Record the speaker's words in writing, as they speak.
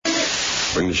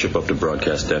Bring the ship up to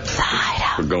broadcast depth. The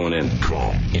Hideout. We're going in.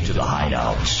 Into the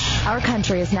Hideout. Our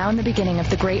country is now in the beginning of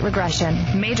the Great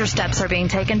Regression. Major steps are being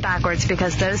taken backwards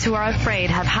because those who are afraid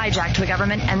have hijacked the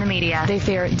government and the media. They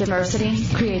fear diversity,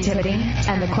 creativity,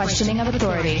 and the questioning of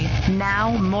authority.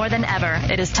 Now, more than ever,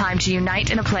 it is time to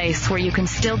unite in a place where you can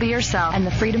still be yourself and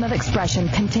the freedom of expression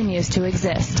continues to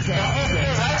exist.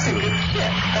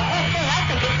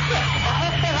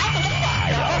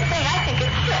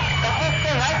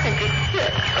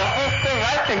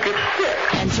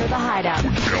 Enter the Hideout.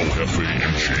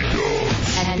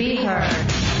 And be heard.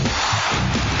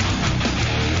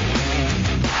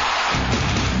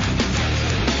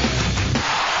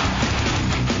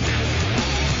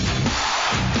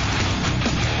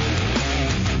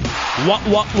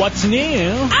 What's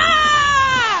new?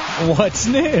 Ah! What's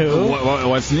new?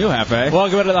 What's new, Hefe?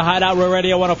 Welcome into the Hideout Real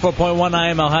Radio 104.1. I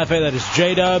am El Jefe. That is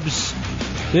J-Dubs.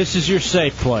 This is your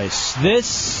safe place.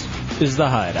 This is the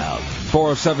Hideout.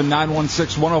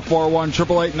 407-916-1041,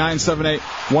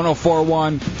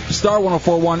 888-978-1041, star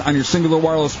 1041 on your singular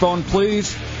wireless phone.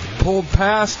 Please pull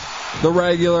past the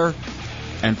regular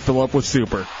and fill up with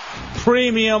super.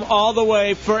 Premium all the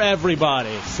way for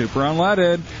everybody. Super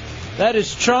unleaded. That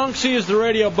is Chunks. He is the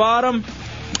radio bottom,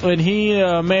 and he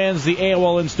mans the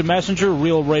AOL Instant Messenger,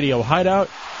 Real Radio Hideout.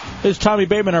 This is Tommy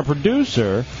Bateman, our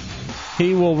producer.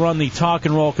 He will run the talk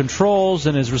and roll controls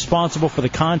and is responsible for the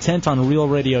content on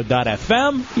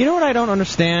realradio.fm. You know what I don't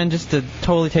understand, just to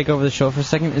totally take over the show for a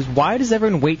second, is why does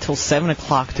everyone wait till 7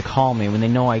 o'clock to call me when they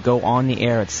know I go on the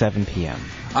air at 7 p.m.?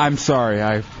 I'm sorry.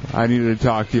 I needed to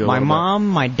talk to you a My little mom,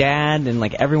 my dad, and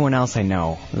like everyone else I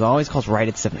know, it always calls right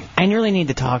at 7. I really need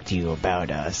to talk to you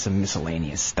about some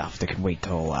miscellaneous stuff that could wait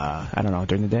till, I don't know,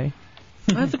 during the day.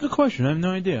 That's a good question. I have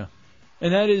no idea.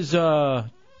 And that is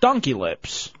Donkey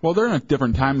Lips. Well, they're in a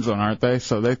different time zone, aren't they?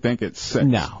 So they think it's 6.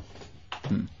 No.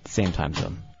 Same time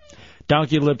zone.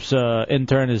 Donkey Lips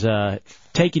intern is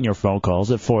taking your phone calls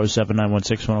at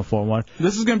 407-916-1041.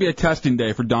 This is going to be a testing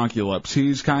day for Donkey Lips.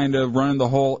 He's kind of running the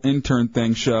whole intern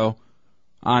thing show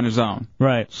on his own.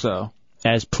 Right. So,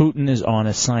 as Putin is on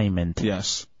assignment.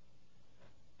 Yes.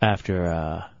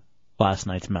 After last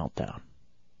night's meltdown.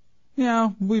 Yeah,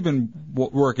 we've been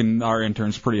working our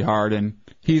interns pretty hard, and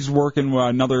he's working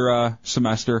another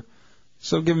semester.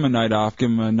 So give him a night off, give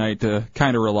him a night to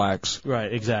kind of relax.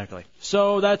 Right, exactly.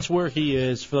 So that's where he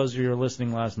is. For those of you who were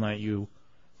listening last night, you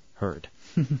heard.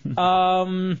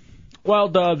 Well,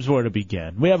 Dubs, where to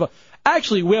begin? We have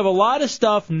a lot of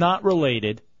stuff not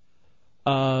related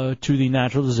to the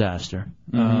natural disaster,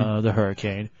 the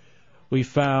hurricane. We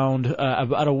found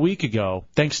about a week ago,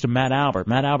 thanks to Matt Albert.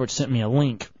 Matt Albert sent me a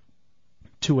link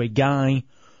to a guy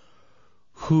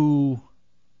who...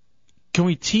 Can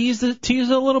we tease it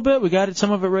a little bit? We got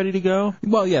some of it ready to go.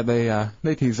 Well, yeah,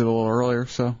 they teased it a little earlier,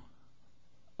 so.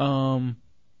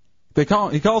 He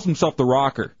calls himself the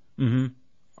Rocker. Mm-hmm.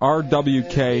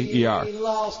 RWKER. He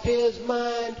lost his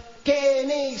mind. Can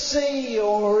he see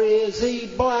or is he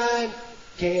blind?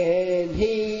 Can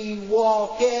he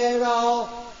walk at all?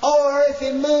 Or if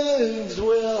he moves,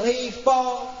 will he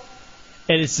fall?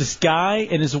 And it's this guy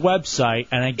and his website,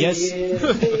 and I guess,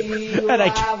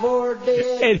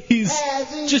 and he's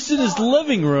just in his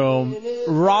living room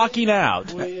rocking out.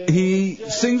 He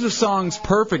sings the songs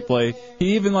perfectly.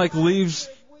 He even leaves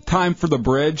time for the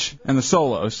bridge and the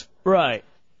solos. Right.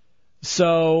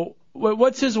 So,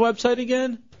 what's his website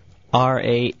again?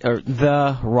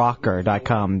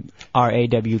 TheRocker.com.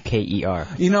 RAWKER.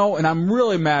 You know, and I'm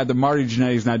really mad that Marty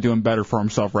Jannetty's not doing better for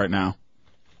himself right now.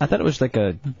 I thought it was like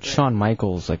a Shawn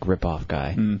Michaels rip-off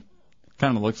guy. Kind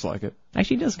of looks like it.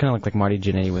 Actually, he does kind of look like Marty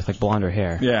Jannetty with blonder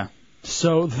hair. Yeah.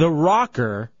 So the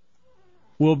Rocker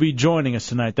will be joining us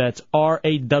tonight. That's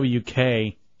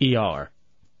RAWKER.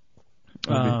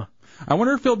 I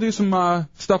wonder if he'll do some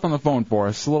stuff on the phone for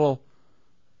us. A little.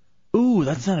 Ooh,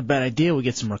 that's not a bad idea. We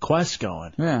get some requests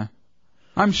going. Yeah.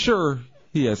 I'm sure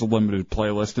he has a limited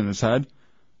playlist in his head,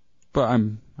 but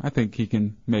I think he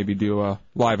can maybe do a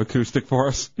live acoustic for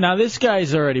us. Now, this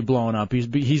guy's already blown up.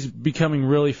 He's becoming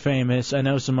really famous. I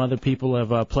know some other people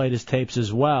have played his tapes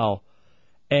as well.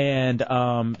 And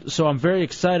so I'm very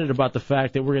excited about the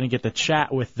fact that we're going to get to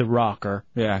chat with the Rocker.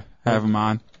 Yeah, have him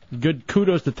on. Good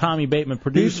kudos to Tommy Bateman,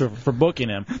 producer, for booking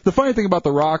him. The funny thing about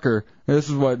the Rocker, this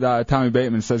is what Tommy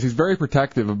Bateman says, he's very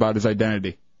protective about his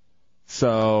identity.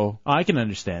 So I can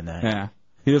understand that. Yeah.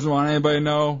 He doesn't want anybody to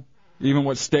know even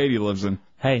what state he lives in.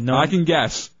 Hey, no. I can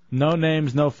guess. No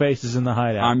names, no faces in the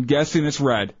Hideout. I'm guessing it's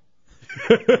red.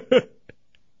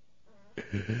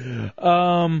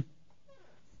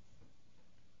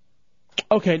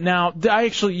 Okay, now,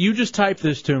 you just typed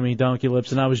this to me, Donkey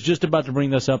Lips, and I was just about to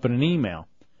bring this up in an email.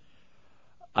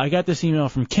 I got this email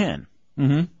from Ken.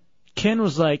 Mm-hmm. Ken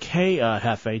was like, hey,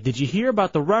 Hefe, did you hear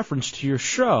about the reference to your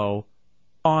show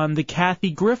on the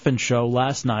Kathy Griffin show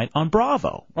last night on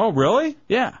Bravo? Oh, really?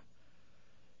 Yeah.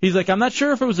 He's like, I'm not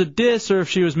sure if it was a diss or if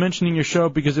she was mentioning your show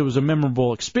because it was a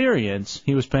memorable experience.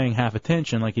 He was paying half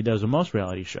attention like he does with most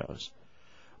reality shows.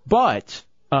 But,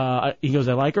 he goes,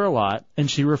 I like her a lot,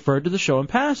 and she referred to the show in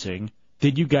passing.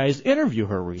 Did you guys interview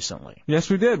her recently? Yes,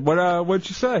 we did. What'd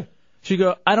you say? She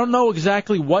go, I don't know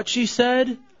exactly what she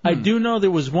said. I do know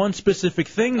there was one specific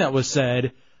thing that was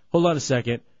said. Hold on a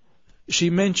second.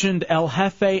 She mentioned El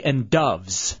Jefe and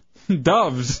doves.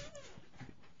 Doves?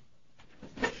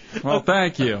 Well,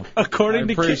 thank you. According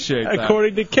to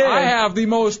Ken. I have the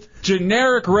most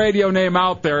generic radio name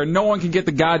out there, and no one can get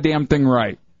the goddamn thing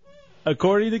right.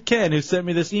 According to Ken, who sent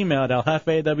me this email at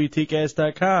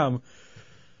eljefe@wtks.com,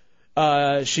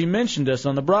 she mentioned us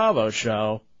on the Bravo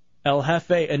show, El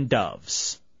Jefe and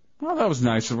doves. Well, that was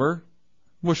nice of her.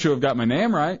 Wish she would have got my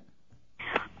name right.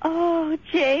 Oh,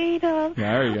 J-Dub.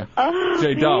 Yeah, there you go. Oh,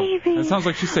 J-Dub. baby. That sounds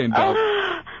like she's saying dub.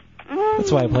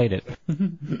 That's why I played it.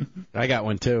 I got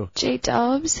one, too.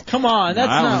 J-Dubs. Come on, that's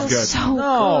that not was good. So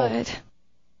No. good.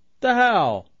 The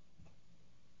hell.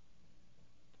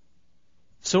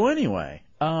 So anyway,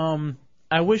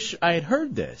 I wish I had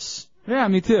heard this. Yeah,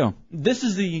 me too. This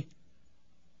is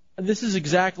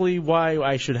exactly why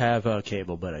I should have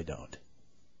cable, but I don't.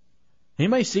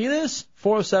 Anybody see this?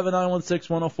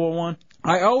 407-916-1041.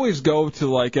 I always go to,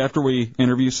 like, after we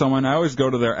interview someone, I always go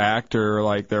to their act or,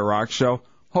 like, their rock show,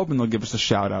 hoping they'll give us a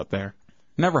shout out there.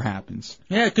 Never happens.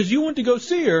 Yeah, 'cause you went to go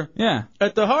see her Yeah.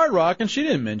 at the Hard Rock, and she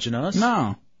didn't mention us.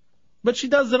 No. But she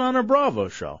does it on her Bravo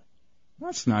show.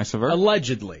 That's nice of her.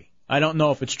 Allegedly. I don't know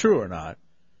if it's true or not.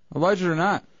 Alleged or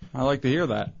not. I like to hear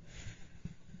that.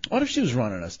 What if she was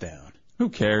running us down? Who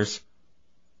cares?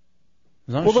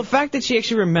 Well, the fact that she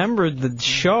actually remembered the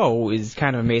show is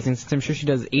kind of amazing, since I'm sure she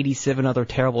does 87 other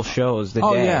terrible shows the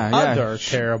day. Other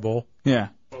terrible. Yeah.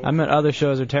 I meant other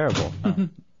shows are terrible. I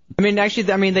mean, actually,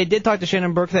 they did talk to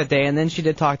Shannon Burke that day, and then she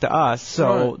did talk to us.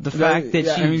 So Right. the fact that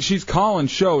she... I mean, she's calling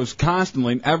shows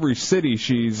constantly in every city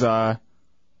she's,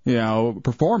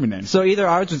 performing in. So either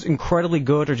ours was incredibly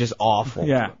good or just awful.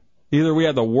 Yeah. Either we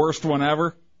had the worst one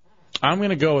ever. I'm going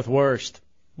to go with worst.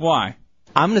 Why?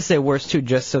 I'm going to say worst, too,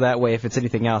 just so that way if it's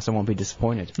anything else, I won't be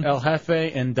disappointed. El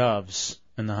Jefe and doves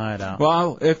in the Hideout.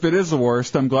 Well, if it is the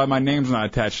worst, I'm glad my name's not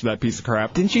attached to that piece of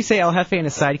crap. Didn't you say El Jefe and a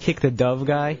sidekick, the Dove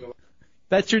guy?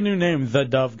 That's your new name, the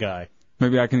Dove Guy.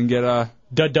 Maybe I can get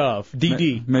The Dove,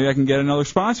 DD. Maybe I can get another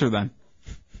sponsor then.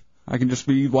 I can just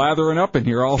be lathering up in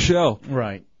here all show.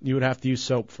 Right. You would have to use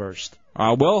soap first.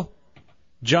 I will.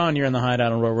 John, you're in the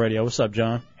Hideout on Row Radio. What's up,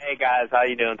 John? Hey guys, how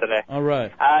you doing today? All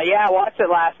right. Yeah, I watched it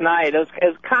last night. It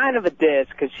was kind of a diss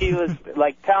because she was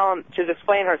she was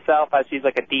explaining herself how she's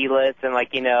like a D-list and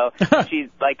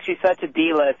she's such a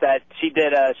D-list that she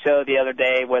did a show the other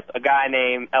day with a guy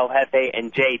named El Jefe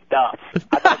and Jay Duff.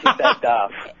 I thought she said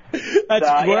Duff.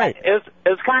 That's great. Yeah, it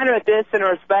was kind of a diss in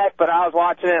respect, but I was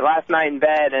watching it last night in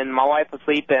bed and my wife was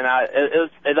sleeping.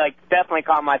 It definitely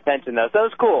caught my attention though, so it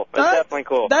was cool. It was definitely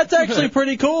cool. That's actually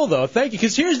pretty cool though. Thank you.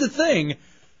 Because here's the thing.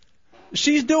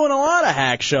 She's doing a lot of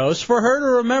hack shows. For her to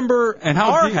remember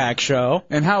our hack show.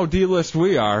 And how D-list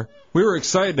we are. We were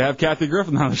excited to have Kathy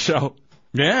Griffin on the show.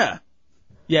 Yeah.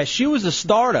 Yeah, she was a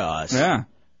star to us. Yeah.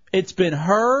 It's been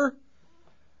her,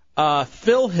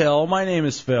 Phil Hill, my name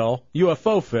is Phil,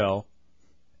 UFO Phil,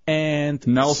 and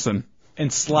Nelson.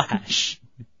 And Slash.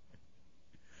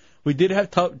 We did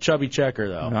have Chubby Checker,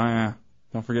 though. Oh, yeah.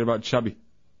 Don't forget about Chubby.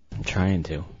 I'm trying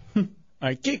to. All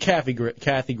right, get Kathy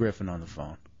Griffin on the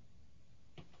phone.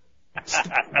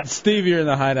 Steve, you're in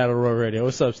the Hideout of Row Radio.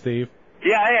 What's up, Steve?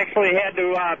 Yeah, I actually had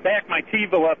to back my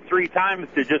TiVo up 3 times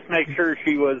to just make sure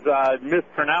she was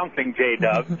mispronouncing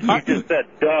J-Dub. She just said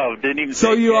Dove, didn't even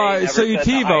say J, so you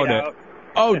TiVo'd it.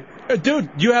 Oh, dude,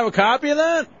 you have a copy of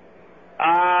that?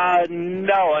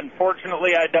 No,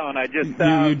 unfortunately I don't. I just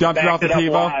you dumped it off the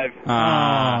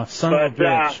TiVo. Son of a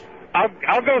bitch.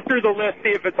 I'll go through the list,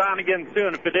 see if it's on again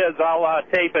soon. If it is, I'll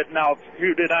tape it and I'll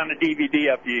shoot it on a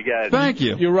DVD up to you guys. Thank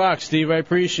you. You rock, Steve. I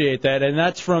appreciate that. And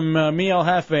that's from me, El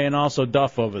Jefe, and also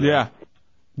Duff over there. Yeah.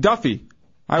 Duffy.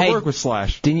 I work with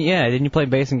Slash. Didn't you play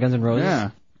bass in Guns N' Roses?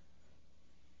 Yeah.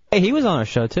 Hey, he was on our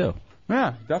show, too.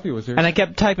 Yeah, Duffy was here. And I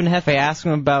kept typing Hefe,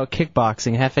 asking him about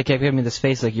kickboxing. Hefe kept giving me this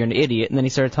face like, you're an idiot, and then he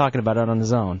started talking about it on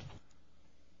his own.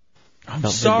 I'm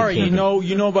sorry, you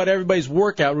know about everybody's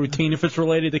workout routine if it's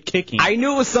related to kicking. I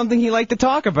knew it was something he liked to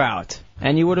talk about,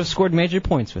 and you would have scored major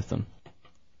points with him.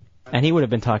 And he would have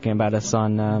been talking about us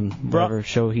on whatever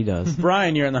show he does.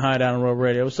 Brian, you're in the Hideout on Road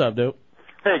Radio. What's up, dude?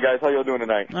 Hey guys, how y'all doing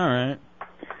tonight? All right.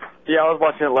 Yeah, I was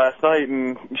watching it last night,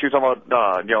 and she was talking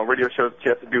about, radio shows she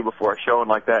has to do before a show and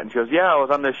like that. And she goes, yeah, I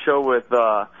was on this show with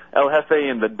El Jefe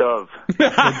and the Dove.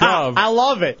 The Dove. I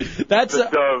love it. That's the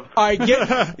Dove. All right,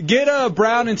 get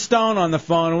Brown and Stone on the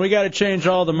phone, and we got to change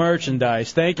all the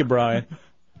merchandise. Thank you, Brian.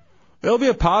 It'll be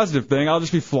a positive thing. I'll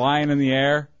just be flying in the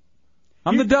air.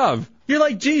 I'm the Dove. You're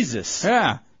like Jesus.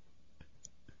 Yeah.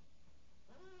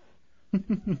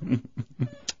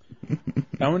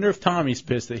 I wonder if Tommy's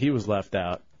pissed that he was left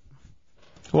out.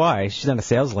 Why? She's not a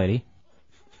sales lady.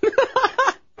 What's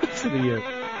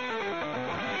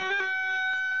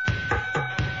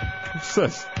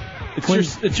this?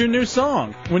 It's your new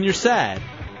song. When you're sad.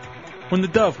 When the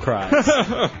dove cries.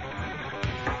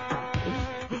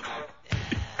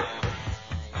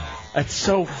 That's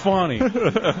so funny.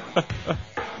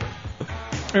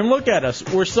 And look at us.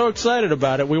 We're so excited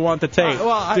about it. We want the tape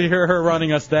to hear her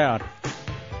running us down.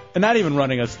 And not even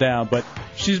running us down, but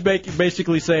she's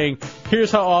basically saying,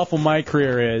 here's how awful my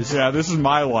career is. Yeah, this is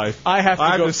my life. I have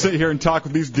to sit here and talk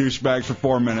with these douchebags for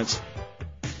 4 minutes.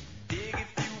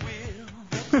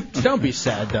 Don't be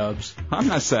sad, Dubs. I'm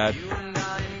not sad.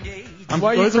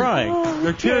 Why are you crying?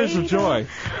 They're tears of joy.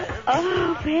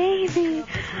 Oh, baby.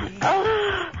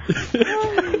 Oh.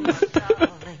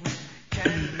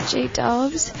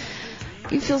 J-Dubs,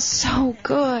 you feel so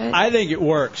good. I think it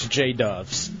works,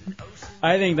 J-Dubs.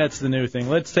 I think that's the new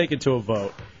thing. Let's take it to a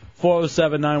vote.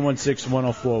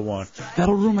 407-916-1041.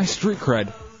 That'll ruin my street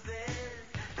cred.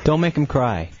 Don't make him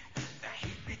cry.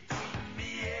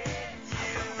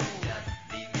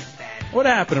 What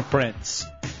happened to Prince?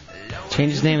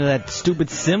 Change his name to that stupid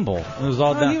symbol. It was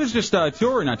all done. He was just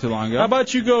touring not too long ago. How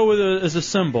about you go with as a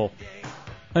symbol?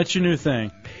 That's your new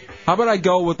thing. How about I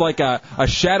go with like a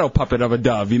shadow puppet of a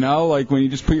dove, like when you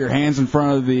just put your hands in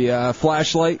front of the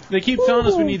flashlight? They keep telling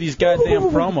us we need these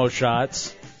goddamn promo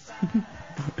shots.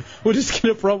 We're just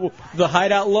going to promo the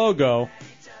Hideout logo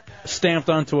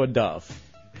stamped onto a dove.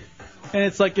 And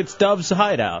it's like it's Dove's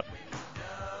Hideout.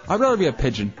 I'd rather be a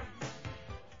pigeon.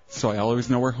 So I always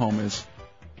know where home is.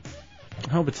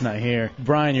 I hope it's not here.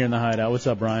 Brian, you're in the Hideout. What's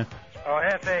up, Brian? Oh,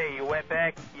 Hefe, you went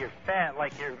back. You're fat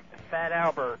like you're Fat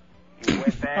Albert. You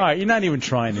went back. All right, you're not even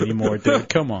trying anymore, dude.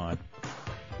 Come on.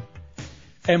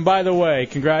 And by the way,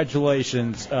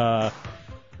 congratulations,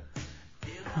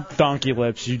 Donkey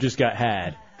Lips. You just got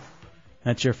had.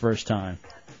 That's your first time.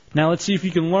 Now let's see if you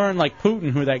can learn like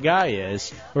Putin who that guy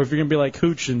is, or if you're gonna be like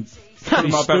Hooch and put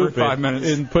him up every 5 minutes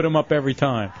and put him up every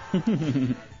time. All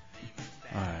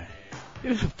right.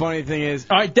 The funny thing is,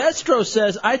 all right. Destro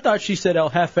says I thought she said El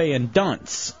Jefe and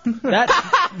Dunce.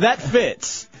 That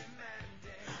fits.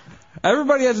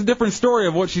 Everybody has a different story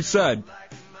of what she said.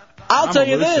 I'll tell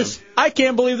you this. I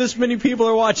can't believe this many people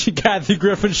are watching Kathy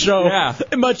Griffin's show. Yeah.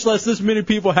 Much less this many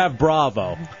people have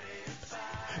Bravo.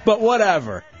 But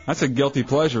whatever. That's a guilty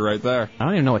pleasure right there. I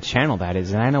don't even know what channel that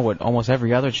is, and I know what almost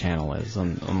every other channel is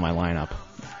on my lineup.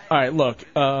 All right, look.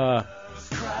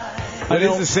 It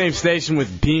is the same station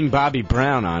with Being Bobby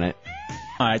Brown on it.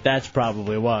 All right, that's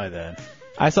probably why then.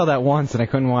 I saw that once, and I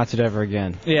couldn't watch it ever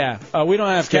again. Yeah, we don't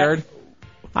have scared.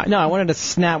 No, I wanted to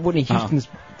snap Whitney Houston's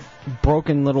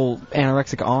broken little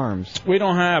anorexic arms. We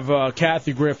don't have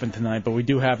Kathy Griffin tonight, but we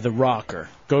do have The Rocker.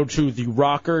 Go to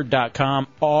therocker.com,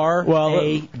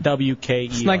 R-A-W-K-E-R.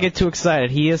 Let's not get too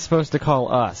excited. He is supposed to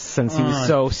call us, since he was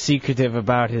so secretive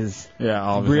about his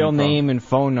real name and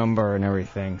phone number and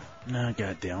everything. Nah,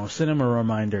 goddamn. I'll send him a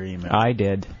reminder email. I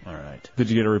did. All right. Did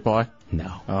you get a reply?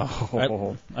 No. Oh.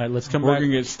 All right, let's come We're back.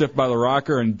 going to get stiffed by The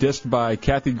Rocker and dissed by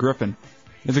Kathy Griffin.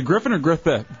 Is it Griffin or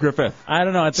Griffith? I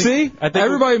don't know. I think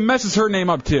everybody messes her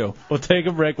name up, too. We'll take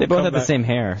a break. They both have the same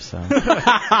hair, so.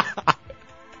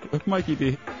 With Mikey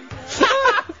D.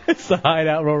 It's the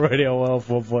Hideout Roll Radio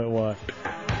 104.1.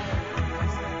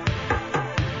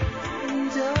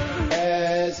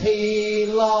 Has he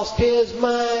lost his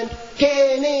mind?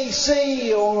 Can he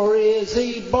see or is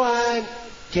he blind?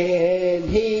 Can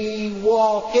he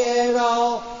walk at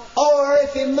all? Or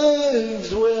if he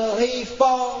moves, will he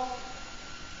fall?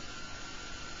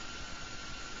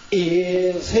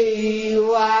 Is he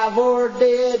alive or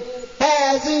dead?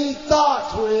 Has he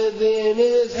thoughts within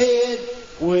his head?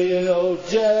 We'll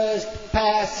just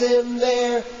pass him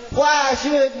there. Why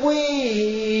should we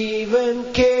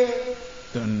even care?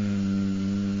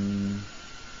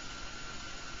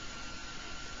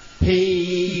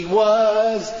 He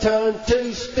was turned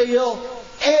to steel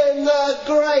in the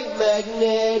great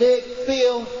magnetic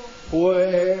field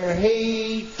where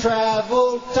he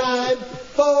traveled time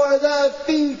for the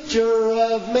future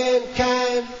of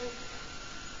mankind.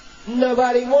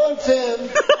 Nobody wants him.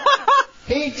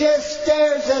 He just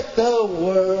stares at the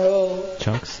world.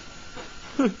 Chunks.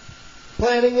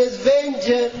 planning his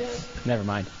vengeance Never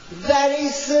mind. that he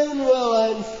soon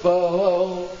will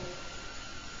unfold.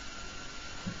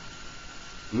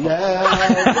 All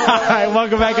right,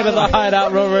 welcome back into the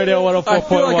Hideout, Road Radio 104.1. I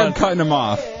feel like I'm cutting him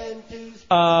off.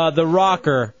 The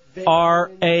Rocker,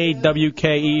 R-A-W-K-E-R,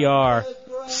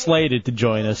 slated to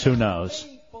join us. Who knows?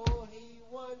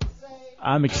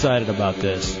 I'm excited about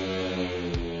this.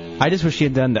 I just wish he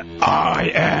had done the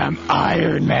I am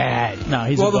Iron Man. No,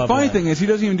 he's Well, the above funny that. thing is he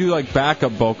doesn't even do like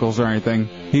backup vocals or anything.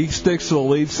 He sticks to the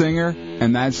lead singer,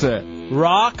 and that's it.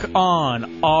 Rock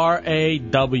on,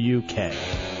 R-A-W-K.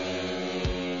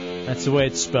 That's the way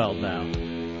it's spelled now.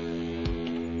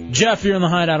 Jeff, you're in the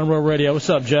Hideout on Road Radio. What's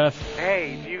up, Jeff?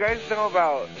 Hey, do you guys know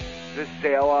about this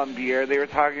sale on beer they were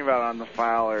talking about on the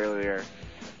file earlier?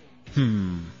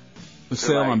 The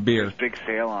sale on beer. This big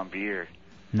sale on beer.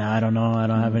 No, I don't know. I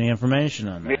don't have any information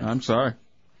on that. I'm sorry.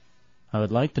 I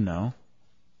would like to know.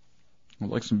 I'd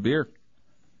like some beer.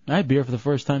 I had beer for the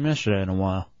first time yesterday in a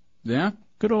while. Yeah?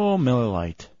 Good old Miller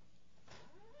Lite.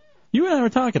 You and I were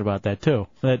talking about that too.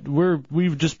 That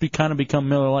we've just kind of become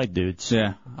Miller Lite dudes.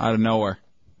 Yeah, out of nowhere.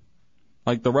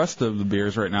 Like the rest of the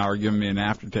beers right now are giving me an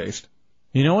aftertaste.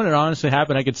 You know when it honestly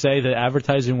happened? I could say that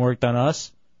advertising worked on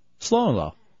us. Slow and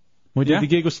Low. We did the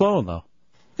gig with Slow and Low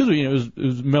because it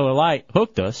was Miller Lite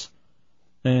hooked us,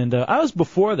 and I was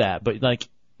before that, but like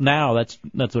now that's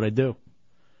what I do.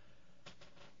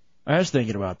 I was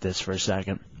thinking about this for a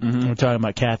second. Mm-hmm. We're talking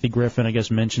about Kathy Griffin. I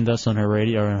guess mentioned us on her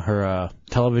radio or her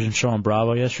television show on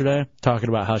Bravo yesterday, talking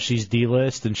about how she's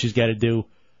D-list and she's got to do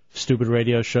stupid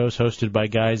radio shows hosted by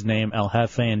guys named El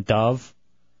Jefe and Dove,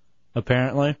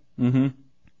 apparently. Mm-hmm.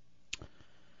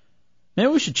 Maybe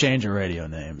we should change our radio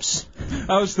names.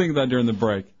 I was thinking that during the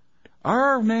break.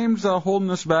 Are our names holding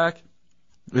us back?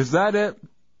 Is that it?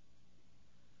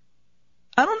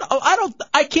 I don't know.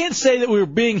 I can't say that we were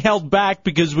being held back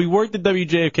because we worked at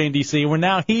WJFK in D.C. We're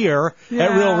now here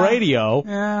at Real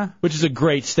Radio, which is a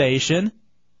great station.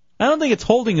 I don't think it's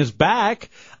holding us back.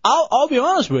 I'll be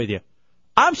honest with you.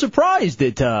 I'm surprised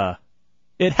that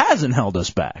it hasn't held us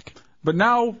back. But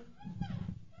now,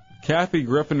 Kathy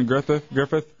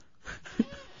Griffith,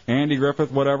 Andy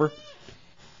Griffith, whatever.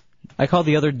 I call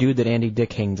the other dude that Andy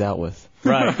Dick hangs out with.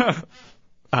 Right.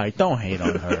 All right, don't hate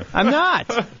on her. I'm not.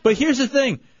 But here's the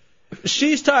thing.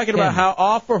 She's talking about how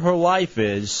awful her life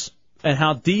is and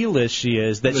how D-list she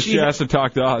is. That she has to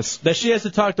talk to us. That she has to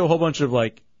talk to a whole bunch of,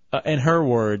 like, in her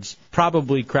words,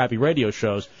 probably crappy radio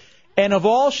shows. And of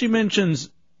all she mentions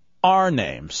our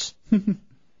names.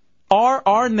 Are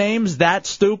our names that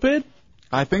stupid?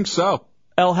 I think so.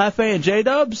 El Jefe and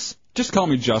J-Dubs? Just call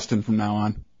me Justin from now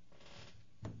on.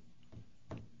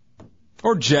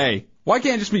 Or Jay. Why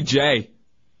can't it just be Jay?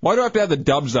 Why do I have to have the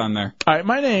dubs on there? All right,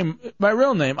 my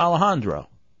real name, Alejandro.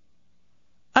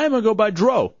 I'm going to go by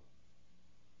Dro.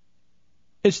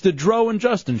 It's the Dro and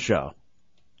Justin show.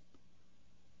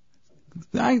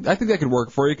 I think that could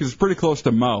work for you because it's pretty close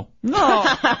to Mo. No.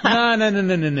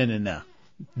 No.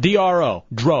 D-R-O.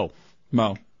 Dro.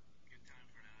 Mo.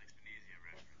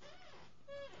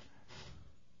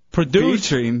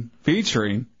 Produced.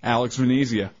 Featuring Alex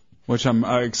Venezia, which I'm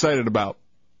excited about.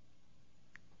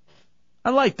 I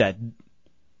like that.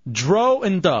 Dro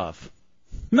and Dove.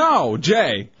 No,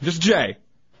 Jay. Just Jay.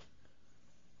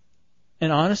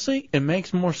 And honestly, it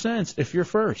makes more sense if you're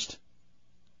first.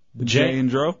 The Jay and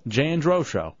Dro? Jay and Dro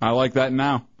show. I like that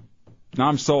now. Now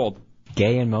I'm sold.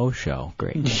 Gay and Mo show.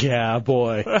 Great. Yeah,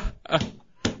 boy.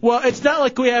 Well, it's not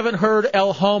like we haven't heard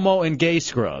El Homo and Gay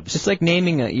Scrubs. It's like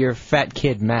naming your fat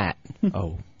kid Matt.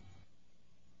 Oh.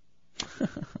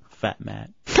 Fat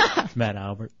Matt. Matt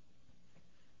Albert.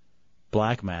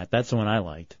 Black Matt. That's the one I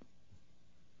liked.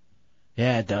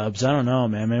 Yeah, Dubs. I don't know,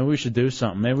 man. Maybe we should do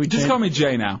something. Maybe we just call me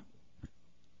Jay now.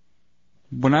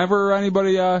 Whenever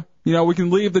anybody, we can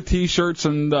leave the T-shirts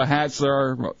and the hats that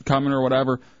are coming or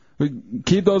whatever. We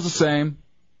keep those the same,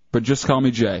 but just call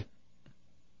me Jay.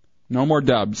 No more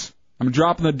dubs. I'm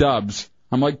dropping the dubs.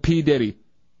 I'm like P. Diddy.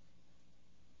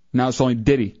 Now it's only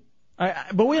Diddy.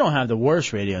 But we don't have the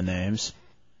worst radio names.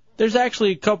 There's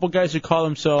actually a couple guys who call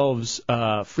themselves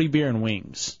Free Beer and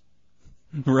Wings.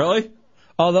 Really?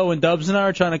 Although when Dubs and I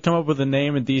were trying to come up with a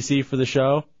name in D.C. for the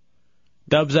show,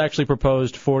 Dubs actually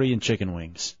proposed 40 and Chicken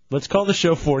Wings. Let's call the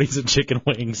show 40s and Chicken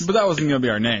Wings. But that wasn't going to be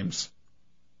our names.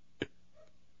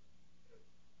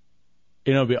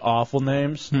 You know, it'd be awful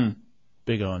names.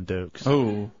 Big O and Dukes.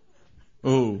 Ooh.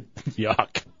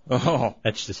 Yuck. Oh.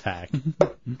 That's just hack.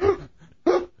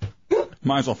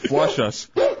 Might as well flush us.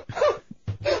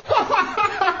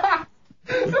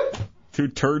 Two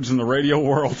turds in the radio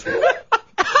world.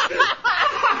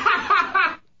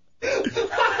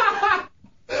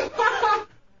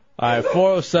 All right,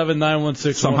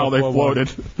 407-916-1041. Somehow they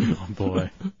floated. Oh,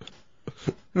 boy.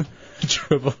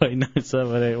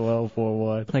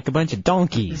 888-978-1041. Like a bunch of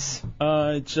donkeys.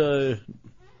 It's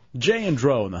Jay and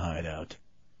Dro in the Hideout.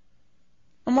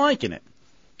 I'm liking it.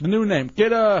 The new name.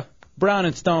 Get Brown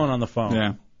and Stone on the phone.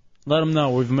 Yeah. Let them know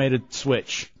we've made a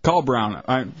switch. Call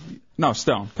Brown. No,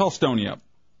 Stone. Call Stoney up.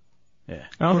 Yeah.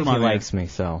 I don't think he likes me,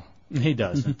 so. He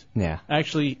doesn't. Yeah.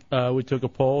 Actually, we took a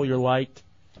poll. You're liked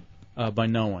by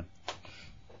no one,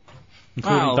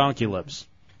 including Wow. Donkey Lips.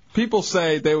 People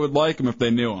say they would like him if they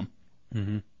knew him.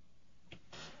 Mm-hmm.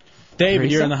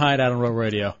 David, you're in the Hideout on Road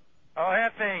Radio. Oh,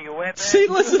 Hefe, you went there? See,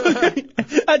 listen.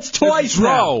 That's twice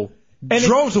now. And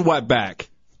Dro's a wetback.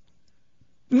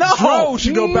 No. Dro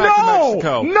should go back to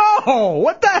Mexico. No.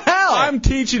 What the hell? I'm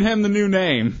teaching him the new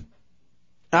name.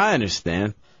 I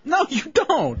understand. No, you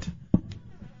don't.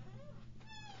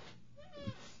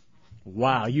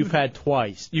 Wow, you've had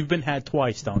twice. You've been had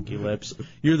twice, Donkey Lips.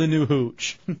 You're the new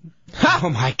hooch. Oh,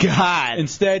 my God.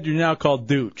 Instead, you're now called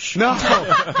Dooch. No.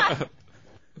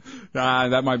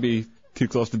 That might be too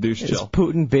close to douche Is chill.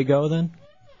 Putin Big O then?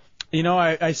 You know,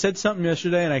 I said something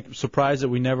yesterday, and I'm surprised that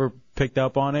we never picked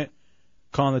up on it,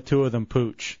 calling the two of them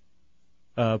Pooch.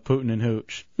 Putin and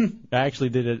Hooch. I actually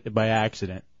did it by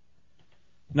accident.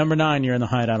 Number 9, you're in the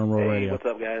Hideout on Roll Radio. What's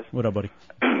up, guys? What up, buddy?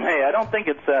 Hey, I don't think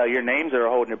it's your names that are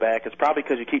holding you back. It's probably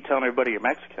because you keep telling everybody you're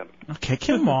Mexican. Okay,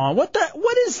 come on. What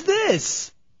is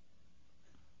this?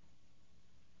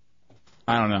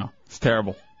 I don't know. It's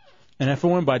terrible. And if it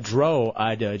went by Dro,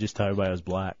 I'd just tell everybody I was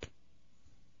black.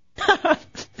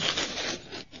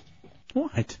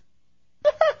 What?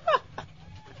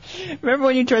 Remember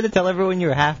when you tried to tell everyone you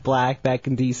were half black back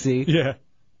in D.C.? Yeah.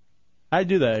 I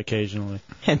do that occasionally.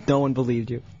 And no one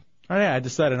believed you. Oh, yeah, I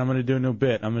decided I'm going to do a new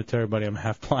bit. I'm going to tell everybody I'm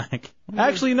half black.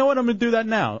 Actually, you know what? I'm going to do that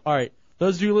now. All right.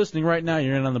 Those of you listening right now,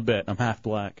 you're in on the bit. I'm half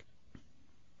black.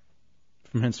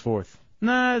 From henceforth.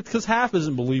 Nah, it's because half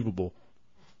isn't believable.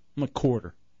 I'm a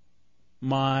quarter.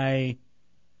 My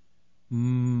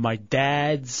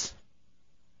dad's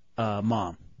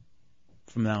mom.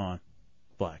 From now on.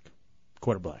 Black.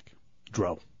 Quarter black.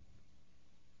 Dro.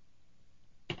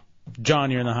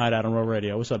 John, you're in the Hideout on Road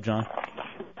Radio. What's up, John?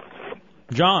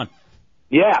 John.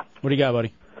 Yeah. What do you got,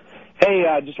 buddy? Hey,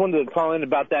 I just wanted to call in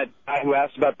about that guy who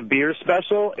asked about the beer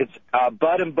special. It's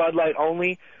Bud and Bud Light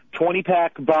only,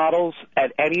 20-pack bottles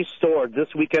at any store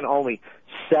this weekend only,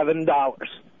 $7.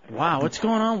 Wow, what's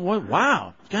going on? What?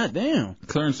 Wow. God damn.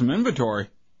 Clearing some inventory.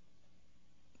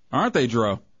 Aren't they,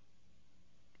 Dro?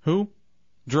 Who?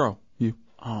 Dro. You.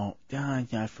 Oh,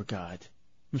 I forgot.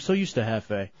 I'm so used to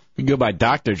Hefe. You go by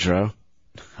Dr. Dro.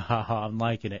 Haha, I'm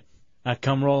liking it. I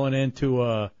come rolling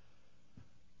into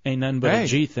ain't nothing but a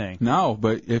G thing. No,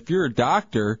 but if you're a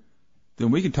doctor,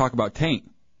 then we can talk about taint.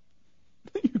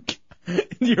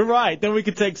 You're right. Then we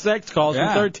could take sex calls from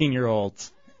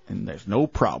 13-year-olds. And there's no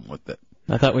problem with it.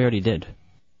 I thought we already did.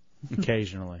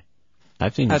 Occasionally.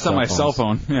 I've seen That's on my cell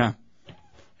phone, yeah.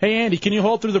 Hey, Andy, can you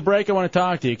hold through the break? I want to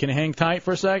talk to you. Can you hang tight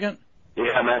for a second?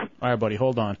 Yeah, man. All right, buddy,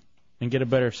 hold on. And get a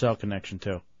better cell connection,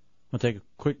 too. We'll take a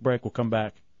quick break. We'll come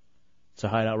back. It's a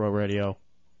Hideout Row Radio.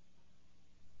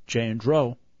 Jay and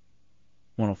Dro,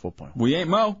 104.1. We ain't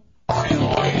Mo.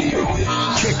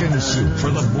 Chicken soup for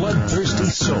the bloodthirsty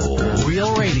soul.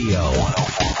 Real Radio.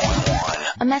 104.1.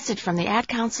 A message from the Ad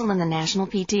Council and the National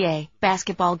PTA.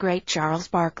 Basketball great Charles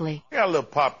Barkley. I got a little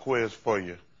pop quiz for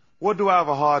you. What do I have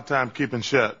a hard time keeping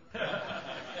shut?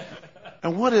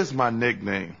 And what is my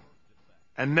nickname?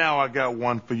 And now I got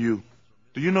one for you.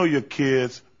 Do you know your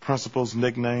kid's principal's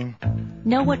nickname?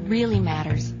 Know what really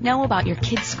matters. Know about your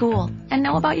kid's school. And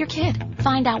know about your kid.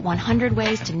 Find out 100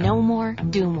 ways to know more,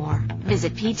 do more.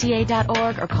 Visit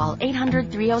PTA.org or call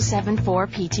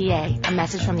 800-307-4PTA. A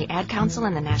message from the Ad Council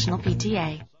and the National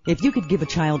PTA. If you could give a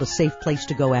child a safe place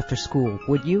to go after school,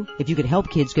 would you? If you could help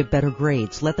kids get better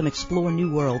grades, let them explore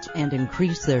new worlds, and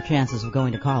increase their chances of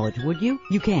going to college, would you?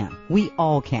 You can. We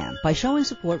all can. By showing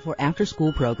support for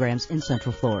after-school programs in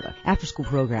Central Florida. After-school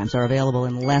programs are available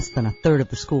in less than a third of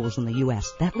the schools in the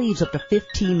U.S. That leaves up to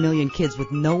 15 million kids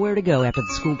with nowhere to go after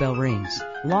the school bell rings.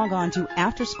 Log on to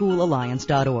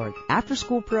AfterSchoolAlliance.org.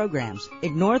 After-school programs.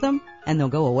 Ignore them, and they'll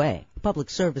go away.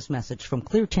 Public service message from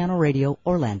Clear Channel Radio,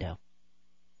 Orlando.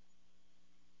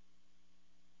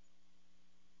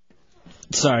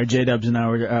 Sorry, J-Dubs and I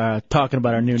were talking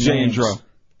about our new names. Jay and Dro. All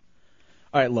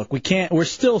right, look, we're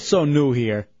still so new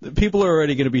here. People are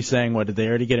already going to be saying, what, did they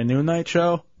already get a new night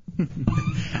show?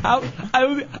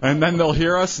 And then they'll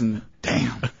hear us and,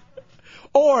 damn.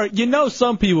 Or,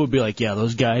 some people would be like, yeah,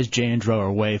 those guys, Jay and Dro, are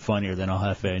way funnier than El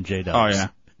Jefe and J-Dubs. Oh,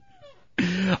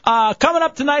 yeah. Coming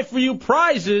up tonight for you,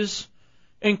 prizes.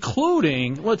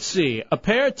 including, let's see, a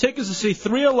pair of tickets to see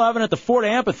 311 at the Ford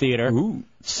Amphitheater.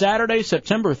 Saturday,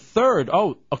 September 3rd.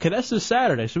 Oh, okay, that's this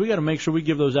Saturday, so we got to make sure we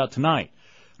give those out tonight.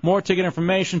 More ticket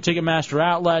information, Ticketmaster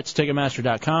outlets,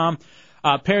 Ticketmaster.com.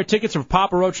 A pair of tickets for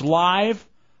Papa Roach Live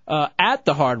at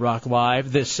the Hard Rock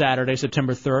Live this Saturday,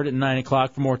 September 3rd at 9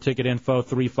 o'clock. For more ticket info,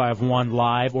 351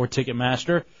 Live or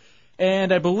Ticketmaster.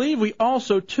 And I believe we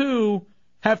also, too,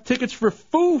 have tickets for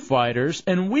Foo Fighters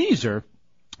and Weezer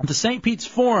at the St. Pete's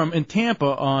Forum in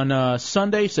Tampa on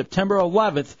Sunday, September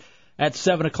 11th at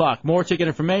 7 o'clock. More ticket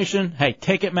information, hey,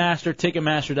 Ticketmaster,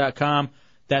 Ticketmaster.com.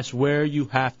 That's where you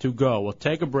have to go. We'll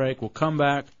take a break. We'll come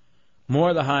back. More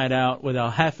of the Hideout with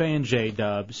El Jefe and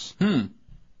J-Dubs. And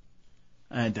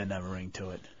it doesn't have a ring to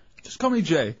it. Just call me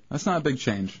Jay. That's not a big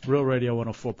change. Real Radio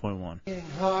 104.1. Getting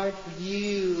hard for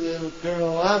you, little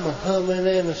girl. I'm a humming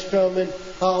and a strumming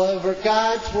all over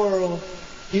God's world.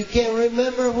 You can't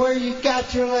remember where you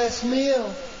got your last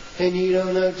meal, and you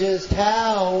don't know just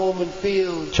how a woman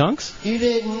feels. Chunks? You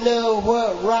didn't know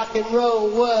what rock and roll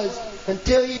was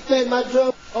until you fed my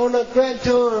drum on a Grand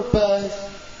Tour bus.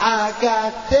 I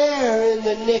got there in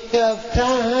the nick of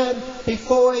time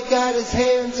before he got his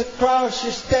hands across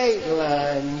your state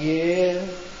line, yeah.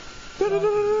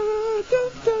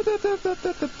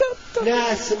 Now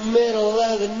it's the middle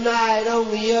of the night on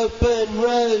the open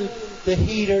road. The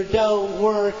heater don't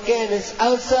work and it's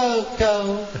oh so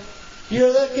cold.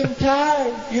 You're looking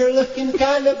tired. You're looking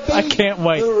kind of beat. I can't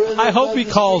wait. I hope he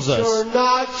calls us. Sure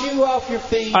knocks you off your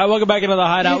feet. All right, welcome back into the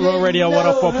Hideout, Real Radio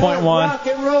 104.1.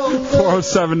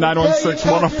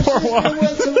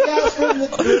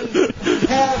 407-916-1041.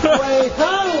 Halfway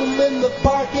home in the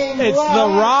parking lot. It's the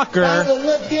rocker. By the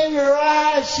look in her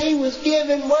eyes, she was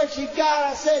giving what she got.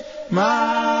 I said,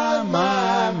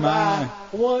 my.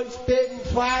 Once bitten,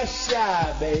 twice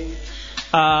shy, babe.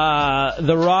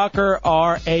 The Rocker,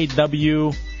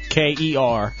 RAWKER.com.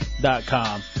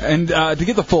 And to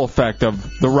get the full effect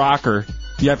of The Rocker,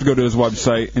 you have to go to his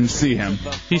website and see him.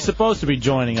 He's supposed to be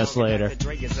joining us later.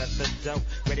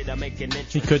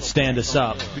 He could stand us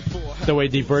up, the way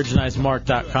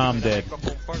DeVirginizedMark.com did.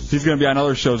 He's going to be on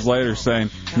other shows later saying,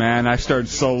 man, I started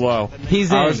so low.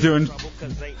 I was doing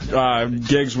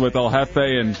gigs with El Jefe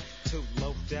and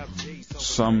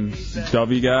some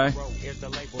Dovey guy.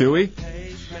 Dewey?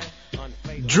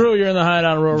 Drew, you're in the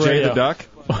Hideout on Real Radio. Jay the Duck.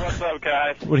 What's up,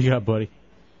 guys? What do you got, buddy?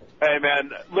 Hey, man,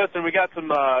 listen, we got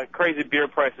some crazy beer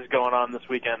prices going on this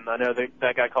weekend. I know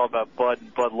that guy called about Bud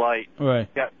and Bud Light.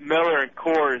 Right. Got Miller and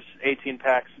Coors 18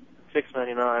 packs,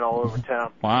 $6.99 all over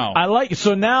town. Wow. I like it.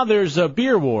 So now there's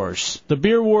beer wars. The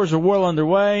beer wars are well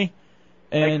underway.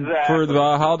 And Exactly. For the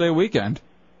holiday weekend.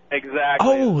 Exactly.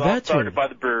 Oh, It's all that's started right. by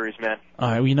the breweries, man. All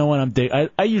right, well, you know what?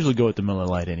 I usually go with the Miller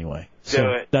Lite anyway. So Do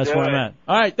it. That's Do where I'm it. at.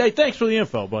 All right, hey, thanks for the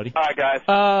info, buddy. All right,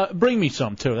 guys. Bring me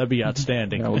some, too. That'd be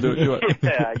outstanding. Yeah, we'll do it.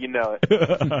 Yeah, you know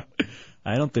it.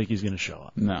 I don't think he's going to show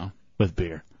up No. with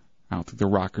beer. I don't think the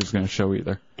Rocker's going to show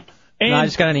either. No, I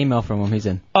just got an email from him. He's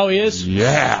in. Oh, he is?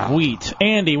 Yeah. Sweet.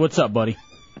 Andy, what's up, buddy?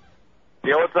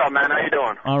 Yo, what's up, man? How you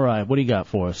doing? All right, what do you got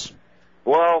for us?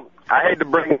 Well, I hate to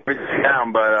bring it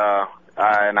down, but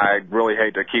and I really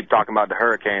hate to keep talking about the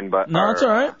hurricane, but No, it's all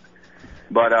right.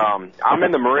 But I'm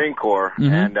in the Marine Corps,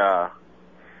 and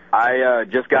I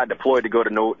just got deployed to go to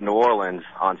New Orleans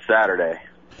on Saturday.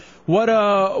 What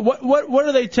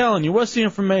are they telling you? What's the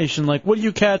information? Like, what are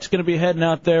you cats going to be heading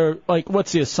out there? Like,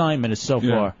 what's the assignment so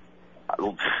far?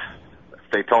 If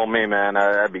they told me, man,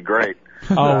 that'd be great.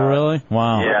 Oh, really?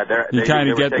 Wow. Yeah, You kind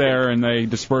they of were get taking- there and they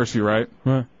disperse you, right?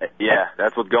 Yeah,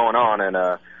 that's what's going on, and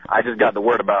I just got the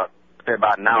word about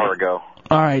an hour ago.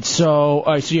 All right, so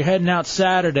you're heading out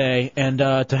Saturday and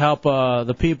to help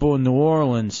the people in New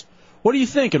Orleans. What are you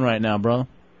thinking right now, bro?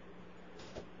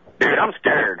 Dude, I'm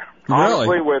scared.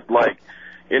 Honestly, with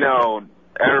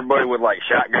everybody with like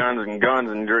shotguns and guns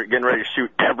and getting ready to shoot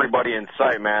everybody in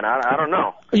sight, man. I don't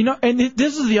know. You know, and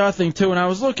this is the other thing too. And I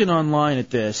was looking online at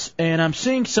this, and I'm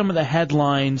seeing some of the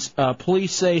headlines.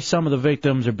 Police say some of the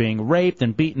victims are being raped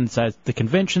and beaten inside the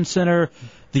convention center.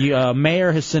 The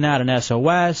mayor has sent out an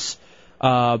SOS.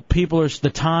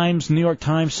 The New York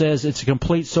Times says it's a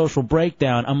complete social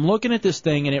breakdown. I'm looking at this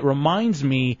thing, and it reminds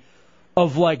me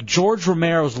of like George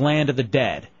Romero's Land of the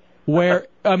Dead, where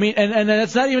I mean, and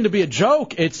that's not even to be a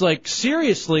joke. It's like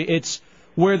seriously, it's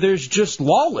where there's just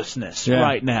lawlessness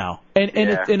right now, and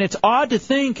it's odd to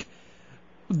think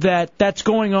that that's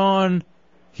going on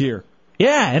here.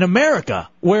 Yeah, in America,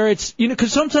 where it's,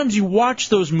 because sometimes you watch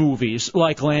those movies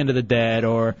like Land of the Dead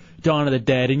or Dawn of the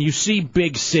Dead, and you see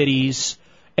big cities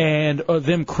and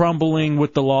them crumbling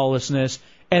with the lawlessness,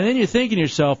 and then you're thinking to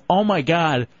yourself, oh my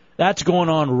God, that's going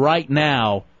on right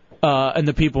now and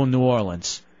the people in New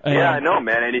Orleans. And, Yeah, I know,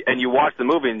 man. And you watch the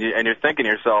movie and you're thinking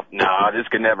to yourself, "Nah, this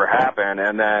could never happen."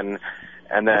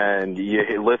 And then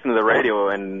you listen to the radio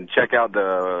and check out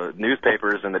the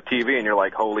newspapers and the TV, and you're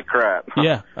like, "Holy crap!"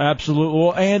 Yeah, absolutely.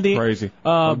 Well, Andy, crazy.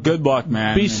 Well, good luck,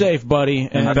 man. Be safe, buddy.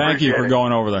 And thank you for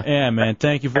going over there. Yeah, man.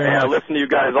 Thank you very Hey, I much. listen to you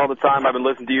guys all the time. I've been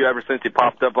listening to you ever since you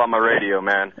popped up on my radio,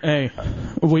 man. Hey,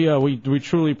 we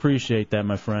truly appreciate that,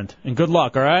 my friend. And good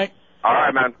luck. All right. All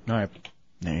right, man. All right.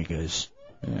 There he goes.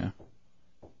 Yeah.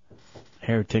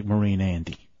 Heretic Marine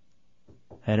Andy.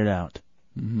 Headed out.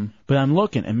 Mm-hmm. But I'm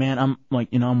looking, and man, I'm like,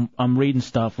 I'm reading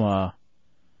stuff.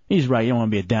 He's right. You don't want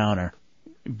to be a downer,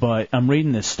 but I'm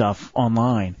reading this stuff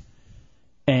online,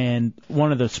 and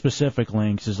one of the specific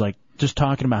links is like just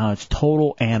talking about how it's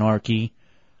total anarchy,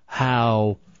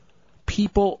 how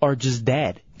people are just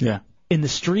dead. Yeah. In the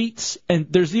streets, and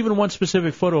there's even one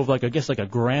specific photo of like, I guess like a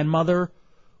grandmother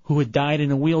who had died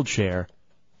in a wheelchair.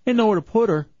 They know where to put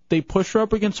her. They push her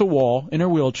up against a wall in her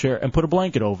wheelchair and put a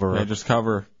blanket over her. Yeah, just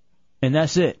cover her. And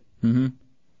that's it. Mm-hmm.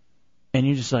 And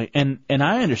you're just like, and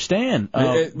I understand.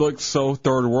 It looks so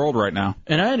third world right now.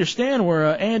 And I understand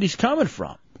where Andy's coming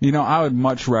from. You know, I would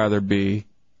much rather be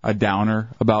a downer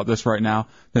about this right now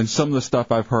than some of the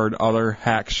stuff I've heard other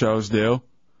hack shows do.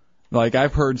 Like,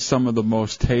 I've heard some of the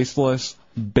most tasteless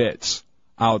bits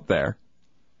out there.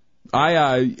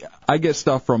 I get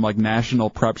stuff from, like, National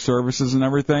Prep Services and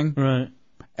everything. Right.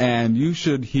 And you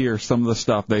should hear some of the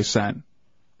stuff they sent.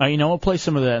 You know, we'll play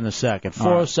some of that in a second.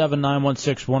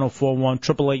 407-916-1041,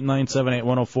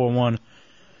 888-978-1041,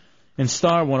 and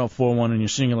star 1041 on your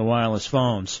singular wireless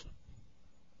phones.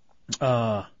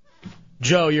 Joe,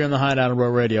 you're in the Hideout on Row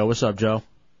Radio. What's up, Joe?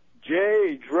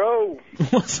 Jay, Dro.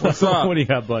 What's up? What do you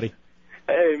got, buddy?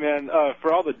 Hey, man,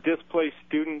 for all the displaced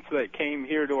students that came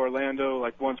here to Orlando,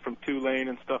 like ones from Tulane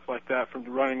and stuff like that, from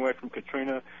running away from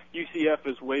Katrina, UCF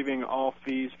is waiving all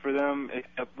fees for them.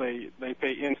 They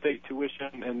pay in-state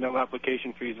tuition and no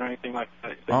application fees or anything like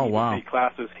that. They need to take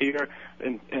classes here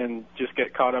and just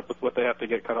get caught up with what they have to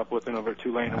get caught up with in over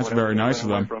Tulane. That's very nice of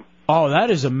them. Oh, that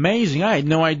is amazing. I had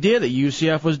no idea that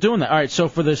UCF was doing that. All right, so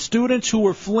for the students who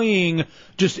were fleeing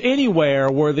just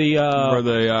anywhere where the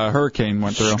hurricane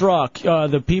went through, struck,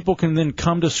 the people can then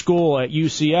come to school at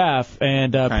UCF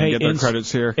and pay get their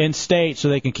credits here in-state so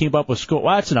they can keep up with school.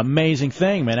 Well, that's an amazing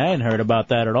thing, man. I hadn't heard about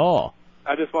that at all.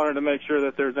 I just wanted to make sure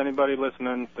that there's anybody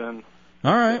listening, then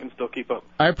all right. they can still keep up.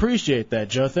 I appreciate that,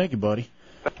 Joe. Thank you, buddy.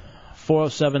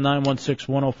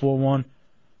 407-916-1041,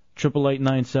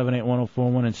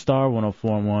 888-978-1041, and star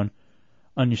 1041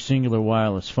 on your singular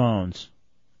wireless phones.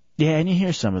 Yeah, and you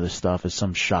hear some of this stuff as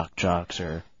some shock jocks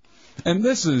or... And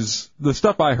this is, the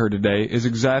stuff I heard today is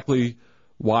exactly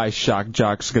why shock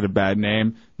jocks get a bad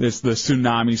name. It's the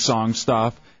tsunami song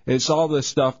stuff. It's all this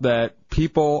stuff that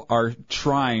people are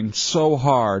trying so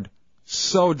hard,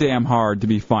 so damn hard to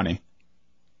be funny.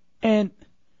 And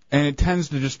it tends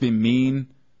to just be mean,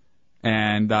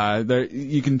 and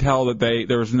you can tell that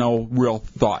there's no real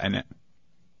thought in it.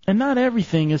 And not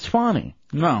everything is funny.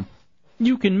 No.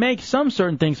 You can make some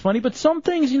certain things funny, but some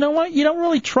things, you know what, you don't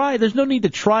really try. There's no need to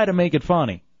try to make it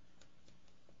funny.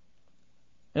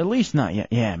 At least not yet.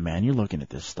 Yeah, man, you're looking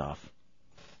at this stuff.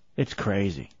 It's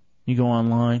crazy. You go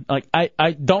online. Like,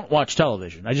 I don't watch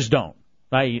television. I just don't.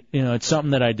 It's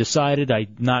something that I decided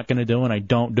I'm not going to do, and I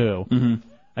don't do. Mm-hmm.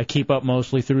 I keep up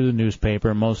mostly through the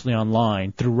newspaper, mostly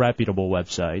online, through reputable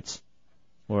websites,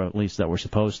 or at least that we're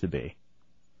supposed to be.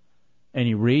 And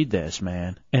you read this,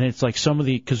 man, and it's like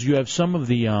because you have some of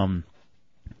the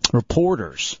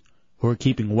reporters who are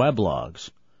keeping weblogs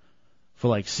for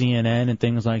like CNN and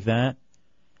things like that,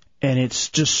 and it's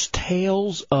just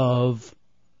tales of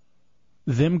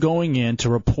them going in to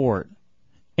report,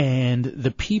 and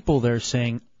the people there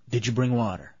saying, "Did you bring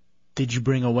water? Did you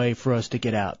bring a way for us to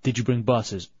get out? Did you bring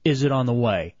buses? Is it on the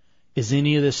way? Is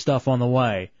any of this stuff on the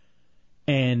way?"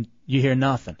 And you hear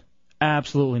nothing.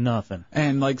 Absolutely nothing.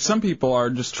 And, like, some people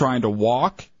are just trying to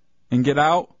walk and get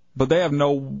out, but they have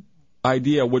no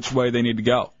idea which way they need to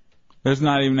go. There's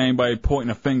not even anybody pointing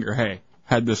a finger, hey,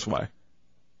 head this way.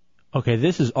 Okay,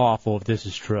 this is awful if this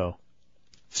is true.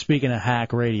 Speaking of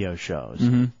hack radio shows.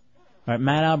 Mm-hmm. All right,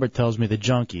 Matt Albert tells me the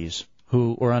junkies,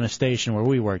 who were on a station where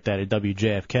we worked at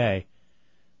WJFK,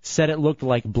 said it looked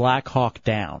like Black Hawk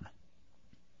Down.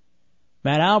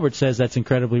 Matt Albert says that's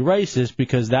incredibly racist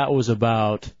because that was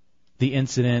about the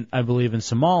incident, I believe, in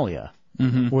Somalia,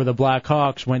 where the Black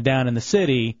Hawks went down in the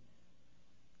city,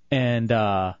 and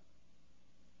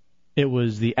it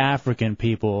was the African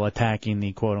people attacking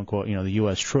the quote-unquote, the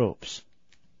U.S. troops.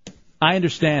 I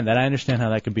understand that. I understand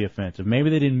how that could be offensive. Maybe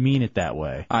they didn't mean it that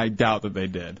way. I doubt that they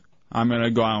did. I'm going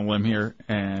to go on a limb here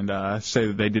and say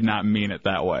that they did not mean it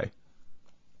that way.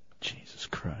 Jesus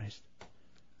Christ.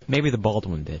 Maybe the bald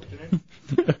one did.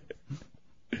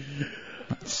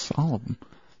 That's all of them.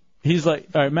 He's like,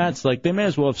 all right, Matt's like, they may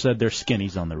as well have said they're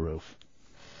skinnies on the roof.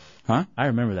 Huh? I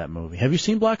remember that movie. Have you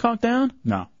seen Black Hawk Down?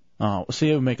 No. Oh, see,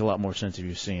 it would make a lot more sense if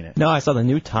you've seen it. No, I saw the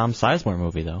new Tom Sizemore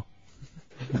movie, though.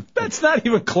 That's not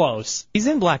even close. He's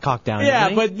in Black Hawk Down, Yeah, isn't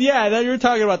he? but yeah, you were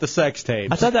talking about the sex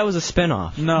tape. I thought that was a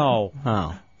spin-off. No. Oh.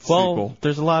 Well, Sequel.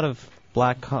 there's a lot of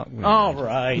Black Hawk. All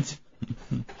right.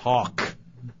 Hawk.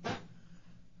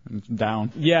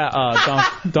 Down. Yeah,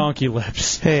 donkey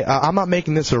lips. Hey, I'm not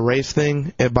making this a race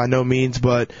thing by no means,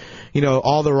 but,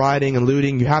 all the rioting and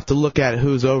looting, you have to look at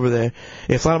who's over there.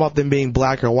 It's not about them being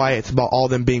black or white, it's about all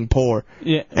them being poor.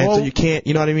 Yeah. And so you can't,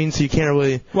 you know what I mean? So you can't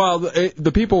really... Well,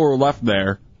 the people who were left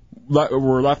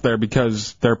there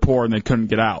because they're poor and they couldn't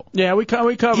get out. Yeah, we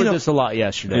covered this a lot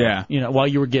yesterday. Yeah. While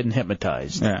you were getting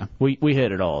hypnotized. Yeah. We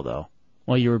hit it all, though.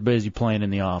 While you were busy playing in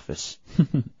the office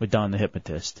with Don the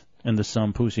Hypnotist and the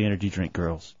Some Pussy Energy Drink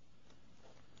girls.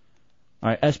 All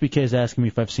right, SBK is asking me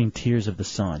if I've seen Tears of the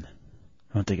Sun.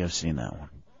 I don't think I've seen that one.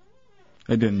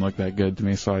 It didn't look that good to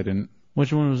me, so I didn't.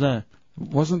 Which one was that?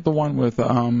 Wasn't the one with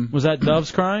Was that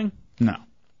doves crying? No.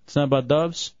 It's not about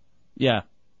doves? Yeah.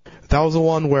 That was the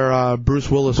one where Bruce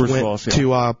Willis went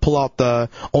to pull out the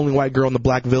only white girl in the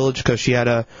black village because she had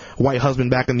a white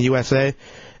husband back in the USA,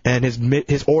 and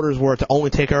his orders were to only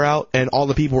take her out, and all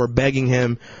the people were begging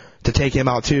him to take him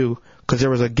out too because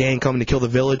there was a gang coming to kill the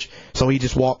village. So he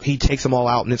takes them all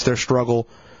out, and it's their struggle,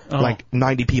 like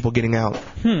 90 people getting out.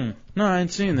 No, I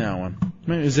ain't seen that one.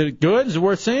 Is it good? Is it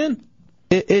worth seeing?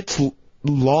 It's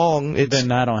long.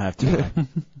 Then I don't have to.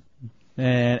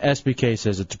 And SBK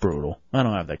says it's brutal. I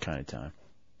don't have that kind of time.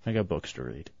 I got books to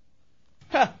read.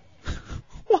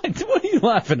 What are you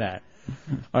laughing at?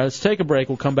 All right, let's take a break.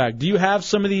 We'll come back. Do you have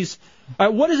some of these?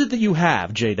 What is it that you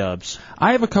have, J-Dubs?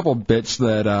 I have a couple bits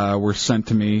that were sent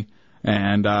to me,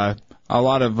 and a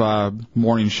lot of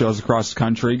morning shows across the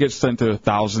country. It gets sent to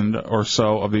 1,000 or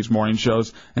so of these morning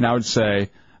shows, and I would say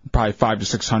probably 500 to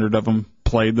 600 of them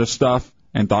played this stuff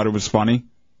and thought it was funny.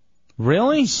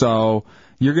 Really? So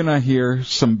you're going to hear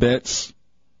some bits,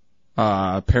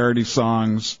 parody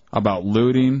songs about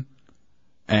looting,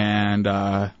 and...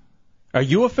 Are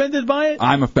you offended by it?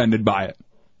 I'm offended by it.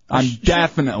 I'm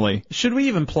definitely. Should we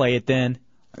even play it then?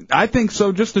 I think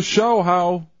so, just to show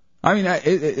how... I mean,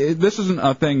 this isn't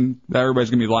a thing that everybody's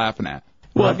going to be laughing at.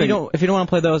 Well, if you don't want to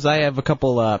play those, I have a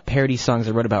couple parody songs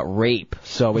I wrote about rape,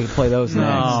 so we can play those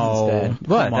next instead.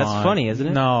 What? That's funny, isn't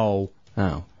it? No.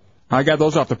 Oh. I got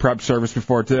those off the prep service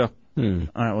before, too. All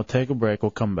right, we'll take a break.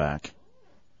 We'll come back.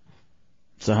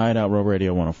 It's a Hideout Row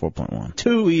Radio 104.1.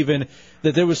 Two, even,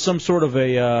 that there was some sort of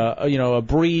a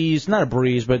breeze, not a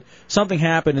breeze, but something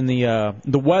happened in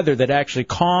the weather that actually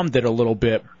calmed it a little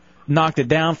bit, knocked it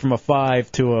down from a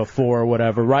 5 to a 4 or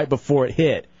whatever right before it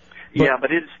hit.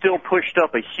 But it still pushed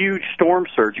up a huge storm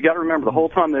surge. You got to remember, the whole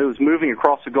time that it was moving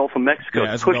across the Gulf of Mexico,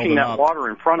 it's pushing that water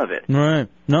in front of it. Right.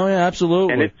 No, yeah,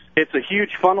 absolutely. And it's a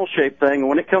huge funnel-shaped thing.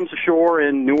 When it comes ashore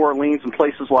in New Orleans and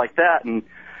places like that, and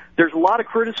there's a lot of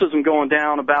criticism going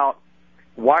down about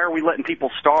why are we letting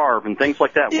people starve and things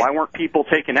like that. Why weren't people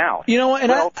taken out? You know what?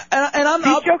 And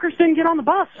these jokers didn't get on the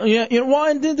bus. Yeah. Well,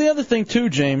 and the other thing too,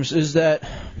 James, is that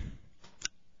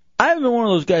I haven't been one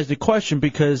of those guys to question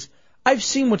because I've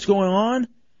seen what's going on,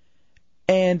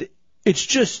 and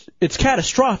it's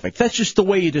catastrophic. That's just the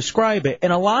way you describe it.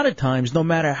 And a lot of times, no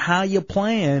matter how you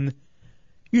plan,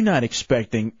 you're not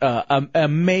expecting a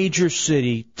major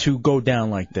city to go down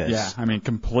like this. Yeah, I mean,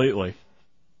 completely.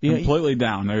 Completely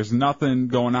down. There's nothing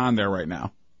going on there right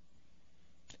now.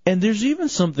 And there's even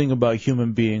something about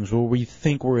human beings where we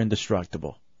think we're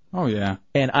indestructible. Oh, yeah.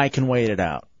 And I can wait it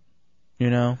out.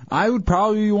 You know? I would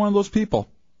probably be one of those people.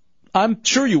 I'm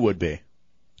sure you would be.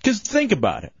 Because think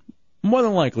about it. More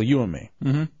than likely, you and me.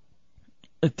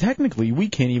 Mm-hmm. Technically, we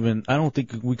can't even, I don't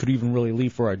think we could even really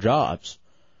leave for our jobs.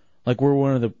 Like, we're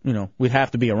one of the, we'd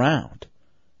have to be around.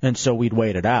 And so we'd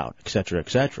wait it out, et cetera, et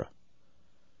cetera.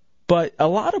 But a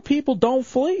lot of people don't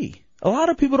flee. A lot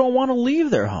of people don't want to leave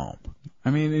their home. I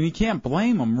mean, and you can't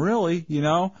blame them, really,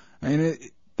 I mean,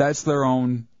 that's their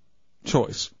own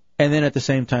choice. And then at the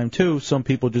same time, too, some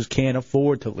people just can't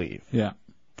afford to leave. Yeah.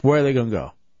 Where are they going to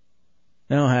go?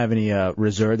 They don't have any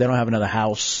reserve. They don't have another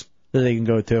house that they can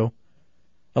go to.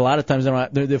 A lot of times,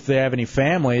 if they have any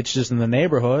family, it's just in the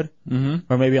neighborhood,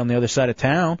 or maybe on the other side of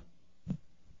town.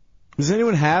 Does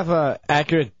anyone have a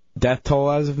accurate death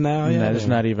toll as of now? No, there's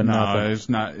not even nothing. No, it's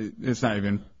not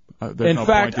even. There's no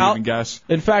point to even guess.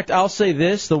 In fact, I'll say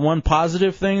this: the one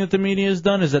positive thing that the media has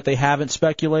done is that they haven't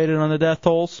speculated on the death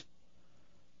tolls.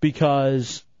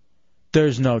 because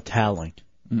there's no telling.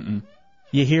 Mm-mm.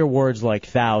 You hear words like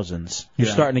thousands. You're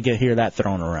Yeah. starting to hear that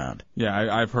thrown around. Yeah,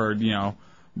 I've heard,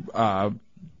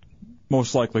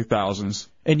 most likely thousands.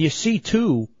 And you see,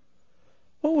 too,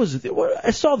 what was it?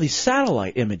 I saw these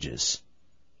satellite images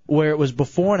where it was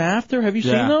before and after. Have you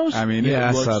seen those? I mean, Yeah, it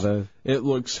I looks, saw those. It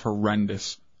looks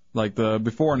horrendous. Like the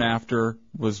before and after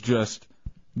was just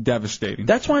devastating.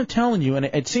 That's why I'm telling you, and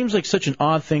it seems like such an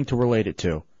odd thing to relate it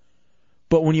to.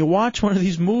 But when you watch one of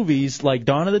these movies like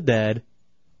Dawn of the Dead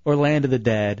or Land of the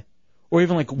Dead or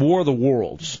even like War of the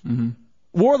Worlds,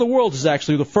 War of the Worlds is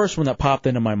actually the first one that popped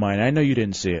into my mind. I know you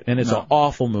didn't see it, and it's an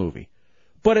awful movie.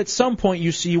 But at some point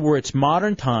you see where it's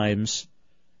modern times,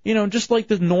 just like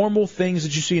the normal things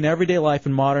that you see in everyday life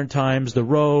in modern times, the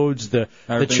roads, the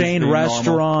chain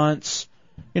restaurants,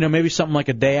 maybe something like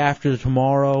A Day After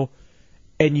Tomorrow,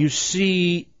 and you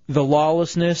see the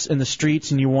lawlessness in the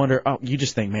streets and you wonder, you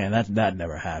just think, man, that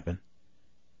never happened.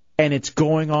 And it's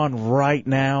going on right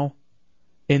now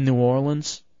in New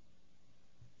Orleans.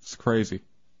 It's crazy.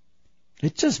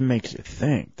 It just makes you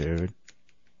think, dude.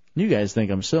 You guys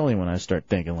think I'm silly when I start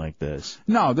thinking like this.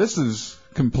 No, this is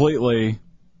completely,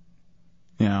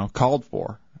 called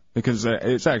for because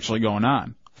it's actually going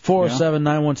on.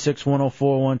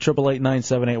 407-916-1041,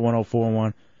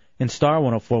 888-978-1041, and star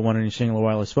 1041 on your singular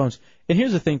wireless phones. And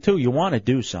here's the thing, too. You want to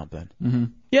do something. Mm-hmm.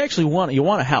 You actually want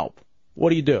to help.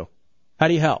 What do? How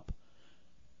do you help?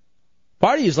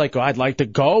 Part of you is like, I'd like to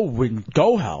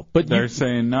go help. But they're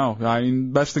saying no. I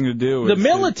mean, best thing to do the is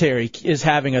military is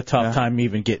having a tough time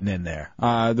even getting in there.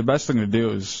 The best thing to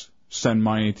do is send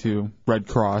money to Red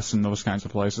Cross and those kinds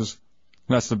of places.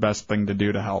 That's the best thing to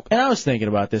do to help. And I was thinking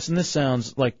about this, and this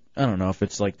sounds like, I don't know if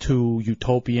it's like too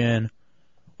utopian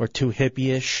or too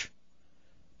hippie-ish,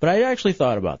 but I actually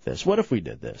thought about this. What if we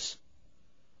did this?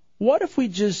 What if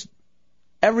we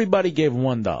everybody gave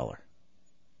 $1?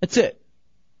 That's it.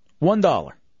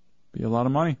 $1. Be a lot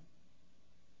of money.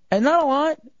 And not a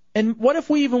lot. And what if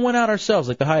we even went out ourselves,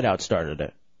 like the Hideout started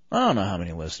it? I don't know how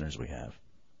many listeners we have.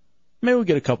 Maybe we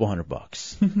get a couple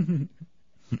 $100.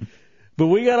 But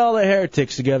we got all the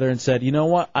heretics together and said, you know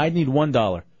what? I need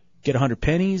 $1. Get 100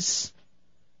 pennies.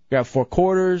 Grab 4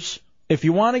 quarters. If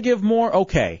you want to give more,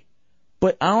 okay.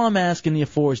 But all I'm asking you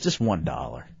for is just $1.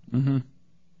 Mm-hmm.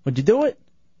 Would you do it?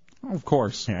 Oh, of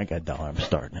course. Here, I got $1. I'm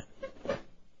starting it.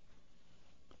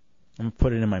 I'm going to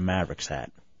put it in my Mavericks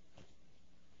hat.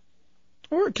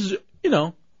 Or, because,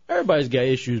 everybody's got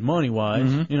issues money-wise.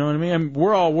 Mm-hmm. You know what I mean?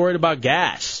 We're all worried about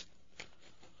gas.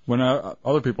 When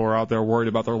other people are out there worried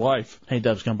about their life. Hey,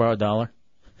 Dubs, can I borrow $1?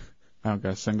 I don't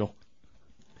got a single.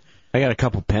 I got a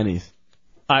couple pennies.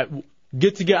 I got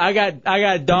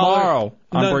 $1. Tomorrow,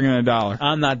 I'm bringing $1.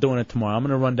 I'm not doing it tomorrow. I'm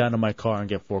going to run down to my car and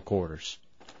get 4 quarters.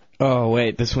 Oh,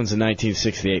 wait, this one's a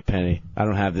 1968 penny. I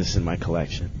don't have this in my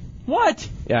collection. What?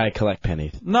 Yeah, I collect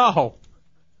pennies. No.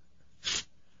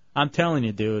 I'm telling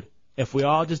you, dude, if we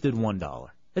all just did $1,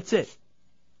 that's it.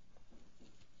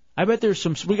 I bet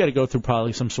there's we got to go through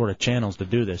probably some sort of channels to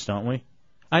do this, don't we?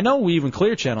 I know we even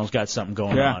Clear Channel's got something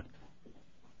going on.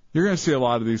 You're going to see a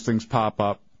lot of these things pop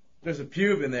up. There's a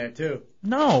pube in there, too.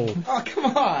 No. Oh,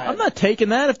 come on. I'm not taking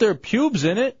that if there are pubes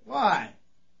in it. Why?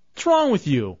 What's wrong with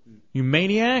you? You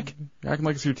maniac? You're acting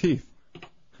like it's your teeth.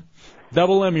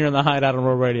 Double M, you're in the Hideout on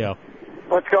Road Radio.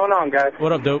 What's going on, guys?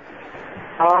 What up, dope?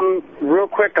 Real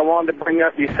quick, I wanted to bring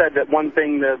up, you said that one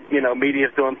thing that, media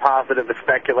is doing positive is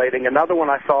speculating. Another one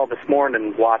I saw this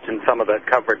morning watching some of the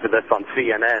coverage of this on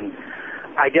CNN,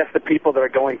 I guess the people that are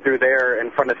going through there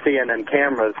in front of CNN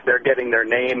cameras, they're getting their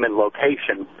name and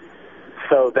location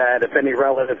so that if any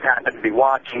relatives happen to be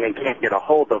watching and can't get a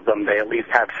hold of them, they at least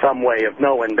have some way of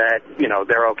knowing that,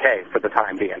 they're okay for the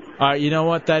time being. All right, you know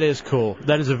what? That is cool.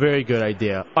 That is a very good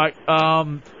idea. All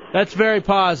right, that's very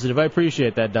positive. I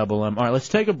appreciate that, Double M. All right, let's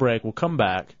take a break. We'll come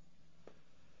back.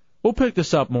 We'll pick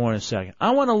this up more in a second.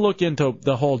 I want to look into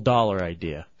the whole dollar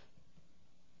idea.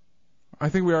 I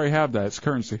think we already have that. It's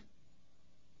currency.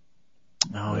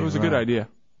 Oh, it was a good idea.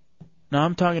 No,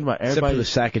 I'm talking about everybody.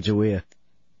 Except for the Sacagawea.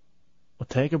 We'll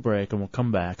take a break and we'll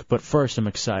come back. But first, I'm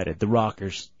excited. The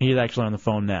Rockers. He's actually on the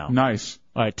phone now. Nice.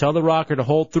 All right, tell the Rocker to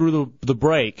hold through the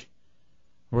break.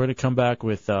 We're going to come back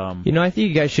with... I think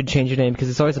you guys should change your name because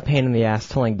it's always a pain in the ass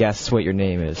telling guests what your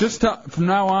name is. Just from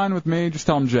now on with me, just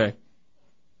tell them Jay.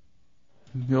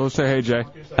 You'll say, hey, Jay.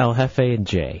 El Jefe and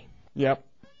Jay. Yep.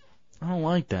 I don't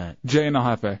like that. Jay and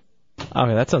El Jefe.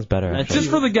 Okay, that sounds better. That's just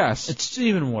for the guests. It's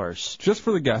even worse. Just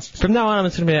for the guests. From now on,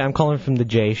 I'm calling from the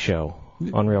Jay Show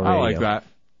on Real Radio. I like that.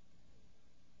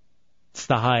 It's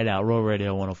the Hideout, Road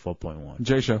Radio 104.1.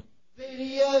 Jay Show.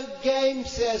 Video game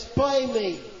says play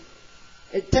me.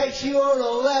 It takes you on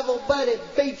a level, but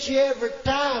it beats you every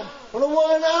time on a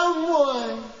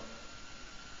one-on-one.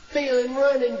 Feeling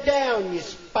running down your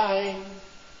spine.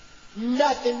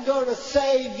 Nothing gonna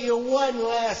save you one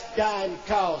last dime,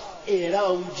 'cause it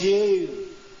owns you.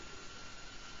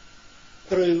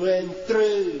 Through and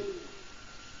through.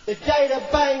 The data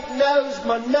bank knows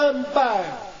my number.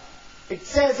 It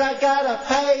says I gotta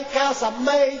pay 'cause I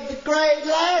made the grade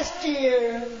last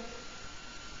year.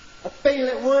 I feel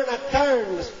it when I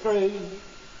turn the screw.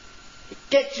 It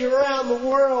gets you around the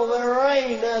world, there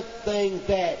ain't a thing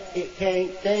that it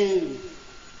can't do.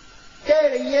 Go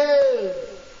to you.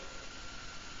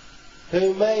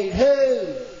 Who made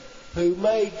who? Who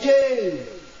made you?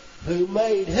 Who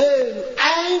made who?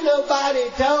 Ain't nobody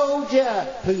told ya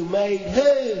who made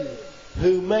who?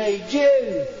 Who made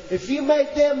you? If you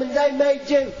made them and they made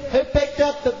you, who picked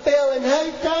up the bill and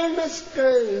who turned the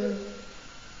screw?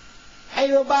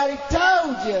 Ain't nobody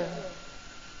told you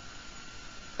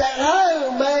that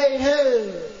who made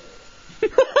who?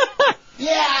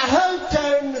 Yeah, who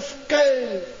turned the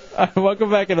screw? All right, welcome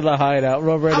back into the Hideout.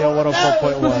 Road Radio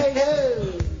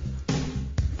 104.1.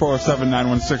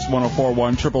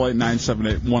 407-916-1041,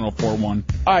 888-978-1041.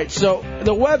 All right, so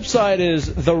the website is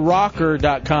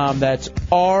therocker.com. That's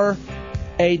RAWKER.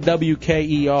 I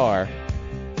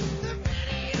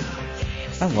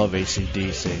love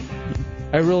AC/DC.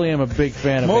 I really am a big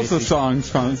fan of Most AC/DC. of the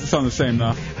songs sound the same,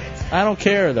 though. I don't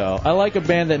care, though. I like a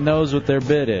band that knows what their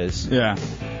bit is. Yeah.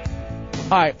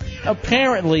 All right,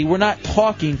 apparently we're not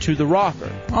talking to the rocker.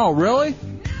 Oh, really?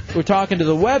 We're talking to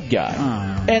the web guy.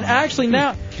 And actually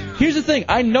now, here's the thing.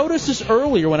 I noticed this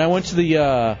earlier when I went to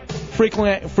the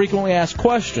frequently asked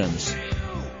questions.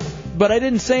 But I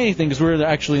didn't say anything because we were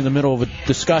actually in the middle of a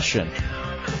discussion.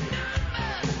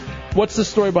 What's the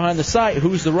story behind the site?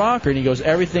 Who's the rocker? And he goes,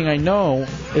 everything I know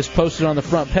is posted on the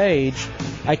front page.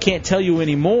 I can't tell you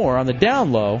any more on the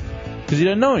down low because he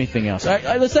doesn't know anything else.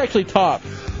 Let's actually talk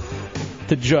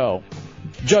to Joe.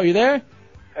 Joe, you there?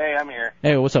 Hey, I'm here.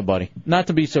 Hey, what's up, buddy? Not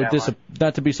to be so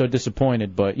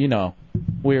disappointed, but you know,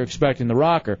 we were expecting the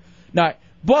rocker. Now,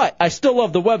 but I still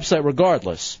love the website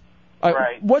regardless.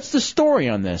 Right. What's the story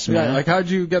on this, man? Yeah, like how'd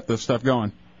you get this stuff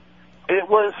going? It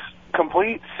was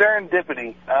complete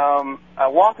serendipity. I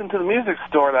walked into the music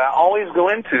store that I always go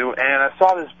into, and I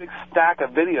saw this big stack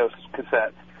of video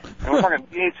cassettes. And we're talking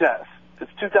VHS.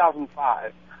 It's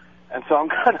 2005. And so I'm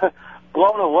kind of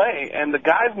blown away, and the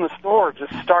guys in the store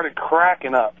just started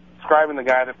cracking up, describing the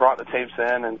guy that brought the tapes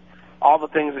in and all the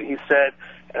things that he said.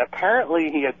 And apparently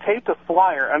he had taped a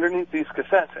flyer underneath these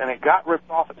cassettes, and it got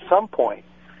ripped off at some point.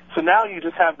 So now you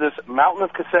just have this mountain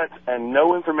of cassettes and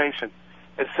no information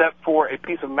except for a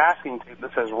piece of masking tape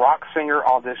that says rock singer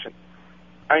audition.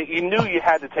 I mean, you knew you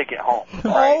had to take it home.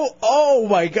 Right? Oh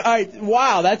my God!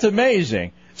 Wow, that's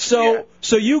amazing. So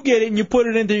you get it and you put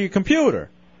it into your computer.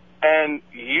 And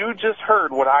you just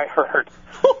heard what I heard.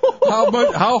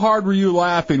 How hard were you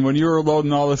laughing when you were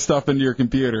loading all this stuff into your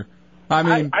computer? I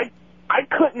mean, I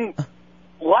couldn't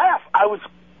laugh. I was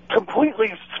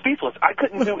completely speechless. I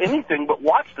couldn't do anything but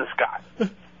watch this guy.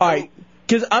 All right,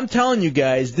 because I'm telling you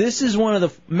guys, this is one of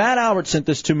the... Matt Albert sent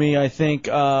this to me, I think,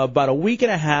 about a week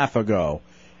and a half ago.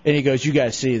 And he goes, you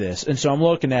guys see this. And so I'm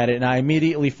looking at it, and I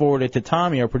immediately forward it to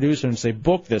Tommy, our producer, and say,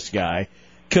 book this guy.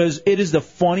 Because it is the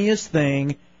funniest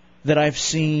thing that I've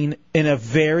seen in a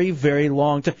very, very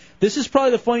long time. This is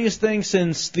probably the funniest thing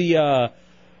since the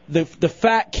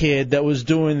fat kid that was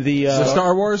doing the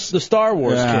Star Wars? The Star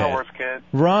Wars kid. Star Wars kid.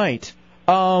 Right.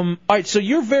 All right, so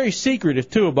you're very secretive,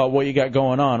 too, about what you got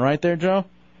going on, right there, Joe?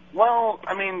 Well,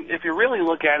 I mean, if you really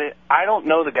look at it, I don't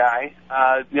know the guy.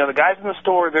 The guys in the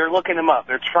store, they're looking him up.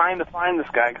 They're trying to find this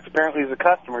guy because apparently he's a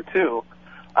customer, too.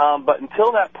 But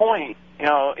until that point, he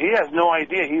has no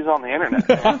idea he's on the Internet.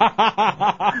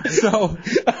 So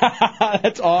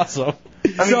that's awesome.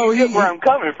 I mean, you get where I'm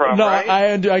coming from, no, right?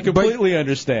 I completely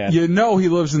understand. You know he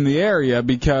lives in the area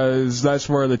because that's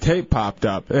where the tape popped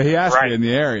up. He has to be in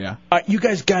the area. You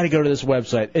guys got to go to this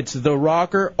website. It's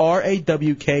therocker,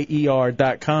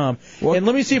 RAWKER.com. And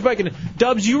let me see if I can...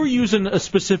 Dubs, you were using a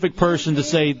specific person to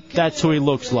say that's who he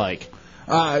looks like.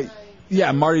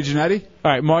 Yeah, Marty Jannetty.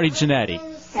 All right, Marty Jannetty.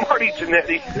 Marty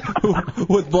Jannetty.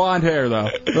 With blonde hair,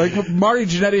 though. Like Marty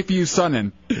Jannetty if you use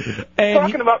Sunnin.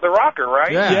 Talking about the rocker,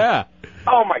 right? Yeah.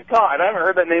 Oh, my God. I haven't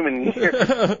heard that name in years.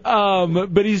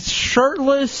 But he's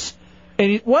shirtless.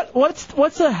 And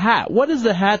what's the hat? What is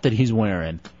the hat that he's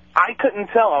wearing? I couldn't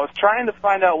tell. I was trying to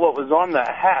find out what was on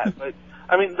that hat. But,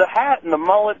 I mean, the hat and the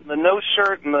mullet and the nose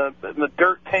shirt and the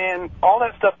dirt tan, all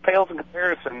that stuff pales in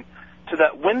comparison to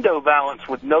that window valance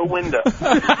with no window.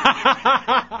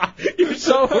 You're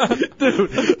so,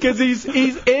 dude, because he's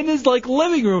in his like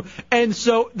living room, and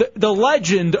so the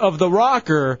legend of the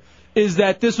rocker is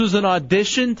that this was an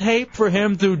audition tape for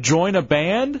him to join a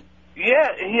band. Yeah,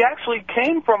 he actually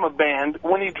came from a band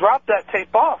when he dropped that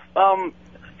tape off.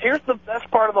 Here's the best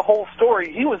part of the whole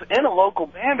story. He was in a local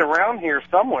band around here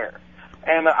somewhere,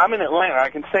 and I'm in Atlanta. I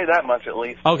can say that much at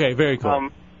least. Okay, very cool.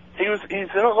 He's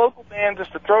in a local band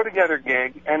just to throw together a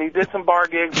gig, and he did some bar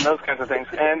gigs and those kinds of things.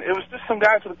 And it was just some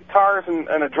guys with guitars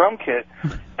and a drum kit,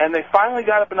 and they finally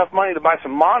got up enough money to buy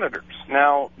some monitors.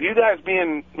 Now, you guys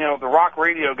being, the rock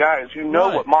radio guys, you know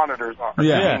what monitors are.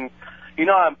 Yeah. And you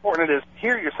know how important it is to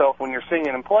hear yourself when you're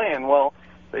singing and playing. Well,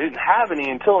 they didn't have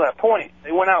any until that point.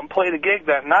 They went out and played a gig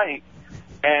that night,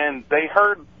 and they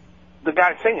heard the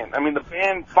guy singing. I mean, the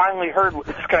band finally heard what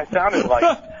this guy sounded like.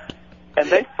 And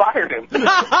they fired him.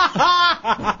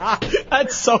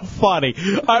 That's so funny.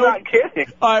 I'm not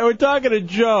kidding. All right, we're talking to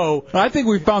Joe. I think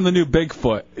we found the new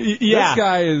Bigfoot. Yeah. This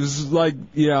guy is like,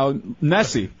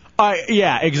 Nessie.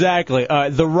 Yeah, exactly.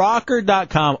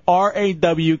 TheRocker.com,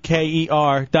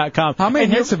 RAWKER.com. How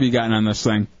many hits have you gotten on this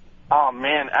thing? Oh,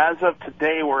 man, as of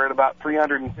today, we're at about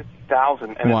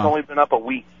 350,000, and Wow. it's only been up a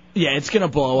week. Yeah, it's going to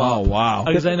blow up. Oh, wow.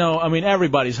 Because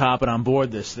everybody's hopping on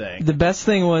board this thing. The best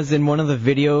thing was in one of the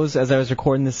videos, as I was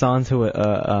recording this onto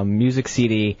a music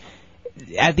CD,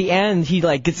 at the end, he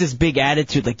gets this big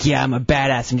attitude, yeah, I'm a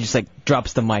badass, and just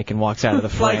drops the mic and walks out of the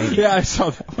frame. Yeah, I saw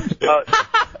that.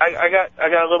 I got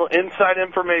a little inside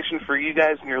information for you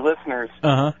guys and your listeners.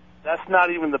 Uh-huh. That's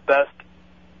not even the best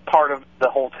part of the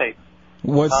whole tape.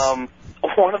 What's...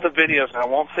 One of the videos, and I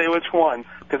won't say which one,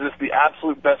 because it's the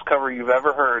absolute best cover you've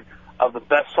ever heard of the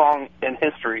best song in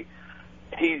history.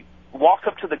 He walks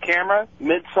up to the camera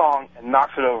mid-song and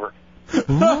knocks it over.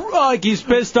 Like he's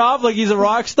pissed off, like he's a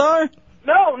rock star?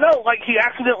 No, like he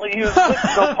was going to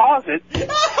go pause it.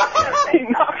 He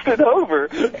knocks it over,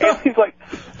 and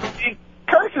he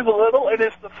curses a little, and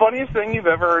it's the funniest thing you've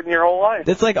ever heard in your whole life.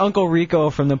 It's like Uncle Rico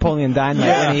from Napoleon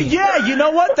Dynamite. Yeah, you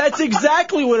know what? That's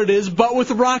exactly what it is, but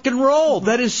with rock and roll.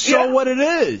 That is so what it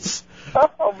is.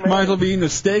 Oh, man. Might as well be eating a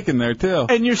steak in there, too.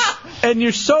 And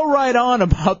you're so right on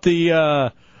about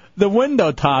the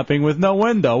window topping with no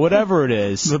window, whatever it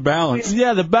is. The balance.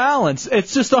 Yeah, the balance.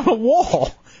 It's just on a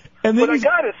wall. And then but I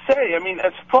gotta say,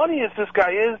 as funny as this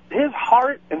guy is, his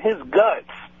heart and his guts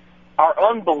are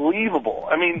unbelievable.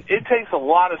 It takes a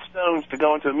lot of stones to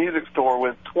go into a music store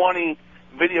with 20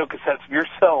 video cassettes of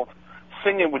yourself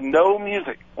singing with no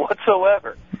music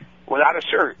whatsoever, without a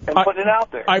shirt, and putting it out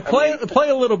there. Play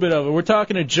a little bit of it. We're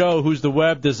talking to Joe, who's the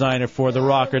web designer for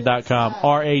TheRocker.com,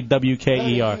 RAWKER.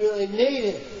 You really need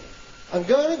it. I'm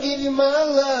gonna give you my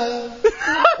love.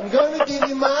 I'm gonna give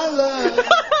you my love.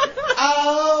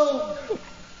 Oh,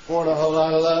 want a whole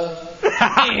lot of love.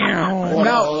 Want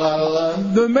a whole lot of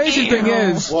love. The amazing thing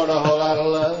is, want a whole lot of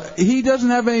love. he doesn't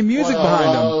have any music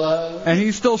behind him, and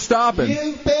he's still stopping.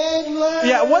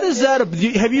 Yeah, what is that?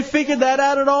 Have you figured that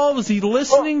out at all? Was he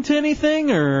listening to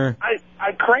anything, or?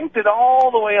 I cranked it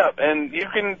all the way up, and you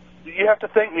have to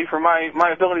thank me for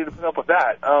my ability to put up with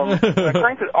that. I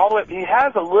cranked it all the way up. He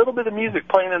has a little bit of music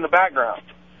playing in the background.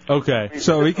 Okay.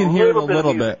 So he can hear it a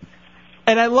little bit.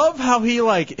 And I love how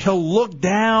he'll look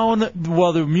down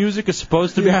while the music is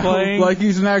supposed to be playing. Like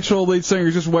he's an actual lead singer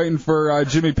just waiting for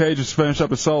Jimmy Page to finish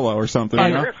up a solo or something.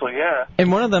 Seriously, yeah. In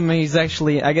one of them, he's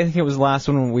actually, I think it was the last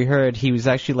one we heard, he was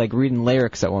actually reading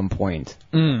lyrics at one point.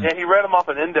 Yeah, he read them off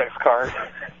an index card.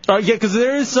 Yeah, because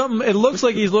there is something, it looks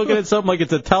like he's looking at something like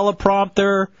it's a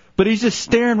teleprompter, but he's just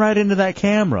staring right into that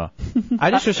camera. I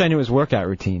just wish I knew his workout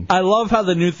routine. I love how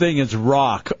the new thing is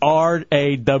RAWK,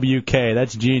 RAWK.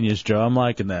 That's genius, Joe. I'm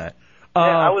liking that.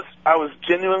 Yeah, I was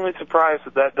genuinely surprised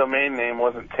that domain name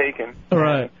wasn't taken.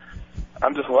 Right.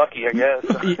 I'm just lucky, I guess.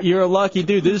 You're a lucky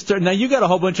dude. Now, you got a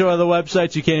whole bunch of other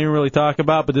websites you can't even really talk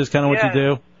about, but this is kind of what you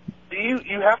do?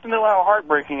 You have to know how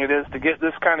heartbreaking it is to get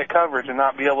this kind of coverage and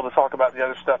not be able to talk about the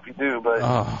other stuff you do. But,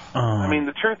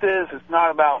 the truth is, it's not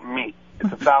about me.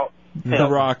 It's about The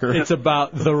Rocker. It's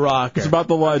about The Rocker. It's about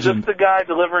the legend. Just the guy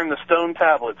delivering the stone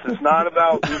tablets. It's not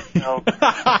about,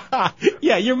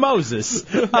 Yeah, you're Moses.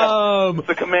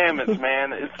 the commandments,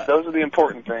 man. Those are the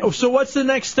important things. So what's the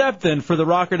next step then for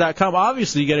TheRocker.com?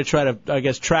 Obviously, you got to try to, I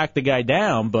guess, track the guy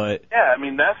down, but... Yeah,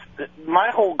 that's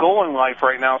my whole goal in life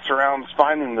right now surrounds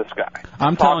finding this guy.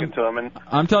 I'm talking to him. And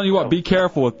I'm telling you what, be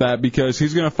careful with that because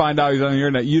he's going to find out he's on the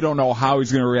internet. You don't know how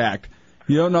he's going to react.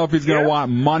 You don't know if he's going to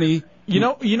want money. You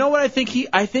know what I think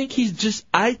I think he just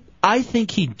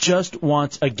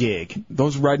wants a gig.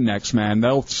 Those rednecks, man,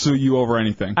 they'll sue you over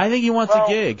anything. I think he wants a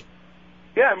gig.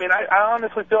 Yeah, I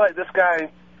honestly feel like this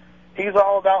guy, He's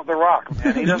all about the rock,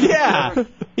 man. He doesn't. Yeah,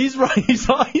 he's right. He's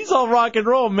all rock and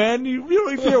roll, man.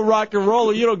 If you're a rock and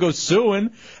roller, you don't go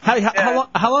suing.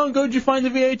 How long ago did you find the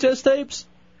VHS tapes?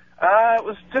 It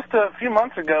was just a few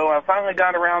months ago. I finally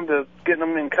got around to getting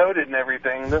them encoded and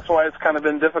everything. That's why it's kind of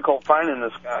been difficult finding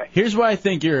this guy. Here's why I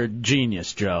think you're a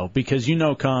genius, Joe, because you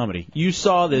know comedy. You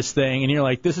saw this thing, and you're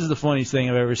like, this is the funniest thing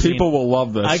I've ever seen. People will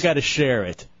love this. I got to share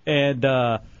it. And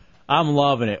I'm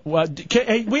loving it. Well,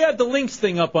 hey, we have the links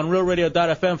thing up on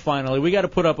RealRadio.fm finally. We got to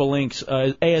put up a links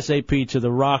ASAP to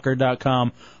the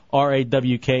rocker.com,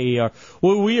 RAWKER.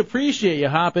 Well, we appreciate you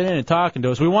hopping in and talking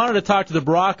to us. We wanted to talk to the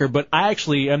Brocker, but I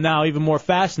actually am now even more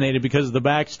fascinated because of the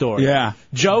backstory. Yeah.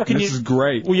 Joe, This is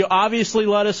great. Will you obviously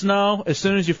let us know as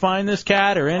soon as you find this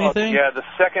cat or anything? Yeah, the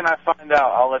second I find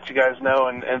out, I'll let you guys know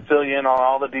and fill you in on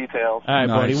all the details. All right,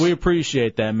 buddy. We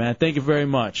appreciate that, man. Thank you very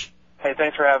much. Hey,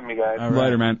 thanks for having me, guys.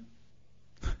 Later, man.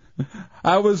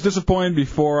 I was disappointed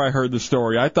before I heard the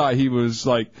story. I thought he was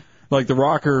like the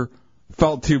Rocker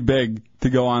felt too big to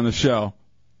go on the show.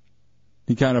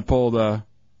 He kind of pulled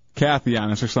Kathy on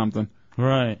us or something.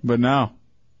 Right. But no,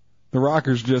 the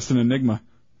Rocker's just an enigma.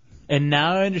 And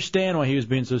now I understand why he was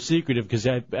being so secretive, because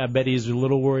I bet he's a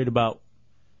little worried about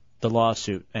the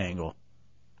lawsuit angle.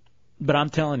 But I'm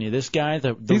telling you, this guy,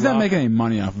 he's not making any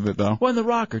money off of it, though. Well, and the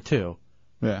Rocker, too.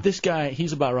 Yeah. This guy,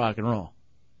 he's about rock and roll.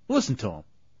 Listen to him.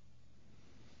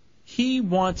 He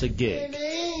wants a gig.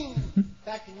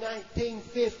 Back in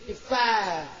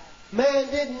 1955, man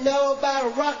didn't know about a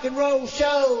rock and roll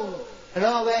show and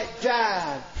all that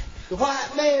jive. The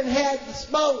white man had the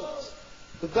smokes,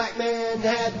 the black man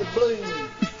had the blues.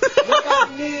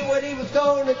 Nobody knew what he was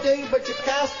going to do, but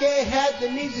Tchaikovsky had the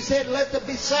music, said, let there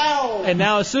be sound. And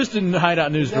now assistant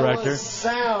Hideout News There Director, was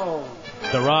sound.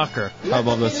 the Rocker. Let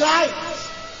there be lights,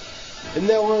 and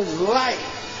there was light.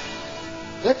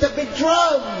 Let there be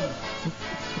drums,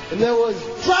 and there was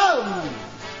drums.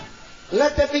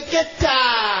 Let there be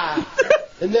guitar,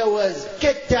 and there was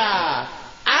guitar.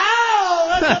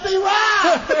 Ow! Let there be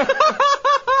rock.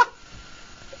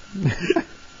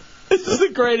 This is a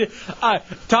great.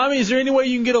 Tommy, is there any way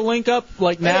you can get a link up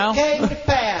now? It came to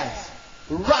pass.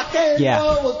 Rock and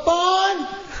roll was born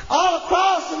all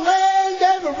across the land.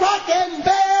 Every rock and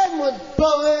band was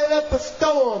blowing up a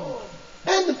storm.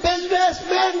 And the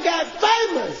businessman got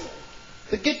famous.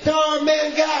 The guitar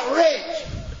man got rich.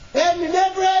 And in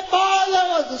every bar there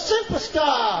was a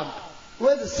superstar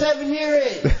with a 7-year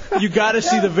itch. You got to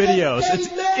see the videos.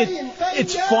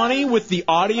 It's funny with the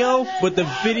audio, but the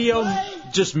video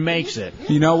just makes it.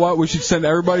 You know what? We should send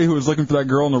everybody who was looking for that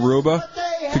girl in Aruba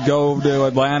to go to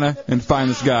Atlanta and find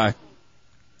this guy.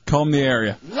 Call him the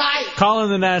area. Call in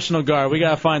the National Guard. We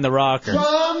got to find the Rocker.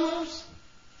 Drums,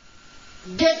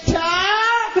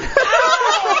 guitar,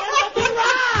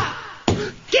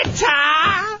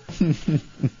 guitar.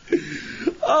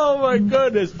 Oh my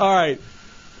goodness! All right,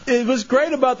 it was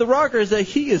great about the Rocker is that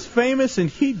he is famous and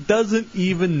he doesn't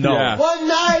even know. Yeah. One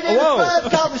night in the bus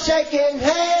club shaking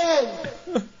hands,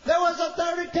 there was a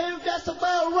 32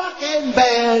 decibel rocking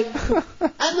band,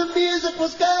 and the music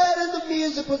was good and the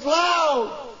music was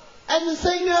loud, and the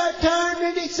singer turned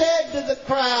and he said to the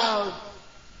crowd,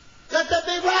 "Let there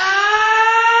be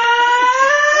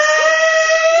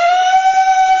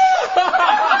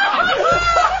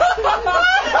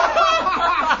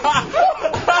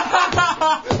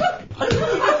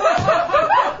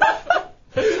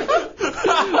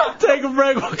Take a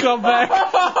break. We'll come back.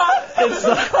 It's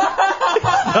the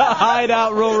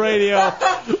Hideout Roll Radio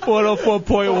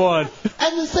 104.1.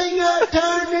 And the singer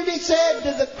turned and he said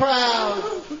to the crowd,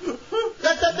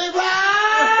 "Let there be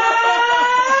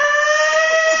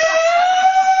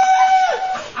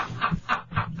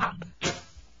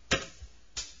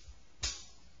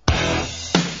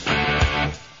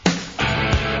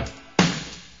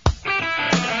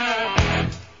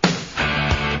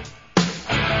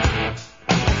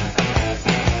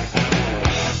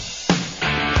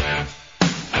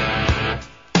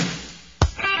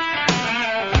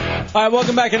All right,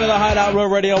 welcome back into the Hideout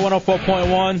Road Radio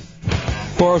 104.1.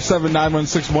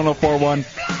 407-916-1041.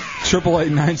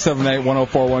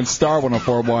 888-978-1041. Star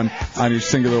 1041 on your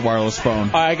singular wireless phone.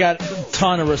 All right, I got a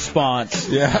ton of response.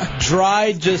 Yeah.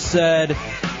 Dry just said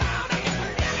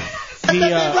he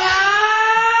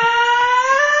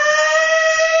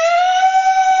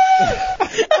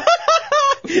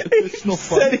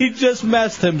said he just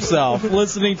messed himself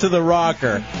listening to the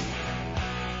Rocker.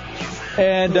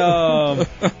 And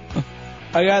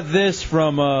I got this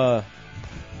from a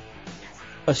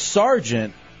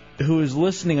sergeant who is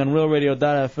listening on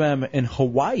RealRadio.fm in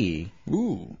Hawaii.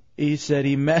 Ooh. He said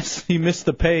he missed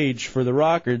the page for the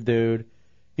Rocker dude.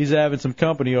 he's having some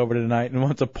company over tonight and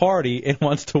wants a party and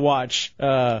wants to watch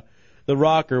the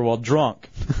Rocker while drunk.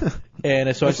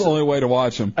 And so That's the only way to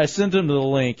watch him. I sent him the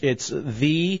link. It's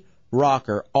The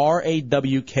Rocker, RAWKER.com.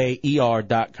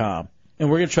 And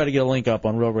we're going to try to get a link up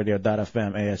on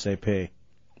RealRadio.fm ASAP.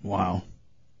 Wow.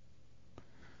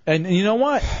 And you know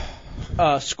what?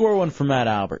 Score one for Matt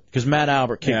Albert, because Matt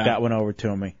Albert kicked that one over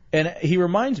to me. And he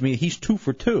reminds me, he's 2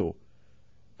 for 2.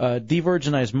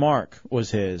 De-Virginized Mark was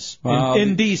his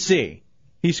in D.C.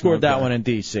 He scored that one in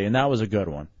D.C., and that was a good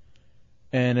one.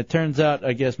 And it turns out,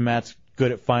 I guess, Matt's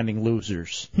good at finding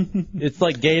losers. It's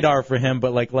like gaydar for him,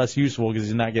 but like less useful because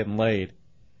he's not getting laid.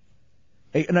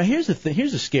 Hey, now here's the thing.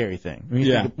 Here's the scary thing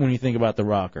when you think about the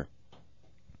Rocker.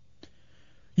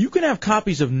 You can have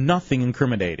copies of nothing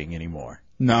incriminating anymore.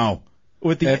 No.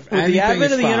 With the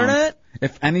advent of the internet?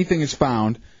 If anything is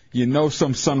found, you know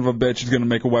some son of a bitch is going to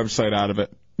make a website out of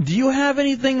it. Do you have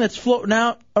anything that's floating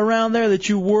out around there that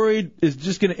you worried is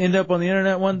just going to end up on the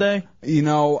internet one day? You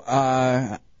know,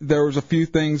 there was a few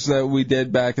things that we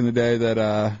did back in the day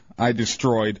that I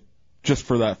destroyed just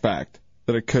for that fact,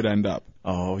 that it could end up.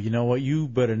 Oh, you know what? You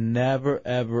better never,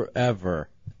 ever, ever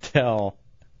tell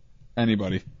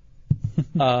anybody.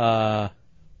 Because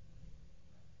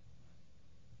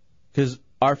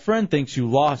our friend thinks you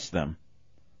lost them.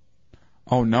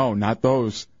 Oh, no, not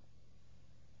those.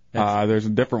 There's a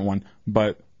different one,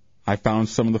 but I found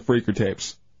some of the Freaker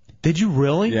tapes. Did you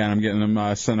really? Yeah, and I'm getting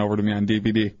them sent over to me on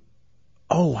DVD.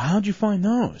 Oh, how'd you find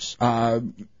those?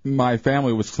 My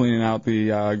family was cleaning out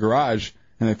the garage,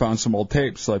 and they found some old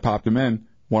tapes, so I popped them in.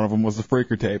 One of them was the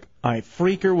Freaker tape. All right,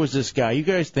 Freaker was this guy. You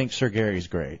guys think Sir Gary's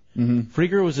great. Mm-hmm.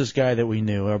 Freaker was this guy that we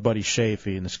knew, our buddy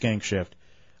Shafee in the Skank Shift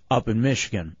up in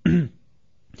Michigan.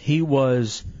 He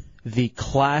was the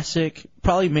classic,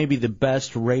 probably maybe the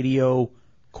best radio,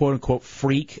 quote-unquote,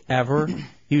 freak ever.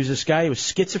 He was this guy who was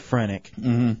schizophrenic,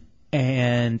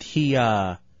 and he,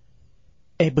 but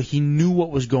he knew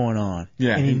what was going on.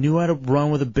 Yeah, and he knew how to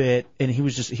run with a bit, and he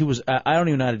was, I don't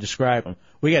even know how to describe him.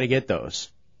 We got to get those.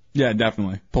 Yeah,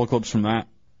 definitely. Pull clips from that.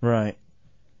 Right.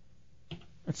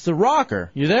 It's the Rocker.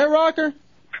 You there, Rocker?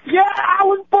 Yeah, I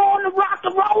was born to rock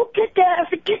and roll, kick ass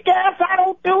I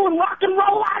don't do, and rock and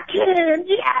roll I can,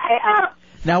 yeah.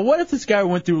 Now, what if this guy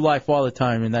went through life all the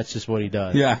time and that's just what he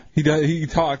does? Yeah, he does. He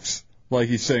talks like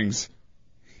he sings.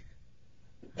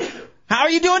 How are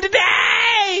you doing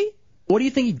today? What do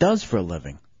you think he does for a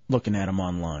living? Looking at him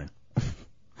online.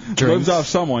 Lives off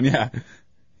someone, yeah.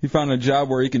 He found a job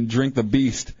where he can drink the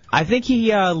beast. I think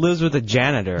he lives with a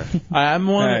janitor. I'm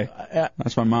one. Hey,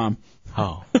 that's my mom.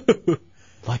 Oh.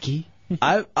 Lucky.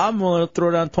 I'm willing to throw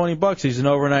down $20. He's an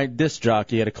overnight disc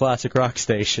jockey at a classic rock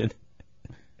station.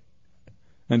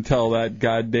 Until that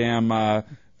goddamn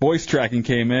voice tracking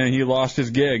came in and he lost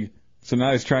his gig. So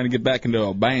now he's trying to get back into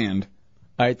a band.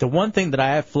 All right, the one thing that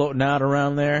I have floating out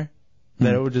around there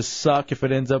that it would just suck if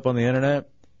it ends up on the internet.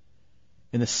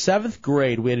 In the 7th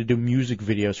grade, we had to do music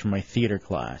videos for my theater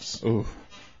class. Ooh.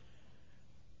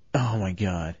 Oh, my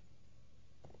God.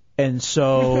 And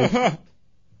so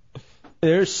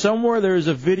there's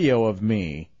a video of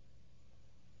me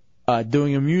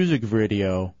doing a music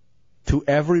video to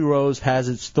Every Rose Has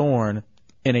Its Thorn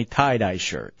in a tie-dye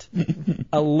shirt.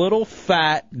 A little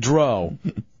fat dro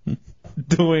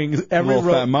doing Every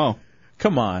Little fat Mo.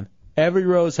 Come on. Every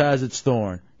Rose Has Its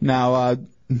Thorn. Now,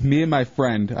 me and my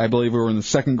friend, I believe we were in the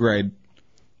 2nd grade,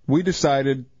 we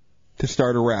decided to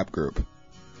start a rap group.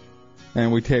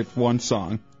 And we taped one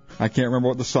song. I can't remember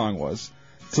what the song was.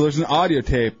 So there's an audio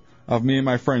tape of me and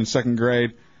my friend in 2nd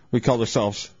grade. We called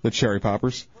ourselves the Cherry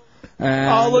Poppers. And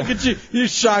oh, look at you. You're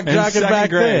shock jocking back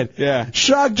grade. then. Yeah.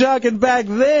 Shock jocking back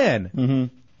then. Mm-hmm.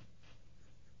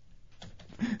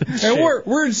 And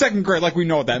we're in 2nd grade like we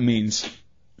know what that means.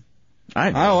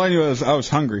 All I knew was I was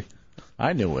hungry.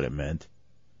 I knew what it meant.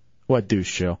 What douche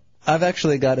show? I've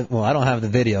actually got it. Well, I don't have the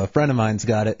video. A friend of mine's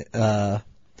got it.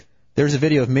 There's a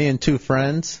video of me and 2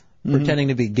 friends pretending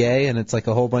to be gay, and it's like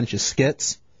a whole bunch of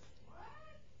skits.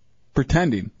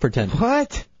 Pretending? Pretending.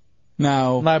 What?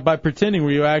 Now, by pretending,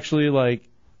 were you actually like...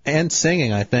 And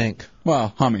singing, I think.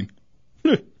 Well, humming.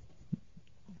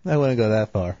 I wouldn't go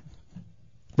that far.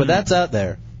 But that's out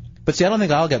there. But see, I don't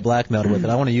think I'll get blackmailed with it.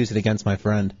 I want to use it against my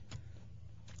friend.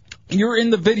 You're in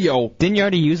the video. Didn't you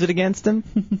already use it against him?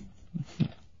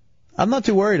 I'm not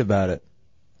too worried about it.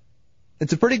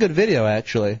 It's a pretty good video,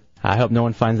 actually. I hope no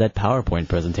one finds that PowerPoint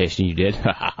presentation you did.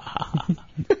 Yeah,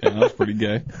 that was pretty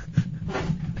gay.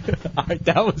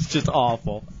 That was just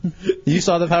awful. You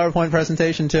saw the PowerPoint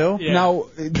presentation, too? Yeah. Now,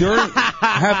 during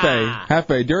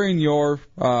Hefe, during your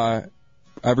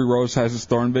Every Rose Has Its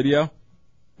Thorn video,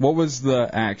 what was the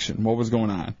action? What was going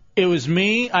on? It was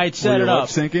me. I'd set Were you it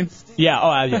up. lip-syncing?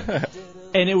 Yeah. Yeah.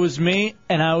 And it was me,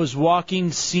 and I was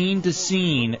walking scene to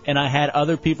scene, and I had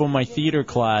other people in my theater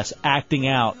class acting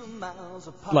out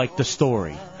like the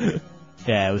story.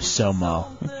 Yeah, it was so mo.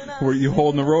 Were you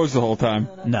holding the rose the whole time?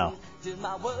 No.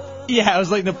 Yeah, I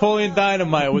was like Napoleon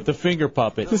Dynamite with the finger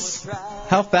puppets.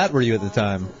 How fat were you at the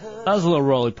time? I was a little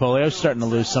roly-poly. I was starting to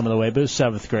lose some of the weight, but it was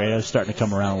 7th grade. I was starting to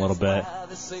come around a little bit.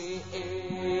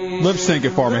 Lip sync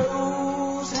it for me.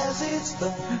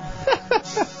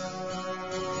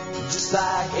 Just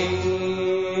like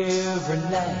every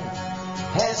night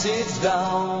has its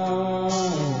dawn.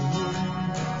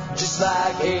 Just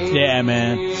like Yeah,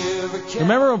 man.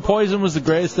 Remember when Poison was the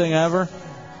greatest thing ever?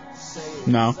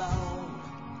 No.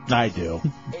 I do.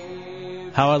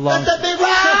 How I long...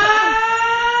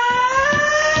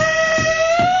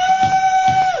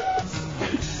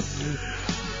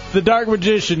 The Dark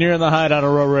Magician, you're in the Hideout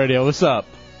on Road Radio. What's up?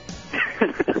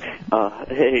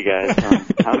 Hey guys,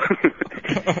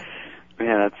 man,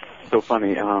 that's so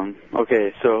funny.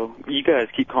 Okay, so you guys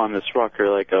keep calling this rocker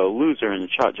like a loser and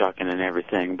shot jocking and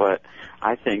everything, but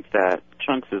I think that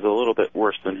Chunks is a little bit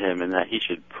worse than him, and that he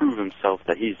should prove himself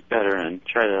that he's better and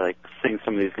try to like sing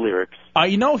some of these lyrics.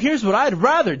 Here's what I'd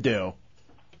rather do.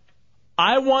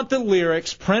 I want the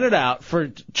lyrics printed out for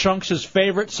Chunks'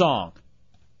 favorite song,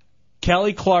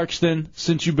 Kelly Clarkson,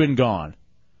 Since You've Been Gone.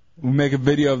 We'll make a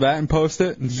video of that and post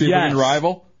it and see if we can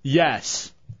rival?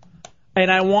 Yes. And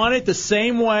I want it the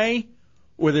same way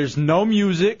where there's no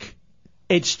music.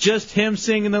 It's just him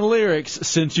singing the lyrics,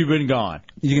 Since You've Been Gone.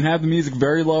 You can have the music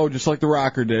very low, just like the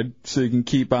rocker did, so you can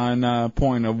keep on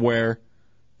point of where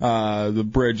the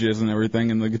bridge is and everything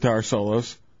and the guitar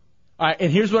solos. All right,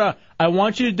 and here's what I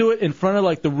want you to do it in front of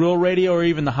like the Real Radio or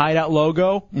even the Hideout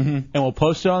logo, and we'll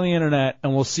post it on the internet,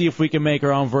 and we'll see if we can make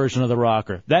our own version of the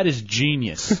rocker. That is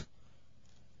genius.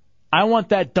 I want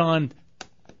that done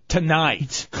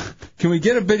tonight. Can we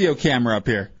get a video camera up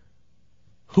here?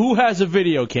 Who has a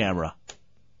video camera?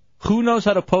 Who knows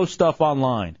how to post stuff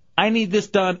online? I need this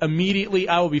done immediately.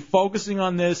 I will be focusing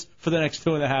on this for the next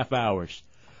 2.5 hours.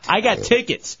 I got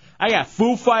tickets. I got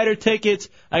Foo Fighter tickets.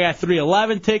 I got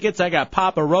 311 tickets. I got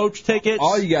Papa Roach tickets.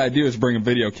 All you got to do is bring a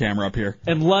video camera up here.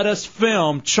 And let us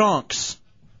film Chunks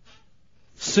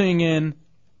singing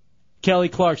Kelly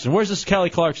Clarkson. Where's this Kelly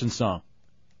Clarkson song?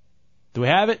 Do we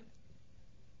have it?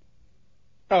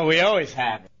 Oh, we always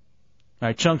have it. All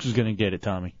right, Chunks is going to get it,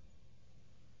 Tommy.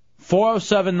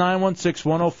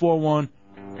 407-916-1041.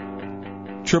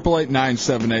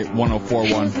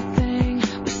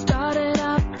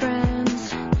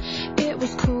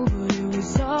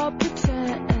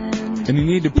 888-978-1041. And you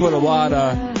need to put a lot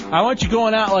of... I want you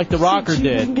going out like the rocker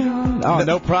did. Oh,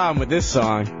 no problem with this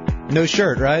song. No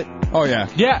shirt, right? Oh, yeah.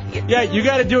 Yeah, you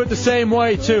got to do it the same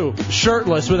way, too.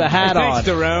 Shirtless with a hat on. Thanks,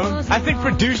 Daron. I think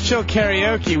for Douche Chill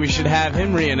Karaoke, we should have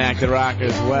him reenact the rocker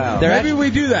as well. Maybe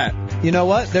we do that. You know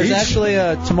what? There's actually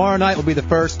tomorrow night will be the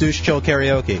first Douche Chill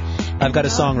Karaoke. I've got a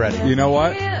song ready. You know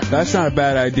what? That's not a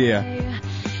bad idea.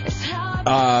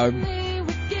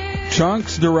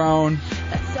 Chunks, Daron,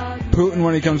 Putin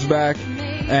when he comes back,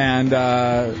 and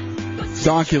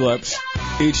Donkey Lips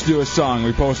each do a song.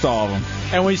 We post all of them.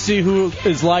 And we see who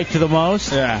is liked the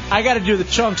most? Yeah. I got to do the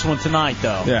Chunks one tonight,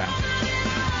 though. Yeah.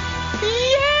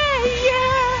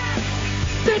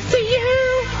 Good to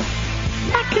you.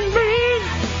 I can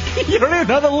read. You don't even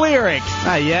know the lyrics.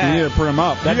 Yeah. You need to put them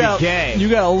up. That'd be gay. You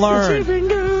got to learn.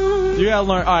 You got to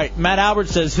learn. All right, Matt Albert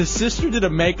says his sister did a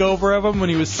makeover of him when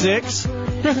he was 6.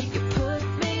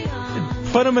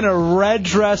 Put him in a red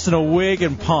dress and a wig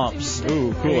and pumps.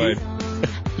 Ooh, Kool-Aid.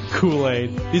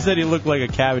 Kool-Aid. He said he looked like a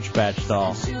Cabbage Patch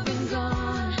doll. All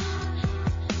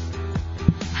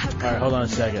right, hold on a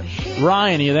second.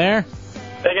 Ryan, are you there?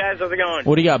 Hey guys, how's it going?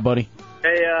 What do you got, buddy?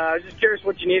 Hey, I was just curious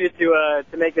what you needed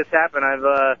to make this happen.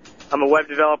 I'm a web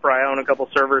developer. I own a couple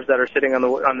servers that are sitting on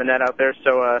the net out there,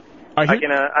 so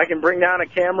I can bring down a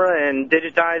camera and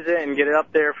digitize it and get it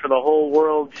up there for the whole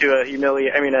world to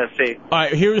see. All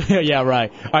right,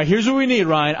 right. All right, here's what we need,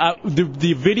 Ryan.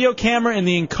 The video camera and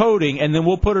the encoding, and then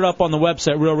we'll put it up on the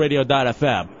website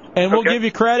realradio.fm. And we'll give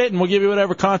you credit, and we'll give you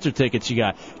whatever concert tickets you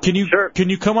got. Can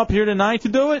you come up here tonight to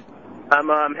do it?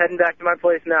 I'm heading back to my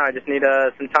place now. I just need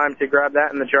some time to grab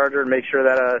that and the charger and make sure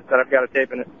that I've got a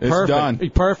tape in it. It's done.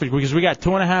 Perfect, because we got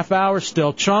 2.5 hours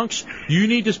still. Chunks, you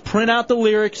need to print out the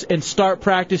lyrics and start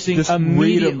practicing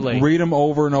immediately. Read them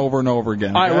over and over and over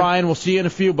again. All right, Ryan, we'll see you in a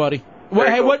few, buddy.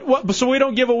 What? So we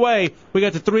don't give away. We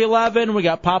got the 311, we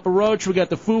got Papa Roach, we got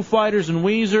the Foo Fighters and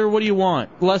Weezer. What do you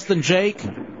want? Less Than Jake?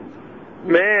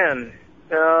 Man,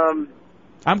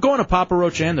 I'm going to Papa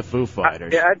Roach and the Foo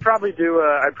Fighters. Yeah, I'd probably do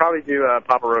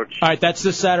Papa Roach. All right, that's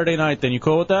this Saturday night then. You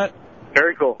cool with that?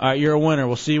 Very cool. All right, you're a winner.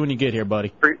 We'll see you when you get here,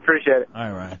 buddy. Appreciate it.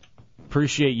 All right.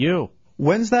 Appreciate you.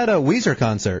 When's that Weezer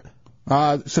concert?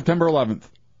 September 11th.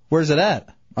 Where's it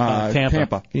at?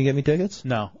 Tampa. Can you get me tickets?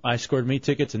 No, I scored me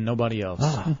tickets and nobody else.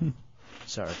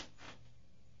 Sorry.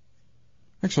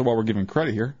 Actually, while we're giving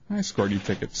credit here, I scored you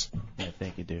tickets. Yeah,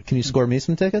 thank you, dude. Can you score me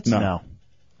some tickets? No.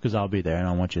 Because I'll be there and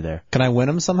I want you there. Can I win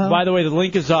them somehow? By the way, the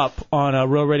link is up on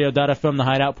RealRadio.fm, the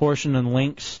Hideout portion, and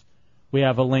links. We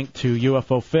have a link to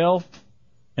UFO Phil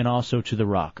and also to the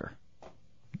Rocker.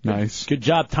 Nice. Good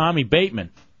job, Tommy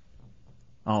Bateman.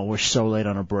 Oh, we're so late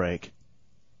on a break.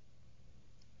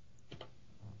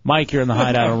 Mike, you're in the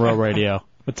Hideout on Real Radio.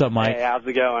 What's up, Mike? Hey, how's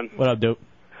it going? What up, dude?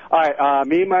 All right,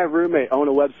 me and my roommate own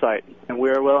a website, and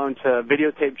we're willing to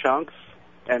videotape chunks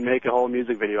and make a whole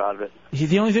music video out of it.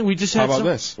 The only thing we just had. How about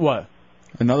this? What?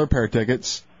 Another pair of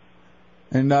tickets.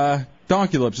 And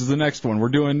Donkey Lips is the next one. We're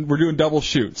doing double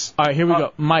shoots. All right, here we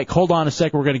go. Mike, hold on a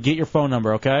second. We're going to get your phone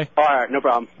number, okay? All right, no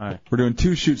problem. All right. We're doing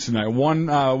 2 shoots tonight. One,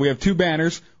 we have 2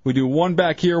 banners. We do one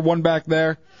back here, one back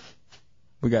there.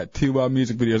 We got 2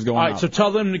 music videos going on. All right, so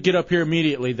tell them to get up here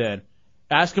immediately then.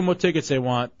 Ask them what tickets they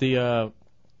want. The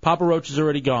Papa Roach is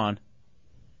already gone.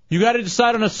 You got to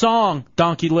decide on a song,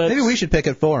 Donkey Lips. Maybe we should pick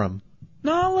it for him.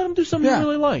 No, let him do something he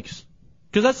really likes.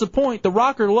 Because that's the point. The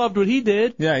Rocker loved what he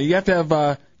did. Yeah, you have to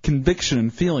have conviction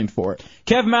and feeling for it.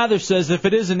 Kev Mather says if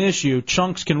it is an issue,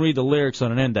 Chunks can read the lyrics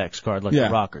on an index card like the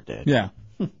Rocker did. Yeah.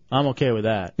 I'm okay with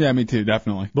that. Yeah, me too,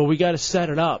 definitely. But we got to set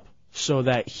it up so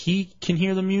that he can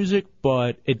hear the music,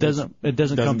 but it doesn't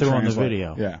come through on the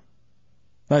video. Yeah.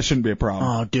 That shouldn't be a problem.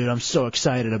 Oh, dude, I'm so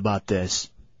excited about this.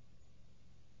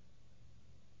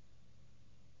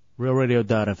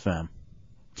 RealRadio.fm.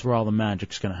 That's where all the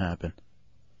magic's going to happen.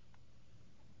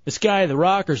 This guy, the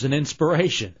Rocker's an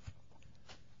inspiration.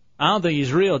 I don't think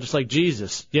he's real, just like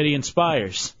Jesus, yet he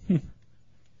inspires.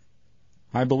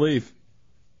 I believe.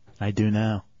 I do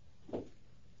now. All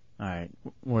right,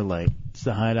 we're late. It's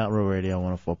the Hideout Real Radio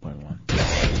 104.1.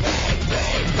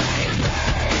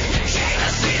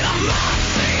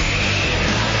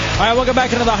 All right, welcome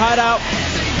back into the Hideout.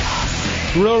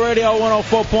 Real Radio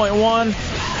 104.1.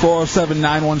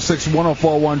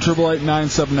 407-916-1041,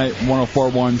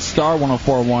 888-978-1041, star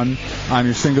 1041 on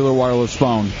your singular wireless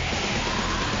phone.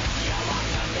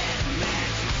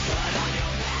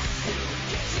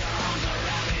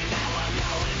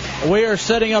 We are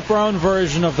setting up our own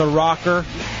version of the Rocker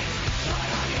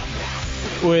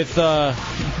with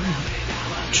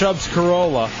Chubbs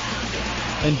Corolla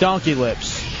and Donkey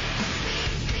Lips.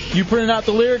 You printing out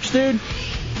the lyrics, dude?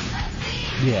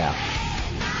 Yeah.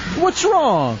 What's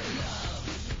wrong?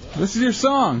 This is your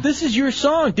song. This is your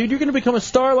song, dude. You're going to become a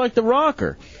star like the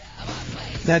Rocker.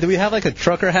 Now, do we have like a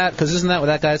trucker hat? Because isn't that what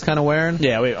that guy's kind of wearing?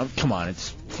 Yeah, come on.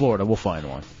 It's Florida. We'll find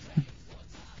one.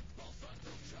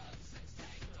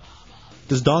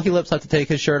 Does Donkey Lips have to take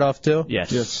his shirt off, too?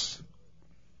 Yes.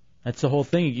 That's the whole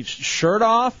thing. He keeps shirt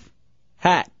off,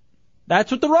 hat. That's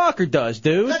what the Rocker does,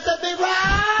 dude. Wait,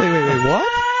 what?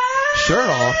 Shirt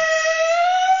off?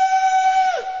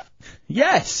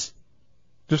 Yes.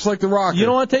 Just like the Rocker. You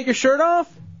don't want to take your shirt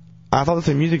off? I thought it's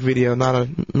a music video, not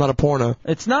a porno.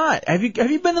 It's not. Have you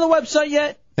been to the website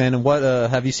yet? And what?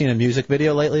 Have you seen a music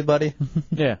video lately, buddy?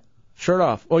 Yeah. Shirt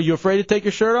off. Oh, you afraid to take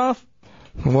your shirt off?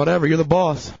 Whatever. You're the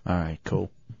boss. All right. Cool.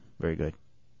 Very good.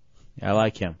 Yeah, I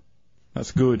like him.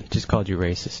 That's good. Just called you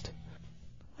racist.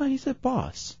 Well, he's a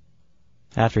boss.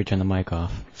 After he turned the mic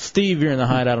off. Steve, you're in the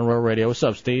Hideout on Real Radio. What's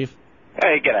up, Steve?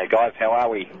 Hey, g'day, guys. How are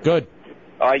we? Good.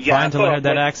 Fine until I heard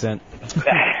that accent.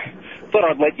 Thought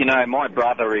I'd let you know my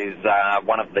brother is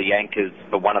one of the anchors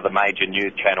for one of the major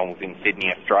news channels in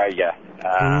Sydney, Australia.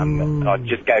 I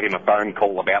just gave him a phone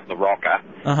call about the Rocker.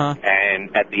 Uh-huh.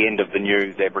 And at the end of the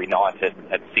news every night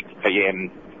at 6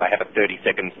 p.m., they have a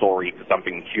 30-second story for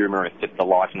something humorous just to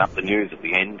lighten up the news at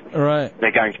the end. Right.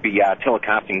 They're going to be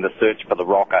telecasting the search for the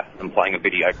Rocker and playing a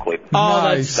video clip. Oh,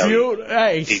 that's so cute.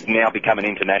 Hey. He's now become an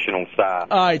international star.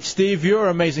 All right, Steve, you're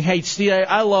amazing. Hey, Steve,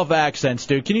 I love accents,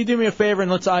 dude. Can you do me a favor and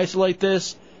let's isolate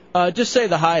this? Just say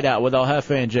the Hideout with El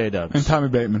Jefe and J-Dubs. And Tommy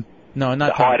Bateman. No,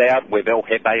 not The Hideout with El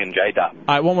Jefe and J-Dubs.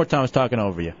 All right, one more time. I was talking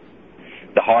over you.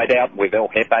 The Hideout with El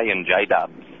Jefe and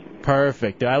J-Dubs.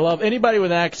 Perfect. I love anybody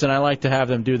with an accent. I like to have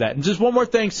them do that. And just one more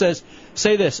thing say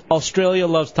this. Australia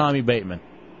loves Tommy Bateman.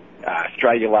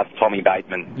 Australia loves Tommy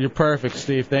Bateman. You're perfect,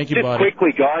 Steve. Thank you, Just buddy.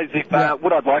 quickly, guys, if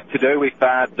what I'd like to do, if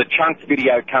the Chunks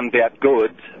video comes out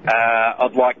good,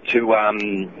 I'd like to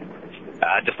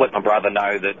just let my brother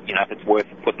know that, if it's worth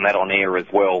putting that on air as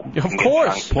well. Of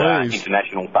course, please.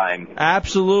 International fame.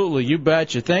 Absolutely, you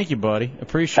betcha. Thank you, buddy.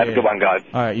 Appreciate it. Have a good one, guys.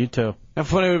 All right, you too. How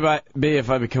funny would it be if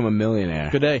I become a millionaire?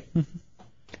 Good day.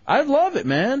 I'd love it,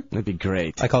 man. That'd be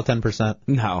great. I call 10%.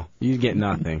 No, you get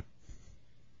nothing.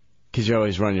 Because you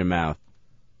always run your mouth.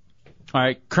 All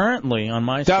right, currently on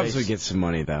my Dubs would get some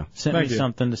money, though. Sent me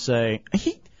something to say.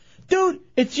 Dude,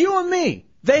 it's you and me.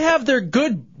 They have their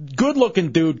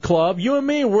good-looking dude club. You and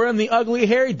me, we're in the ugly,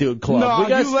 hairy dude club. No, we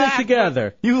got to you stick laughed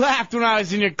together. You laughed when I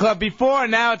was in your club before,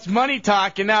 and now it's money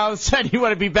talk, and now all of a sudden you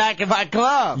want to be back in my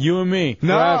club. You and me.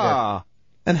 No. Forever.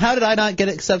 And how did I not get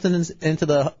accepted into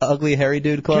the ugly, hairy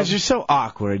dude club? Because you're so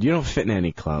awkward. You don't fit in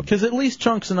any club. Because at least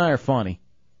Chunks and I are funny.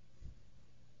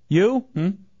 You?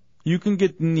 You can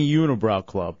get in the Unibrow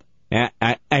Club. Yeah,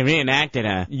 I reenacted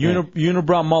a...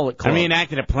 Unibrow Mullet Club. I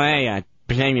reenacted a play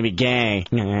pretending to be gay.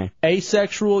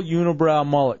 Asexual Unibrow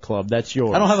Mullet Club. That's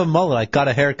yours. I don't have a mullet. I got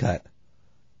a haircut.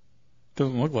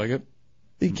 Doesn't look like it.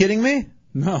 Are you kidding me?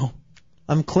 No.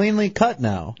 I'm cleanly cut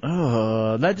now.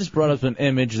 That just brought up an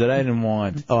image that I didn't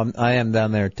want. Oh, I am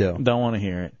down there, too. Don't want to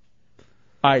hear it.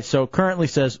 All right, so currently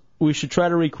says we should try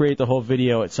to recreate the whole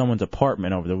video at someone's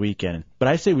apartment over the weekend. But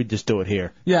I say we just do it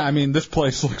here. Yeah, I mean, this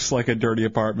place looks like a dirty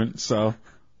apartment, so...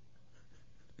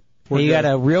 Hey, you got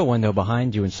a real window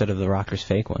behind you instead of the Rocker's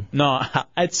fake one. No,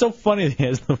 it's so funny that he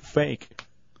has the fake.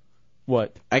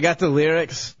 What? I got the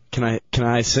lyrics. Can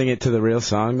I sing it to the real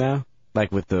song now?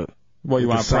 Like with the... Well, you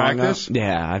want to practice?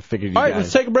 Yeah, I figured you All right, guys...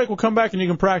 let's take a break. We'll come back and you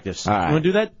can practice. All right. You want to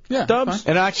do that, Yeah, Dubs?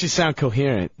 It'll actually sound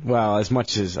coherent. Well, as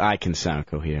much as I can sound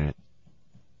coherent.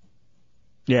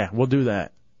 Yeah, we'll do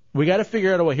that. We got to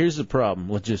figure out a way. Here's the problem,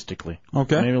 logistically.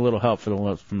 Okay. Maybe a little help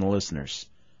from the listeners.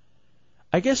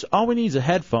 I guess all we need is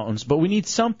headphones, but we need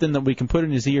something that we can put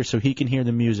in his ear so he can hear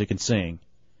the music and sing.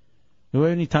 Do we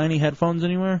have any tiny headphones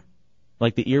anywhere?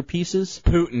 Like the earpieces?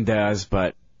 Putin does,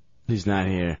 but he's not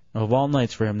here. Of all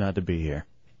nights for him not to be here.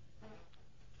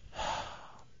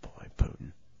 Boy,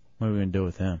 Putin. What are we going to do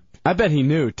with him? I bet he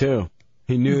knew, too.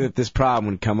 He knew that this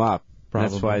problem would come up. Probably.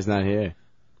 That's why he's not here.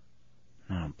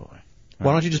 Oh, boy.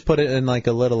 Why don't you just put it in like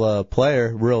a little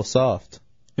player, real soft?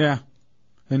 Yeah.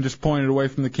 And just point it away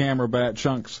from the camera but at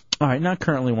Chunks. All right, not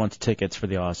currently wants tickets for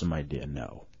the awesome idea,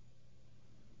 no.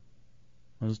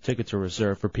 Those tickets are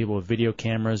reserved for people with video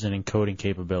cameras and encoding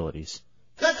capabilities.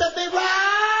 Let the be right.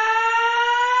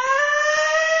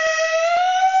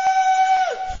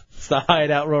 It's the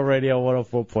Hideout Row Radio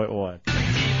 104.1.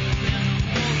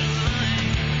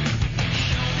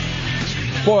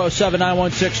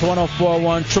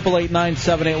 407-916-1041,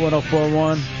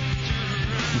 888-978-1041,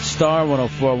 and star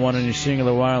 1041 on your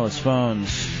singular wireless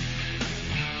phones.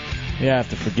 You have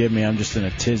to forgive me, I'm just in a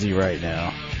tizzy right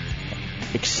now.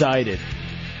 Excited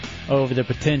over the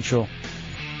potential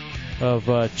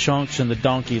of Chunks and the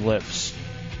Donkey Lips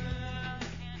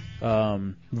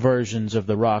versions of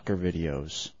the rocker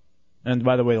videos. And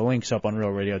by the way, the link's up on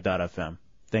realradio.fm.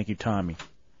 Thank you, Tommy.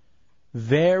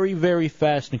 Very, very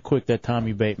fast and quick that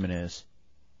Tommy Bateman is.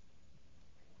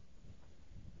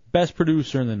 Best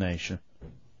producer in the nation.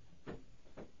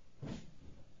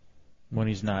 When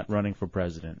he's not running for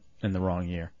president in the wrong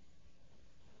year.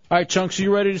 All right, Chunks, are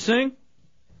you ready to sing?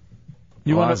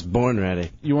 I was born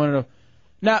ready. You want to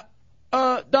know?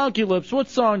 Now, Donkey Lips, what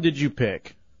song did you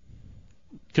pick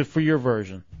for your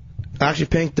version? I actually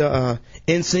picked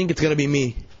In Sync, It's Gonna Be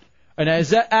Me. And is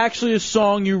that actually a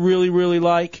song you really, really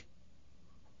like?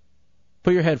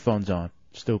 Put your headphones on,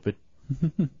 stupid.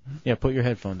 Yeah, put your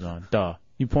headphones on. Duh.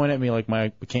 You point at me like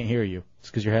I can't hear you. It's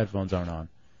because your headphones aren't on.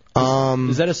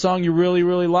 Is that a song you really,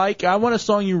 really like? I want a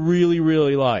song you really,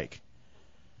 really like.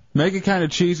 Make it kind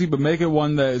of cheesy, but make it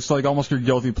one that it's like almost your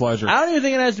guilty pleasure. I don't even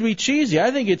think it has to be cheesy.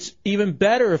 I think it's even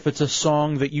better if it's a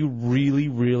song that you really,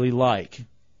 really like.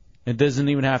 It doesn't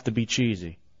even have to be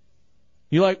cheesy.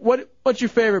 You like what's your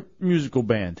favorite musical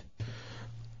band?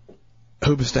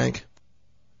 Hoobastank.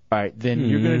 All right, then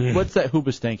you're gonna. What's that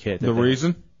Hoobastank hit? The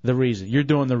Reason? The Reason. You're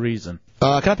doing The Reason.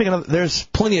 Can I pick another? There's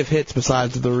plenty of hits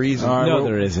besides The Reason. All right, No,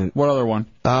 there isn't. What other one?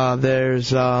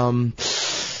 There's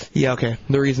yeah, okay.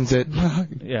 The Reason's it.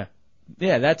 Yeah.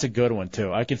 Yeah, that's a good one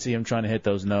too. I can see him trying to hit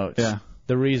those notes. Yeah.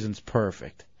 The Reason's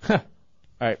perfect. All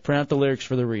right, print out the lyrics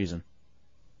for The Reason.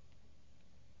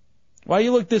 Why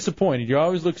you look disappointed? You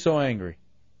always look so angry.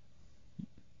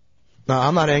 No,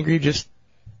 I'm not angry. Just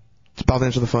it's about to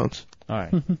answer the phones. All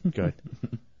right, good.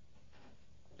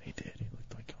 He did. He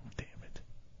looked like, oh, damn it.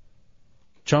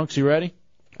 Chunks, you ready?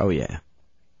 Oh, yeah.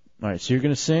 All right, so you're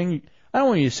going to sing. I don't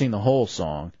want you to sing the whole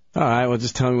song. All right, well,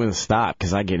 just tell me when to stop,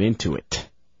 because I get into it.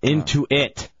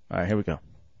 It. All right, here we go.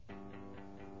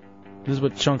 This is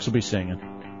what Chunks will be singing.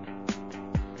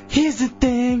 Here's the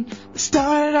thing, we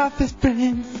started off as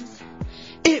friends.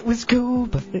 It was cool,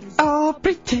 but it all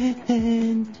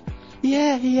pretend.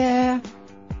 Yeah, yeah.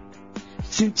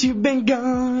 Since you've been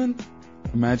gone,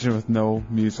 Imagine with no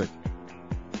music.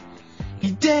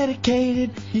 you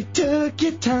dedicated, you took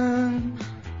your time.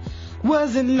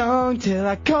 Wasn't long till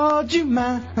I called you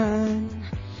mine.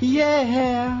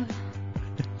 Yeah.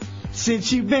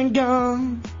 Since you've been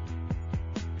gone,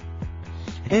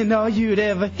 and all you'd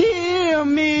ever hear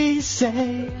me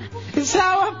say is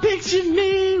how I pictured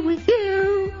me with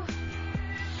you.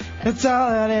 That's all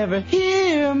I'd ever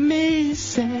hear me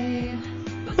say.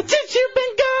 But since you've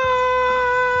been gone,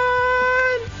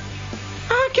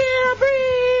 I can't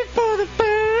breathe for the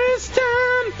first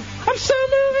time. I'm so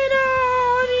moving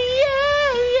on,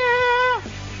 yeah, yeah.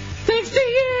 Thanks to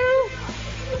you,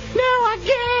 now I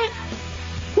get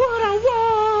what I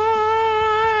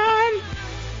want.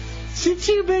 Since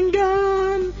you've been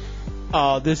gone.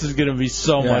 Oh, this is gonna be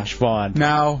so much fun.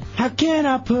 Now, how can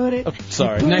I put it?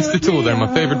 Sorry. Next to Tool, they're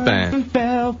my favorite band.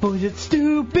 Fell for your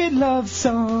stupid love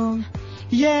song.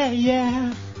 Yeah,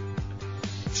 yeah.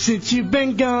 Since you've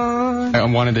been gone. I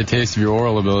wanted a taste of your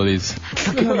oral abilities.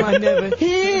 How come I never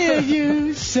hear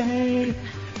you say,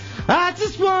 I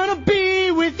just wanna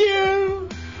be with you?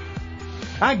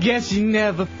 I guess you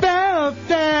never felt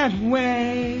that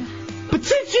way. But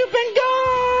since you've been gone,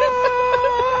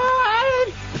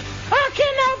 I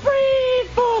cannot breathe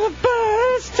for the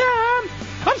first time.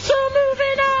 I'm so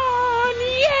moving on,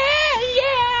 yeah,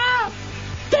 yeah.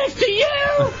 Thanks to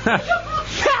you,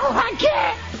 now I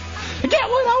get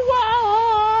what I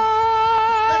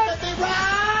want.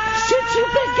 Since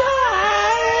you've been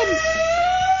gone.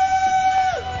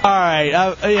 All right,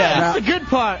 yeah. That's the good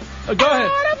part. Go ahead.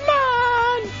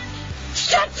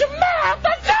 Shut your mouth!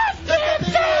 I just can't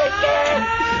take it!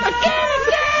 Again!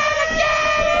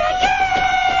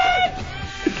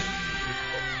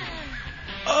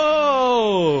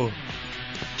 Oh!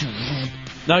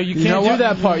 No, you can't do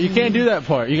that part. You can't do that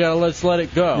part. You gotta let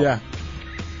it go. Yeah.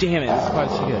 Damn it, this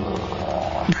part's too good.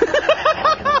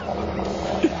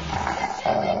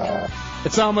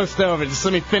 It's almost over. Just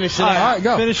let me finish it out. All right,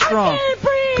 go. Finish strong. I can't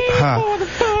breathe for the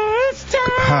first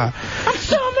time. I'm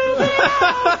so moving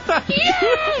on.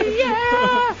 Yeah,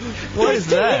 yeah. What is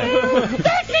that?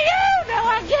 Thanks to you. Now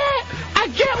I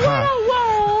get what I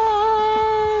want.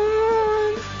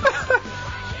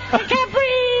 I can't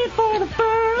breathe for the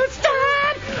first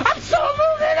time. I'm so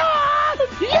moving on.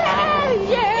 Yeah,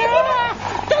 yeah.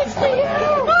 Thanks to you.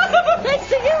 Thanks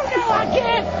to you. Now I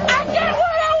get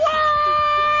what I want.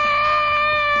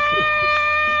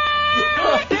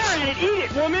 Don't stare at it. Eat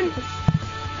it, woman.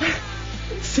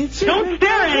 Don't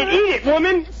stare at it. Eat it,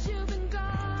 woman.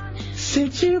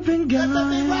 Since you've been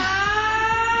gone.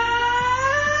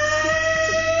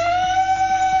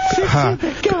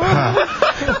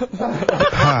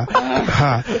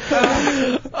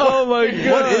 Oh my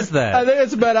God! What is that? I think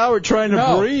it's about how we're trying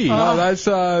to breathe. No, that's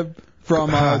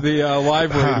from the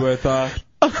live read with. Oh,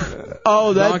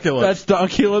 Donkulip. that's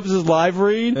Donkulip's live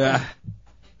read? Yeah.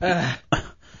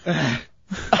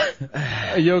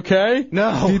 Are you okay?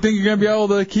 No. Do you think you're gonna be able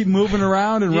to keep moving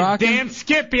around and rocking? Damn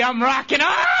Skippy, I'm rocking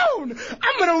on!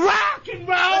 I'm gonna rock and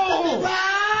roll! Yeah!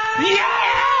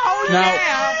 Oh, Now,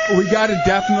 yeah! we gotta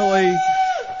definitely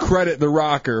credit the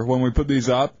rocker when we put these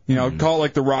up. You know, call it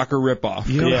like the rocker ripoff.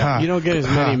 You don't get as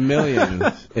many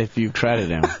millions if you credit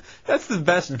him. That's the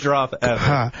best drop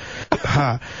ever.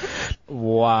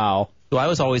 Wow. So I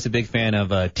was always a big fan of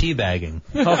teabagging.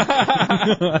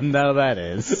 Now that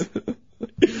is.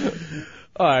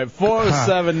 All right,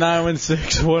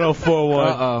 407-916-1041.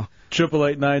 Uh-oh.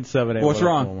 888-978. What's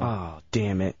wrong? Oh,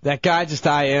 damn it. That guy just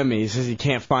IM'd me. He says he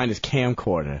can't find his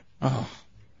camcorder. Oh.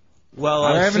 Well,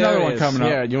 I have another one coming up.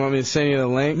 Yeah, do you want me to send you the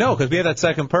link? No, because we had that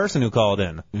second person who called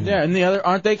in. Yeah, and the other,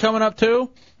 aren't they coming up too?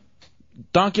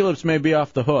 Donkey Lips may be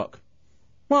off the hook.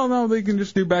 Well, no, they can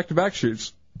just do back-to-back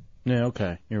shoots. Yeah,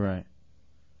 okay, you're right.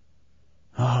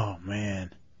 Oh,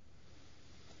 man.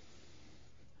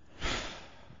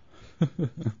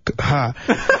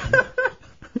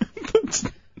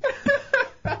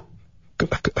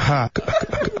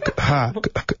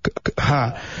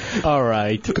 All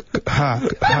right.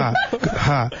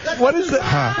 What is that?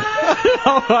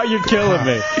 Oh, you're killing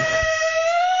me.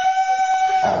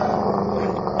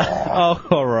 Oh,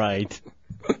 all right.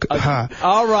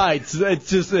 All right. It's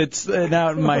just, it's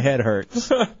now my head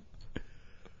hurts.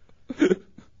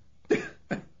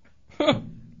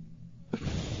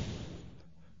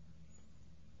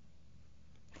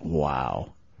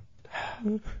 Wow.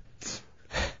 It's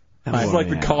like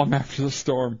the calm after the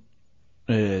storm.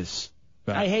 It is.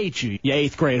 I hate you, you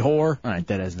 8th grade whore. All right,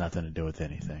 that has nothing to do with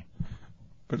anything.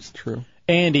 But it's true.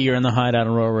 Andy, you're in the Hideout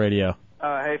on Raw Radio.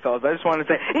 Hey, fellas, I just wanted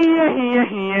to say,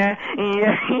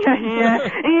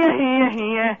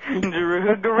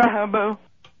 Drew Garabo.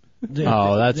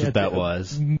 Oh, that's what that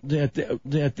was.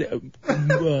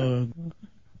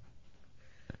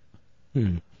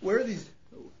 Where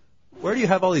do you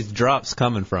have all these drops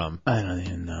coming from? I don't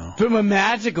even know. From a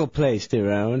magical place,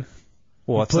 Tyrone.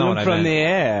 Well, that's Put not them what I from meant. the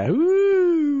air.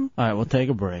 Woo. All right, we'll take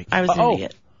a break. I was an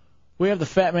idiot. We have the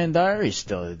Fat Man Diaries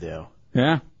still to do.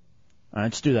 Yeah. All right,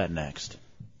 let's do that next.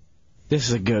 This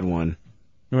is a good one.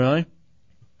 Really?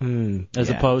 As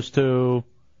yeah. opposed to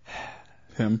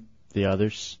him, the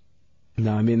others.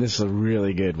 No, I mean, this is a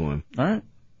really good one. All right.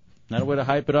 Not a way to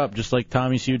hype it up, just like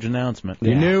Tommy's huge announcement.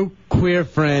 Your new queer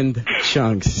friend,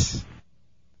 Chunks.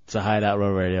 It's a Hideout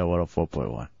Road Radio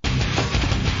 104.1.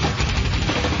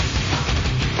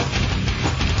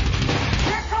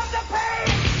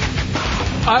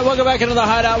 All right, welcome back into the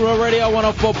Hideout Road Radio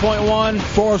 104.1.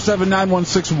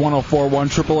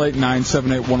 407-916-1041,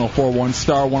 888-978-1041,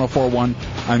 star 1041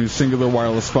 on your singular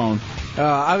wireless phone.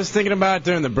 I was thinking about it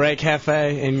during the break,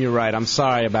 Hefe, and you're right. I'm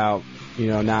sorry about,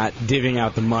 not divvying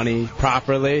out the money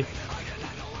properly.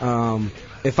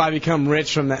 If I become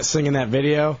rich from that singing that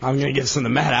video, I'm going to give some to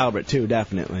Matt Albert, too,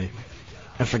 definitely.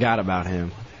 I forgot about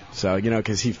him. So,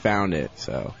 because he found it.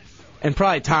 So, and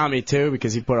probably Tommy, too,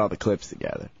 because he put all the clips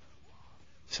together.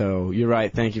 So, you're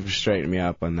right. Thank you for straightening me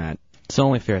up on that. It's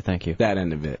only fair, thank you. That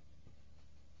end of it.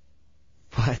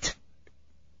 What?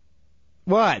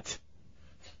 What?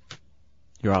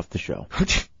 You're off the show.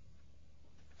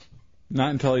 Not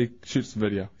until he shoots the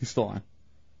video. He's still on.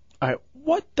 All right,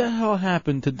 what the hell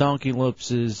happened to Donkey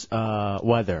Lips'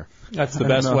 weather? That's the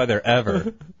best weather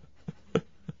ever.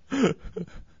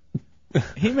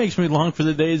 He makes me long for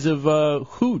the days of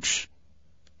Hooch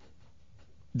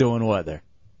doing weather.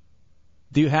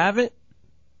 Do you have it?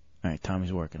 All right,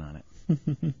 Tommy's working on it.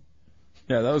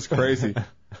 Yeah, that was crazy.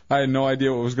 I had no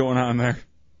idea what was going on there.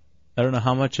 I don't know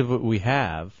how much of it we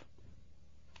have.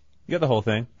 You got the whole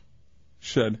thing.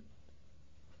 Should.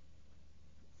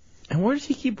 And where does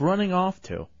he keep running off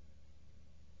to?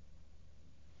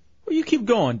 Where you keep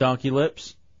going, Donkey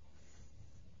Lips?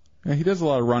 Yeah, he does a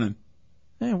lot of running.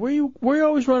 Hey, where you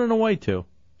always running away to?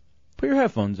 Put your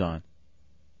headphones on.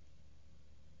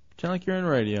 Sound like you're in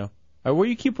radio. All right, where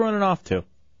you keep running off to?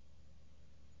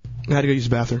 I had to go use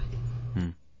the bathroom.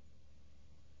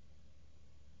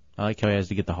 I like how he has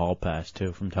to get the hall pass,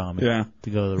 too, from Tommy. Yeah. To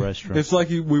go to the restroom. It's like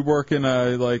we work in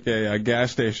a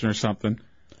gas station or something.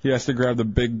 He has to grab the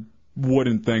big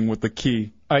wooden thing with the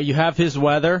key. All right, you have his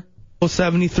weather?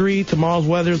 73. Tomorrow's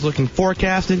weather is looking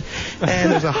forecasted,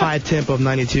 and there's a high temp of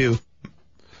 92.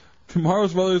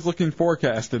 Tomorrow's weather is looking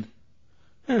forecasted.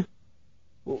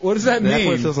 What does that mean? That's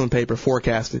what it says on the paper,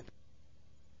 forecasted.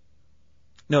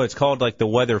 No, it's called like the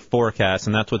weather forecast,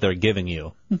 and that's what they're giving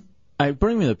you. All right,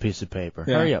 bring me the piece of paper.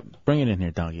 Yeah. Hurry up. Bring it in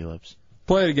here, Donkey Lips.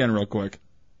 Play it again real quick.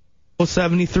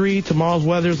 73. Tomorrow's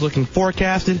weather is looking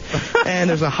forecasted, and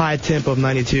there's a high temp of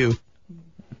 92.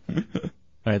 All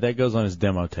right, that goes on his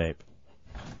demo tape.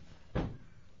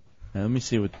 Now, let me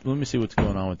see what's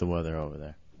going on with the weather over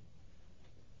there.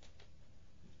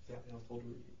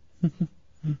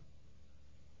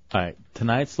 All right,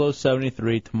 tonight's low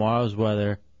 73. Tomorrow's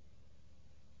weather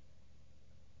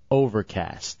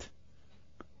overcast.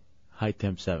 High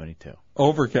temp 72.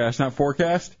 Overcast, not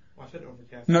forecast? I said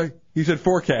overcast. No, you said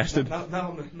forecasted. Not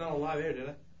on live air, did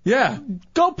I? Yeah.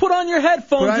 Go put on your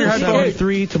headphones. Put on your headphones.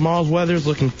 73. Tomorrow's weather is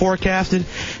looking forecasted,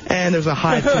 and there's a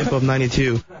high temp of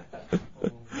 92.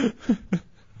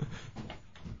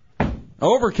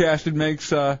 Overcasted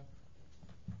makes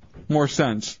more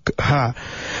sense. I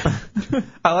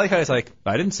like how he's like,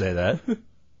 I didn't say that.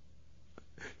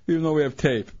 Even though we have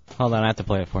tape. Hold on, I have to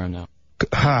play it for him now.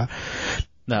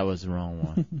 That was the wrong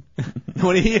one.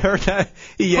 When he heard that,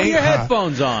 he yanked. Put your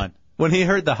headphones on. When he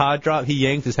heard the hot drop, he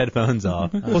yanked his headphones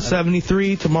off.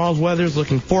 73. Tomorrow's weather is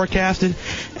looking forecasted,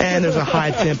 and there's a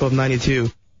high temp of 92.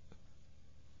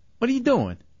 What are you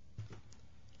doing?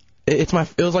 It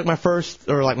was like my first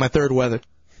or like my third weather.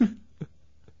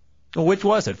 Well, which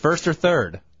was it, first or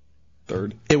third?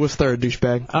 Third. It was third,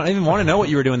 douchebag. I don't even want to know what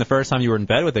you were doing the first time you were in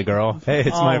bed with a girl. Hey,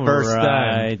 it's my first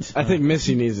time. I think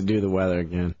Missy needs to do the weather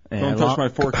again. Don't touch my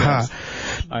forecast.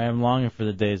 I am longing for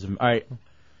the days of... All right,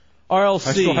 RLC.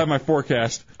 I still have my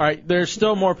forecast. All right, there's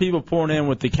still more people pouring in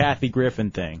with the Kathy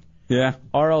Griffin thing. Yeah.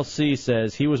 RLC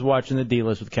says he was watching the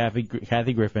D-List with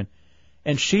Kathy Griffin,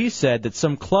 and she said that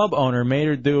some club owner made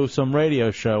her do some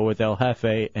radio show with El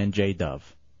Jefe and J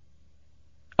Dove.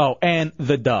 Oh, and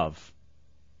the Dove.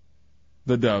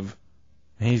 The Dove.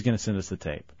 And he's going to send us the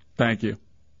tape. Thank you.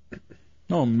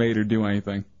 No one made her do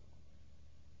anything.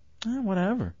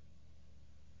 Whatever.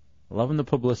 Loving the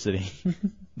publicity.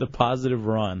 The positive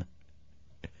run.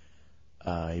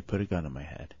 He put a gun in my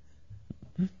head.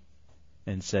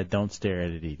 And said, don't stare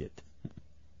at it, eat it.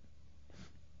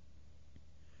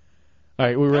 All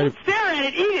right, we're ready. Don't stare at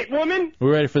it, eat it, woman.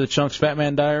 We're ready for the Chunks Fat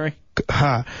Man Diary?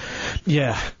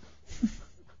 Yeah.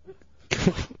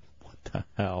 What the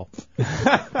hell?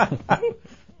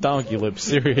 Donkey Lip,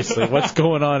 seriously, what's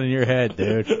going on in your head,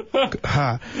 dude?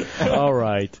 All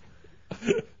right.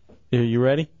 You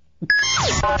ready?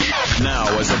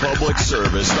 Now, as a public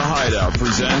service, the Hideout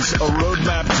presents a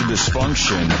roadmap to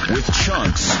dysfunction with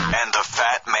Chunks and the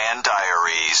Fat Man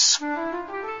Diaries.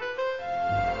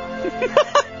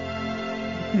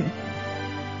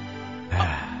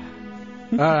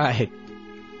 All right.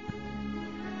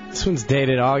 This one's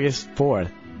dated August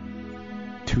 4th,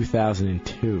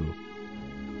 2002.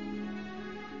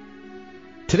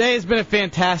 Today has been a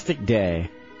fantastic day.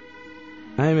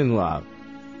 I am in love.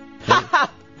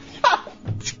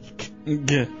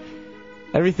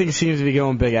 Everything seems to be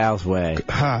going Big Al's way.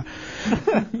 I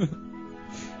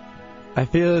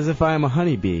feel as if I am a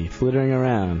honeybee flittering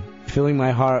around, filling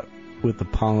my heart with the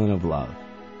pollen of love.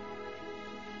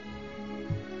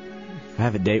 I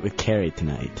have a date with Carrie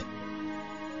tonight.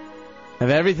 I have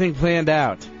everything planned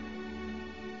out.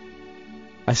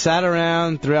 I sat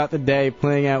around throughout the day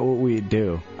playing out what we'd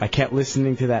do. I kept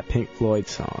listening to that Pink Floyd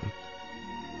song.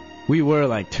 We were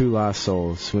like two lost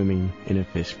souls swimming in a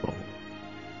fishbowl.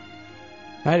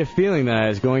 I had a feeling that I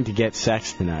was going to get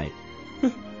sex tonight.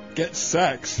 Get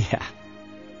sex? Yeah.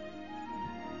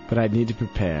 But I'd need to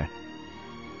prepare.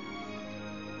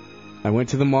 I went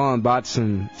to the mall and bought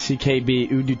some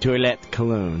CKB Eau de Toilette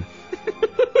cologne.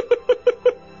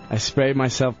 I sprayed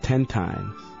myself 10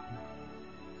 times.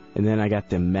 And then I got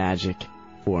the magic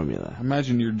formula.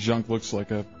 Imagine your junk looks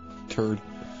like a turd.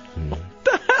 What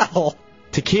the hell?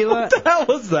 Tequila? What the hell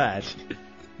was that?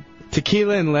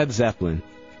 Tequila and Led Zeppelin.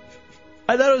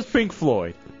 I thought it was Pink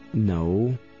Floyd.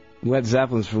 No. Led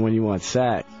Zeppelin's for when you want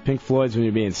sex. Pink Floyd's when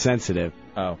you're being sensitive.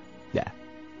 Oh. Yeah.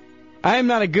 I am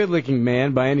not a good-looking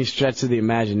man by any stretch of the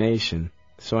imagination,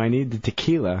 so I need the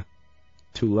tequila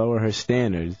to lower her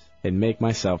standards and make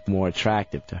myself more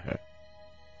attractive to her.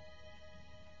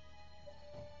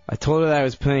 I told her that I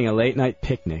was planning a late-night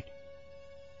picnic,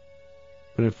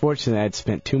 but unfortunately I had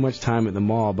spent too much time at the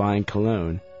mall buying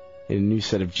cologne and a new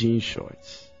set of jean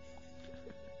shorts.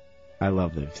 I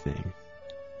love those things.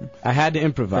 I had to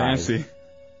improvise. Fancy.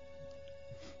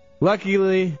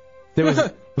 Luckily, there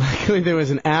was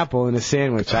an apple in a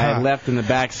sandwich I had left in the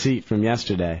back seat from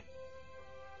yesterday.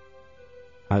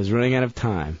 I was running out of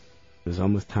time. It was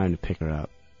almost time to pick her up.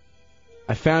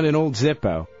 I found an old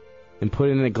Zippo and put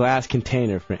it in a glass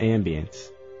container for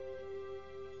ambience.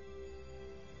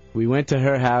 We went to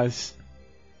her house,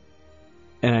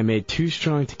 and I made 2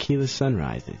 strong tequila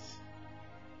sunrises.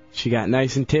 She got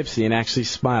nice and tipsy and actually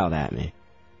smiled at me.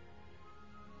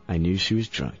 I knew she was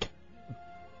drunk.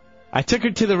 I took her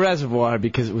to the reservoir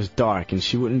because it was dark and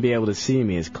she wouldn't be able to see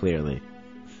me as clearly.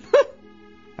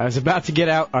 I was about to get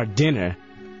out our dinner,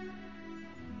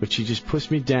 but she just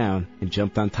pushed me down and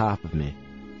jumped on top of me.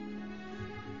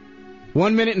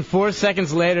 1 minute and 4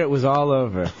 seconds later, it was all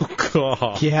over. Oh,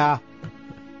 God. Yeah.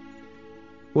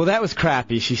 Well, that was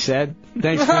crappy, she said.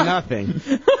 Thanks for nothing.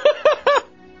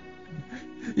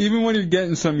 Even when you're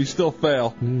getting some, you still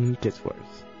fail. It gets worse.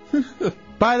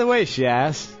 By the way, she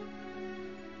asked,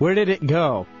 where did it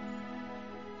go?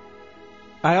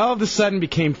 I all of a sudden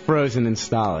became frozen and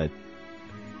stolid.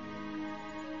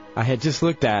 I had just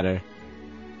looked at her,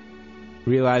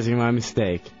 realizing my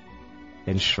mistake,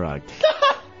 and shrugged.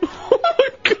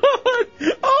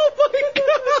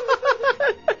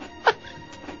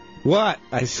 What?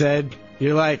 I said.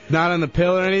 You're like, not on the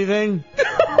pill or anything?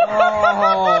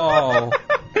 Oh.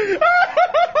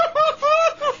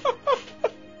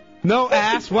 No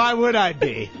ass, why would I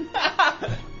be?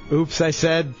 Oops, I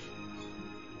said.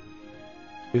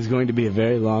 It was going to be a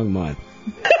very long month.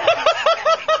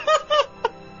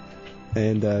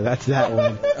 And that's that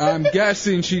one. I'm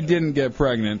guessing she didn't get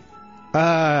pregnant.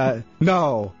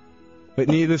 No. But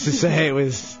needless to say, it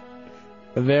was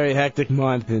a very hectic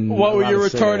month. And what were your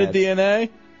retarded DNA?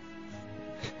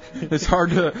 It's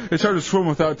hard to swim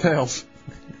without tails.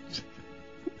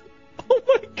 Oh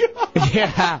my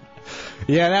God.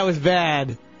 Yeah, that was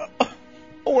bad.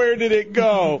 Where did it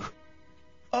go?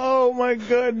 Oh my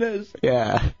goodness.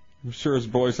 Yeah. I'm sure his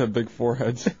boys have big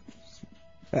foreheads.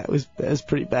 That was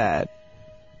pretty bad.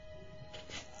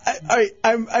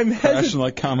 I'm crashing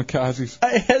like kamikazes.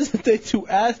 I hesitate to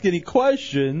ask any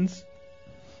questions.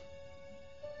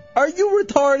 Are you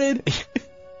retarded?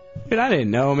 Dude, I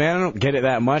didn't know, man. I don't get it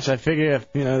that much. I figure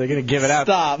if, they're going to give it out.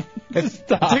 Stop. If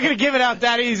they're going to give it out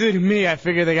that easy to me, I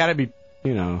figure they got to be,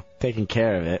 taking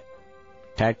care of it.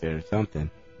 Protect it or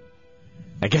something.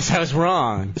 I guess I was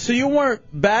wrong. So you weren't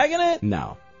bagging it?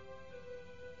 No.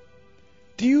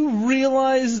 Do you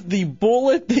realize the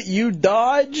bullet that you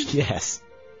dodged? Yes.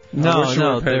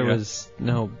 No, there was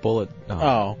no bullet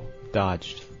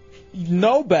dodged.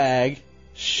 No bag.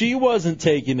 She wasn't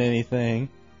taking anything.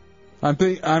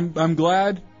 I'm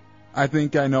glad. I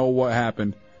think I know what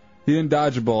happened. He didn't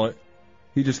dodge a bullet.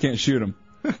 He just can't shoot him.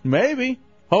 Maybe.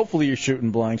 Hopefully you're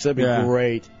shooting blanks. That'd be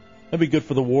great. That'd be good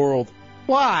for the world.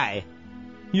 Why?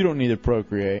 You don't need to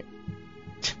procreate.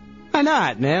 Why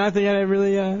not, man? I think I had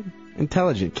really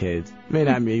intelligent kids. May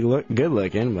not be good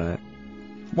looking, but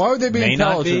why would they be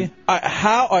intelligent? All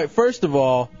right, first of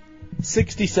all,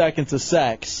 60 seconds of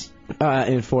sex.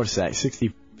 In 4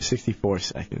 seconds. 64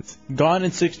 seconds. Gone in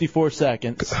 64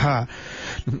 seconds.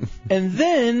 And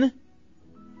then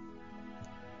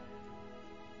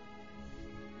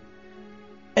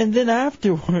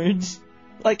afterwards,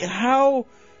 like how... All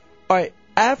right,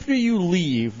 after you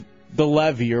leave the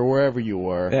levee or wherever you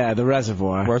were... Yeah, the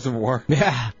reservoir.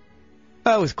 Yeah.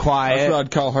 That was quiet. That's what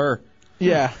I'd call her.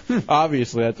 Yeah,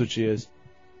 obviously that's what she is.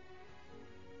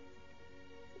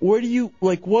 Where do you,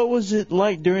 what was it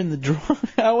like during the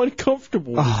drive? How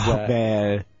uncomfortable was that? Oh,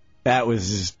 man. That was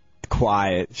just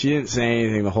quiet. She didn't say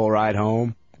anything the whole ride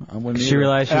home. I wouldn't She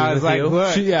realized she was with you?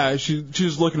 Look. She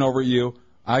was looking over at you.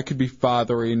 I could be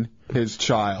fathering his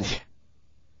child.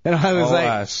 And I was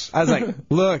Alas. like,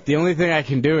 look, the only thing I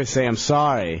can do is say I'm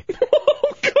sorry.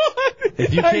 Oh, God.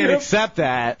 If you can't accept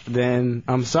that, then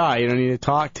I'm sorry. You don't need to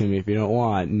talk to me if you don't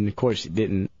want. And, of course, she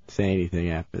didn't say anything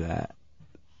after that.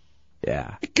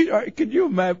 Yeah. Could you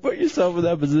imagine? Put yourself in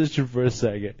that position for a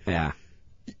second. Yeah.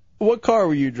 What car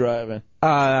were you driving?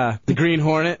 The Green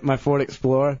Hornet, my Ford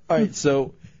Explorer. All right,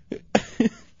 so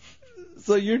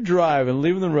you're driving,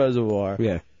 leaving the reservoir.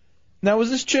 Yeah. Now,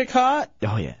 was this chick hot?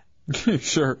 Oh, yeah.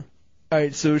 Sure. All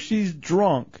right, so she's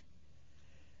drunk,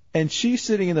 and she's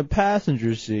sitting in the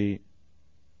passenger seat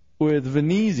with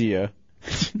Venezia.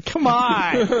 Come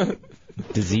on.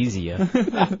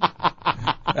 Diseasia.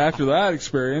 After that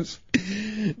experience.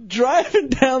 Driving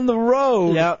down the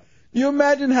road. Yep. You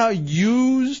imagine how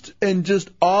used and just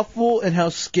awful and how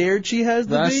scared she has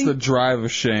to be? That's the drive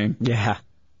of shame. Yeah.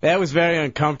 That was very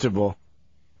uncomfortable.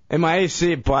 And my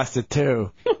AC busted,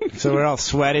 too. So we're all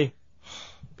sweaty.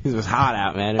 Because it was hot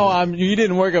out, man. You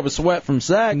didn't work up a sweat from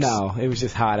sex? No, it was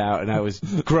just hot out, and I was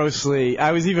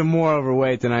even more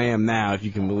overweight than I am now, if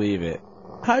you can believe it.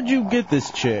 How'd you get this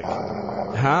chick?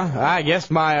 Huh? I guess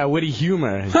my witty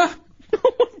humor. Oh,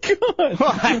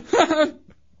 my God.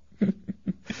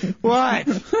 What?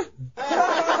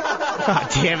 Oh,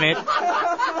 damn it.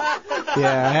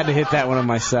 Yeah, I had to hit that one on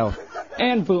myself.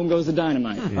 And boom goes the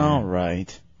dynamite. Yeah. All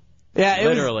right. Yeah,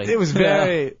 Literally. It was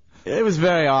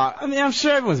very odd. I mean, I'm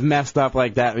sure everyone's messed up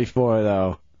like that before,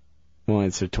 though.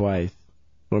 Once or twice.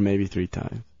 Or maybe 3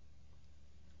 times.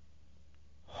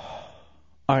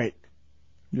 All right.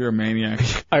 You're a maniac.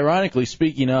 Ironically,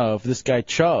 speaking of, this guy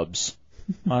Chubbs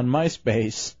on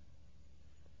MySpace,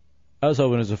 I was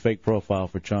hoping it was a fake profile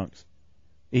for Chunks.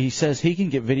 He says he can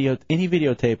get any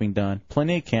videotaping done,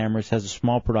 plenty of cameras, has a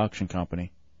small production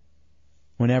company,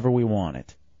 whenever we want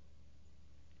it.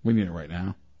 We need it right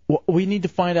now. Well, we need to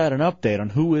find out an update on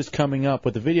who is coming up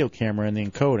with the video camera and the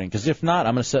encoding, because if not,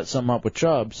 I'm going to set something up with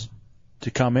Chubbs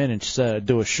to come in and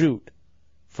do a shoot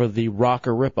for the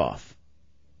rocker ripoff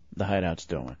the Hideout's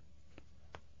doing.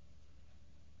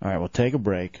 All right, we'll take a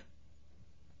break.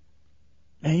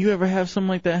 And you ever have something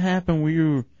like that happen where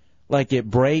you, like, it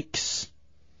breaks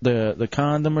the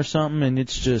condom or something, and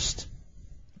it's just,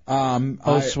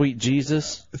 sweet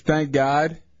Jesus? Thank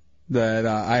God that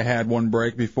I had one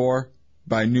break before,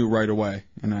 but I knew right away,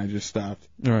 and I just stopped.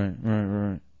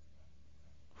 Right.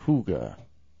 Hooga.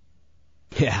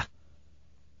 Yeah.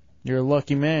 You're a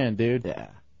lucky man, dude. Yeah.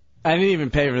 I didn't even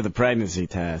pay for the pregnancy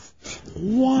test.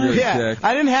 What? Yeah,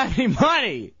 I didn't have any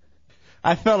money.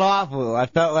 I felt awful. I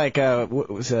felt like,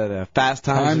 what was it, Fast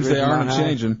Times? They aren't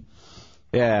changing.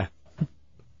 Yeah.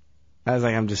 I was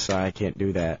like, I'm just sorry, I can't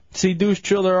do that. See, douche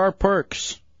chill, there are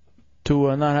perks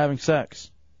to not having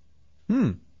sex.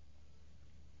 No,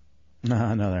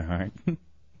 there aren't.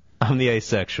 I'm the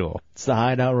asexual. It's the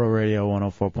Hideout Row Radio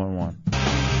 104.1.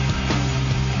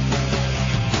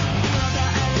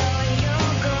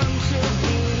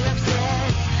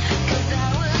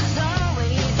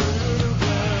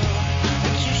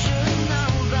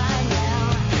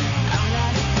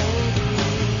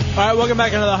 All right, welcome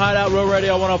back into the Hideout Row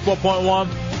Radio 104.1.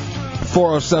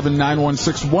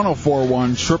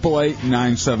 407-916-1041,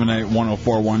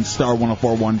 888-978-1041, star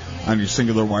 1041 on your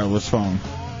singular wireless phone.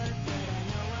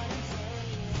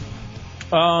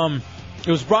 It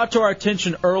was brought to our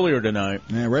attention earlier tonight.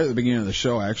 Yeah, right at the beginning of the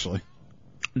show, actually.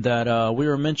 That we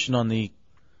were mentioned on the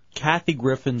Kathy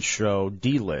Griffin show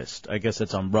D-List. I guess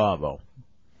it's on Bravo.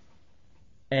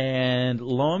 And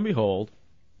lo and behold,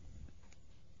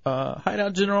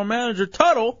 Hideout General Manager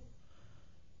Tuttle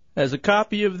has a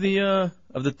copy of the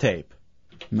tape.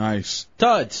 Nice.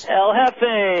 Tuds. El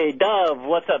Jefe, Dove.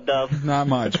 What's up, Dove? Not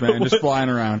much, man. Just flying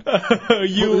around.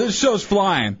 This show's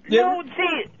flying. No,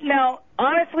 see, now,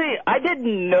 honestly, I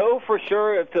didn't know for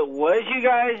sure if it was you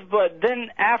guys, but then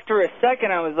after a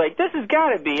second I was like, this has got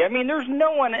to be. I mean, there's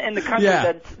no one in the country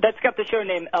that's got the show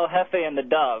named El Jefe and the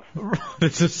Dove.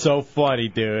 This is so funny,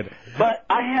 dude. But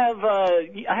I had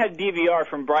DVR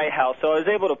from Bright House, so I was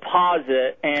able to pause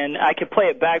it, and I could play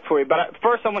it back for you. But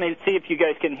first I'm going to see if you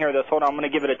guys can hear this. Hold on, I'm going to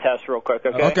give it a test real quick,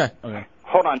 okay? Okay.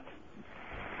 Hold on.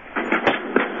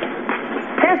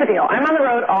 Here's the deal. I'm on the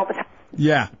road all the time.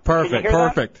 Yeah, perfect,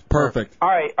 perfect. Perfect. All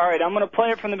right. I'm going to play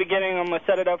it from the beginning. I'm going to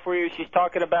set it up for you. She's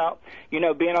talking about,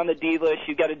 being on the D list.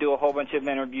 You've got to do a whole bunch of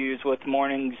interviews with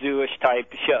morning zoo-ish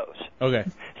type shows. Okay.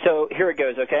 So here it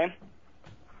goes, okay?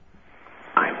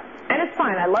 And it's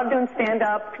fine. I love doing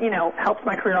stand-up, helps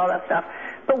my career, all that stuff.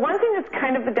 But one thing that's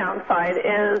kind of the downside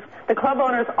is the club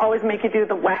owners always make you do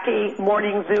the wacky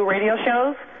morning zoo radio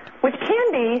shows, which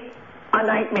can be a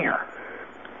nightmare.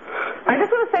 I just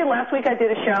want to say last week I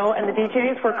did a show, and the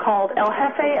DJs were called El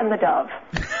Jefe and the Dove.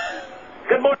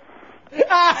 Good morning.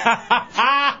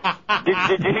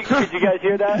 Did you guys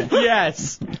hear that?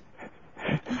 Yes.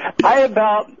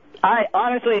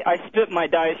 I spit my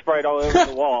Diet Sprite all over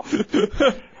the wall.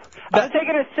 I was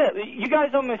taking a sip. You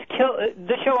guys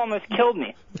the show almost killed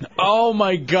me. Oh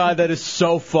my God, that is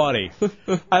so funny.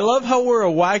 I love how we're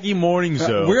a wacky morning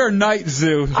zoo. We're a night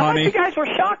zoo, I honey. thought you guys were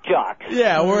shock jocks.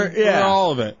 Yeah, we're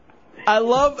all of it. I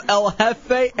love El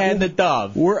Jefe and the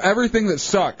Dove. We're everything that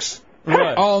sucks.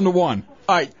 Right. All into one.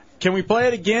 All right, can we play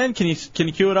it again? Can you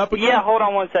cue it up again? Yeah, hold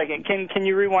on one second. Can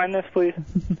you rewind this, please?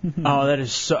 Oh, that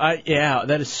is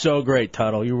that is so great,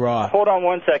 Tuttle. You rock. Hold on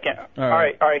one second. All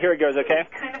right, here it goes, okay?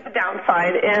 Kind of the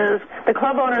downside is the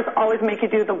club owners always make you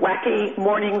do the wacky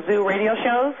morning zoo radio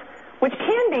shows, which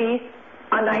can be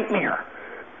a nightmare.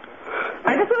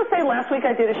 I just want to say last week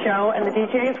I did a show, and the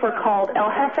DJs were called El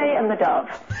Jefe and the Dove.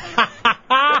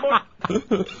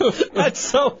 That's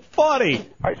so funny.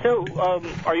 All right, so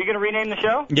are you going to rename the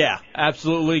show? Yeah,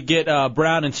 absolutely. Get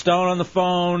Brown and Stone on the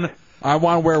phone. I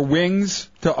want to wear wings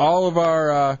to all of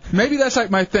our... maybe that's like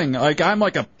my thing. Like, I'm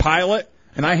like a pilot,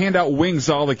 and I hand out wings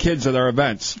to all the kids at our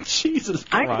events. Jesus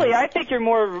Christ. Actually, I think you're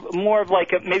more of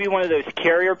like maybe one of those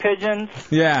carrier pigeons.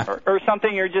 Yeah. Or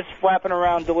something. You're just flapping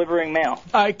around delivering mail.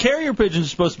 Carrier pigeons are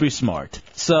supposed to be smart,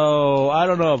 so I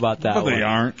don't know about that But one. they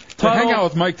aren't. They hang out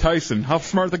with Mike Tyson. How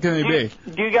smart can they be?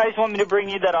 Do you guys want me to bring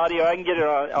you that audio? I can get it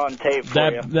on tape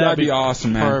for you. That'd be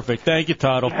awesome, man. Perfect. Thank you,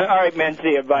 Tuttle. All right, man.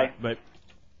 See you. Bye. Bye.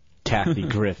 Kathy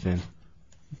Griffin.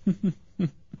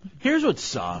 Here's what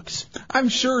sucks. I'm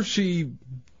sure she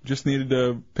just needed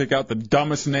to pick out the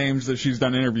dumbest names that she's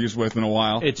done interviews with in a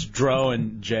while. It's Dro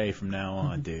and Jay from now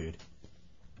on, dude.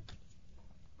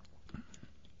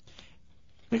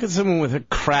 Look at someone with a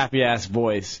crappy-ass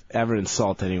voice ever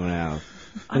insult anyone else.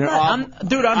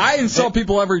 I insult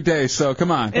people every day, so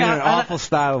come on. In an awful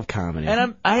style of comedy.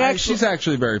 And she's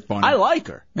actually very funny. I like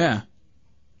her. Yeah.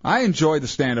 I enjoyed the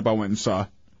stand-up I went and saw.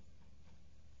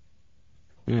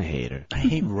 I hate her. I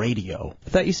hate radio. I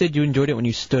thought you said you enjoyed it when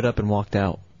you stood up and walked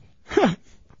out. I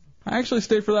actually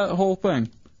stayed for that whole thing.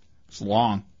 It's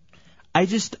long. I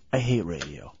hate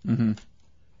radio. Mm-hmm.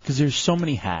 Because there's so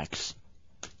many hacks.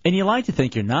 And you like to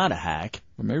think you're not a hack.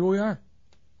 But maybe we are.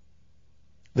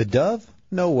 The Dove?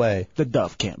 No way. The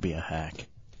Dove can't be a hack.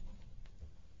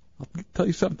 I'll tell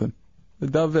you something. The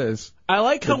Dove is. I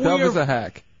like how the Dove is a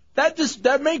hack.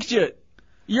 That makes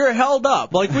you're held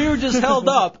up. Like we were just held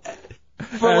up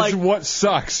for That's what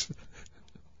sucks.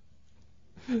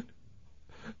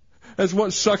 That's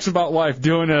what sucks about life,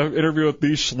 doing an interview with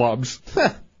these schlubs.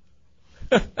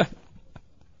 Let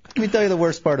me tell you the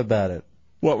worst part about it.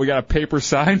 What, we got a paper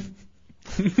sign?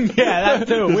 Yeah, that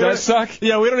too. Does that suck?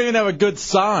 Yeah, we don't even have a good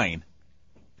sign.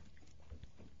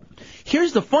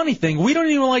 Here's the funny thing. We don't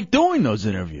even like doing those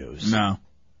interviews. No.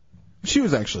 She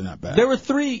was actually not bad.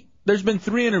 There's been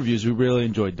 3 interviews we really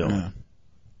enjoyed doing. Yeah.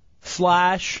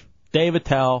 Slash, Dave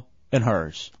Attell, and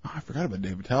hers. Oh, I forgot about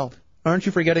Dave Attell. Aren't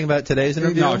you forgetting about today's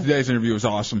interview? No, today's interview was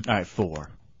awesome. All right, 4.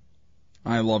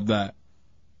 I love that.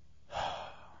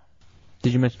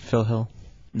 Did you mention Phil Hill?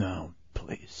 No,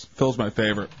 please. Phil's my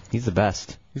favorite. He's the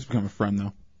best. He's become a friend,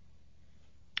 though.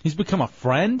 He's become a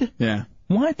friend? Yeah.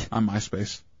 What? On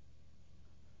MySpace.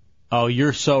 Oh,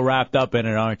 you're so wrapped up in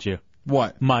it, aren't you?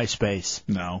 What? MySpace.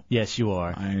 No. Yes, you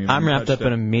are. I'm wrapped up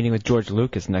in a meeting with George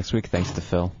Lucas next week, thanks to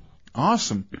Phil.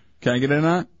 Awesome. Can I get in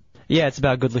on it? Yeah, it's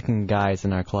about good-looking guys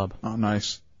in our club. Oh,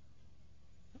 nice.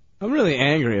 I'm really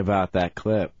angry about that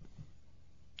clip.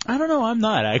 I don't know. I'm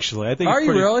not, actually. I think Are it's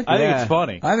you pretty, really? I think Yeah. it's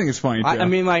funny. I think it's funny, too. I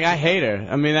mean, like, I hate her.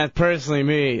 I mean, that's personally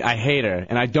me. I hate her,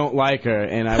 and I don't like her,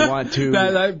 and I want to...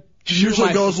 that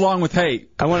usually goes along with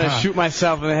hate. I want to shoot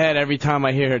myself in the head every time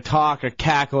I hear her talk or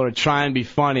cackle or try and be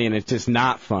funny, and it's just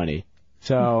not funny.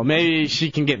 So maybe she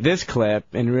can get this clip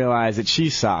and realize that she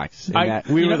sucks. And that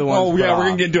we were the ones. Oh, yeah, we're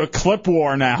going to get into a clip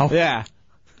war now. Yeah.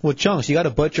 Well, Chunks, you got to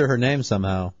butcher her name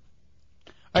somehow.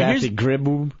 Kathy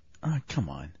Griboob. Oh, come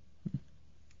on.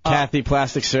 Kathy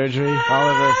plastic surgery all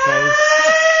over her face.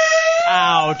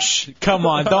 Ouch. Come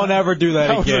on. Don't ever do that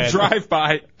again. That was a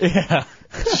drive-by. Yeah.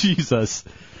 Jesus.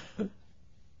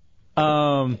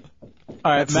 All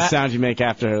right, That's Matt, the sound you make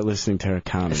after listening to her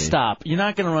comedy. stop. You're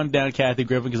not going to run down Kathy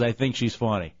Griffin because I think she's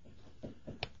funny.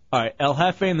 All right, El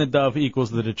Jefe and the Dove equals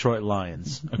the Detroit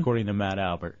Lions, according to Matt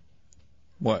Albert.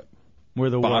 What? We're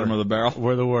the Bottom worst. of the barrel?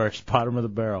 We're the worst. Bottom of the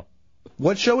barrel.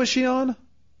 What show is she on?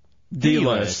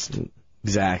 D-list.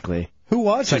 Exactly. Who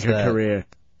watches It's like her that? career.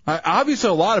 Obviously,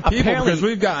 a lot of people, Apparently, because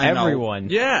we've gotten everyone.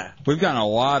 Yeah. We've gotten a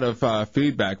lot of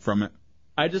feedback from it.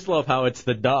 I just love how it's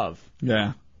the Dove.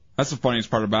 Yeah. That's the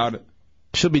funniest part about it.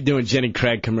 She'll be doing Jenny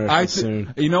Craig commercials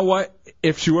soon. You know what?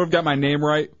 If she would have got my name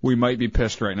right, we might be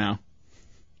pissed right now.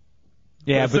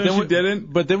 Yeah, But but then she we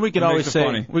didn't. But then we could It always makes it say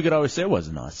funny. it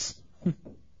wasn't us.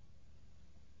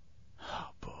 Oh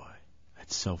boy,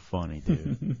 that's so funny,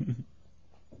 dude.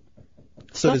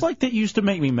 Stuff like that used to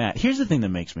make me mad. Here's the thing that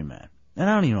makes me mad, and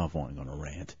I don't even know if I want to go on a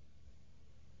rant.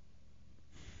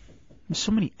 There's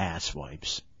so many ass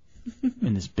wipes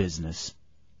in this business,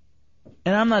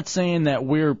 and I'm not saying that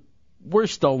we're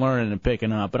still learning and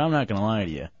picking up, but I'm not gonna lie to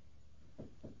you.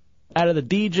 Out of the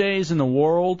DJs in the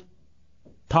world,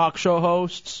 talk show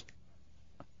hosts,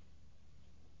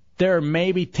 there are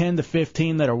maybe 10 to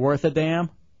 15 that are worth a damn.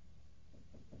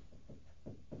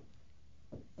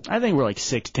 I think we're like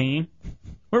 16.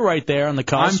 We're right there on the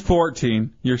I'm cusp.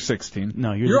 14. You're 16.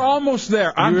 No, You're almost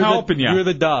there. I'm helping you. You're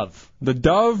the Dove. The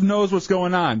Dove knows what's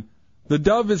going on. The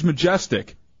Dove is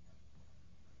majestic.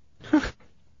 Oh,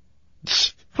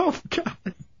 God.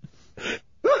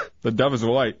 The Dove is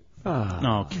white.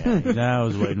 Okay, I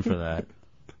was waiting for that.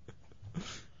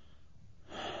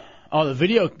 Oh, the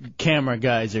video camera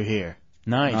guys are here.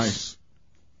 Nice.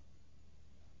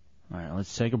 All right,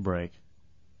 let's take a break.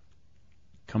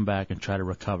 Come back and try to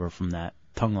recover from that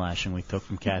tongue lashing we took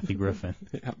from Kathy Griffin.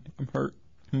 Yeah, I'm hurt.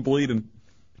 I'm bleeding.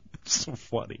 It's so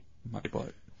funny. My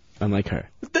butt. Unlike her.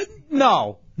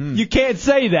 No, you can't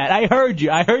say that. I heard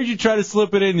you. I heard you try to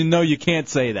slip it in, and no, you can't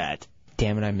say that.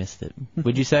 Damn it, I missed it.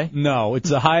 What'd you say? No,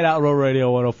 it's a Hideout Row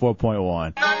Radio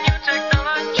 104.1.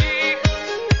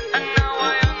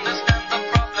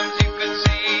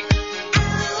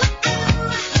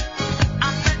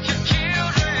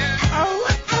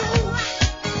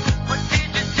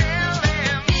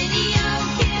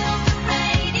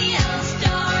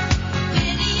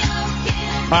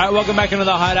 All right, welcome back into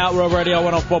the Hideout Row Radio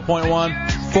 104.1.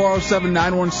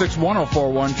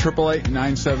 407-916-1041,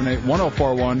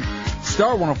 888-978-1041,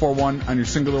 star 1041 on your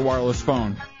singular wireless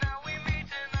phone.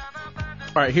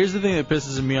 All right, here's the thing that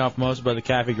pisses me off most about the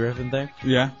Kathy Griffin thing.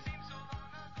 Yeah.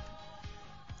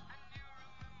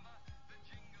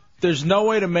 There's no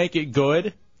way to make it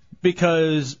good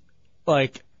because,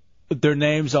 like, their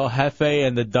names El Jefe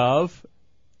and the Dove.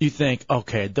 You think,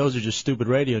 okay, those are just stupid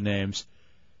radio names.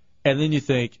 And then you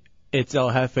think it's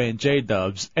El Jefe and J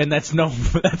Dubs, and that's no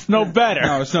better.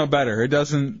 No, it's no better. It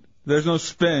doesn't. There's no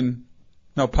spin,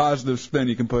 no positive spin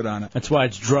you can put on it. That's why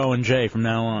it's Dro and J from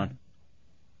now on.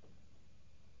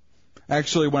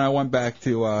 Actually, when I went back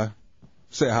to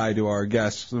say hi to our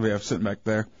guests that we have sitting back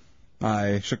there,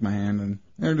 I shook my hand and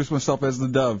introduced myself as the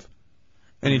Dove.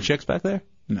 Any chicks back there?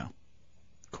 No.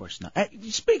 Of course not. Hey,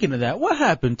 speaking of that, what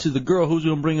happened to the girl who's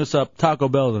going to bring us up Taco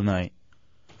Bell tonight?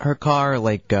 Her car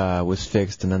was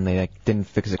fixed, and then they didn't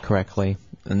fix it correctly.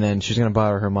 And then she's gonna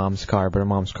borrow her mom's car, but her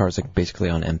mom's car is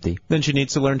basically on empty. Then she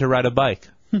needs to learn to ride a bike.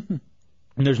 And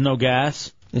there's no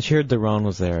gas. And she heard Daron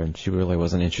was there, and she really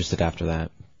wasn't interested after that.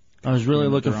 I was really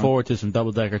looking forward to some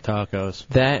double-decker tacos.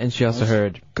 That, and she also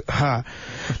heard.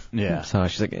 Yeah. So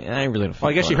she's like, I really don't.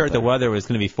 Well, I guess she heard the weather was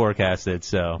going to be forecasted,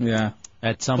 so. Yeah.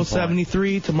 At some Well, point.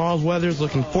 73. Tomorrow's weather is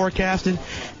looking forecasted,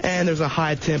 and there's a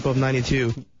high temp of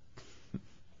 92.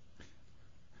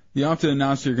 You don't have to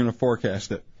announce you're going to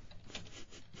forecast it.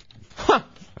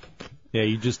 Yeah,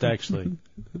 you just actually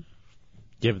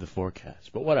give the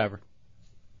forecast. But whatever.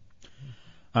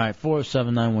 All right,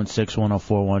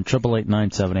 407-916-1041,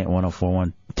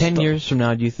 888-978-1041. 10 years from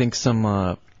now, do you think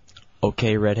some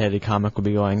okay redheaded comic will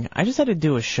be going, I just had to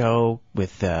do a show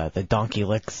with the Donkey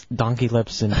Lips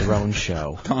and Drone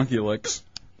show. Donkey Licks.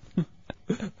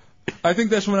 I think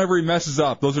that's whenever he messes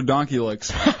up. Those are Donkey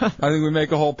Licks. I think we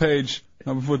make a whole page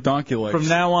with Donkey Licks. From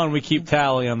now on, we keep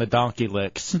tally on the Donkey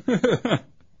Licks.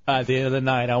 At the end of the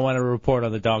night, I want to report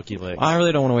on the Donkey Licks. I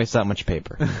really don't want to waste that much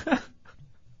paper.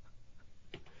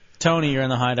 Tony, you're in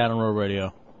the Hideout on Road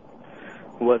Radio.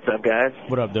 What's up, guys?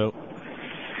 What up, dope?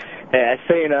 Hey, I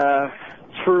say in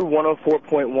true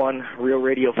 104.1 real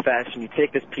radio fashion, you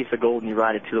take this piece of gold and you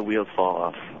ride it till the wheels fall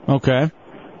off. Okay.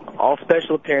 All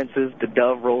special appearances, the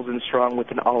Dove rolls in strong with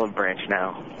an olive branch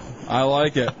now. I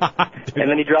like it. And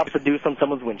then he drops a deuce on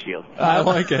someone's windshield. I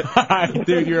like it.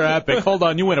 Dude, you're epic. Hold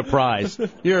on, you win a prize.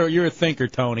 You're a thinker,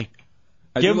 Tony.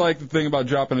 I do like the thing about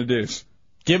dropping a deuce.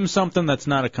 Give him something that's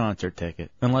not a concert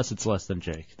ticket, unless it's less than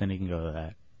Jake. Then he can go to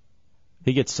that.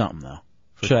 He gets something, though.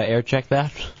 Should I air check that?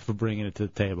 For bringing it to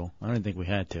the table. I don't think we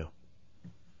had to.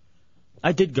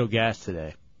 I did go gas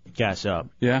today. Gas up.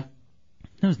 Yeah?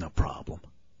 There was no problem.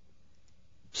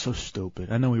 So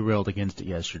stupid. I know we railed against it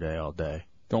yesterday all day.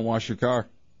 Don't wash your car.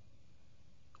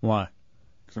 Why?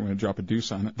 Because I'm going to drop a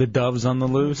deuce on it. The Dove's on the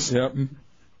loose? Yep.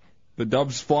 The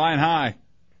Dove's flying high.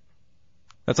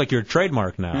 That's like your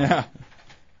trademark now. Yeah.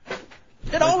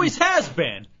 It always has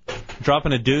been.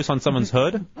 Dropping a deuce on someone's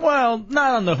hood? Well,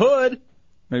 not on the hood.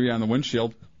 Maybe on the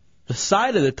windshield. The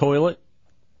side of the toilet.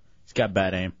 He's got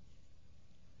bad aim.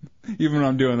 Even when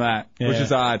I'm doing that, which Yeah.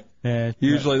 is odd. Yeah,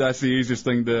 Usually that's the easiest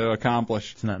thing to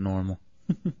accomplish. It's not normal.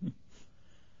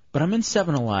 But I'm in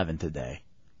 7-Eleven today,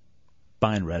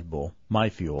 buying Red Bull, my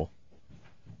fuel.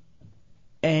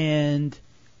 And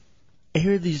I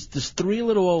hear these three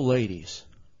little old ladies.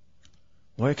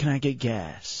 Where can I get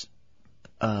gas?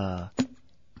 I'm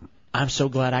so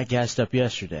glad I gassed up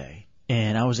yesterday.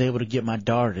 And I was able to get my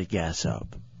daughter to gas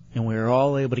up. And we were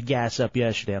all able to gas up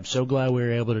yesterday. I'm so glad we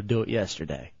were able to do it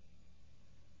yesterday.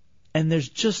 And there's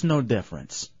just no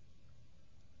difference.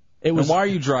 And why are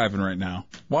you driving right now?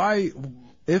 Why,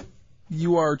 if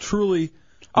you are truly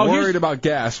Oh, here's- worried about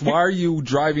gas, why are you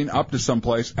driving up to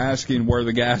someplace asking where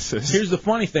the gas is? Here's the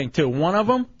funny thing, too. One of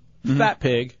them, fat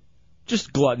pig,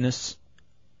 just gluttonous.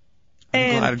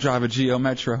 I'm glad to drive a Geo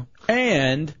Metro.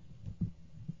 And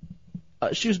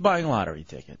she was buying lottery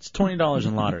tickets, $20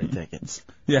 in lottery tickets.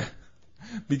 Yeah,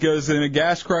 because in a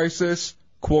gas crisis,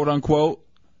 quote unquote,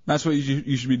 that's what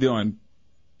you should be doing,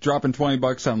 dropping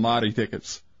 $20 on lottery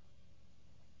tickets.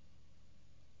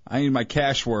 I need my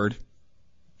cash word.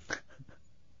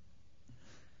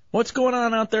 What's going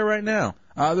on out there right now?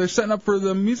 They're setting up for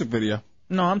the music video.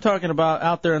 No, I'm talking about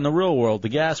out there in the real world, the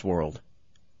gas world.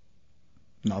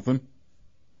 Nothing.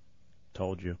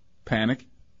 Told you. Panic.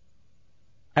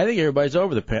 I think everybody's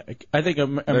over the panic. I think There's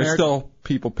America. still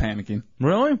people panicking.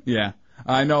 Really? Yeah.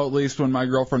 I know at least when my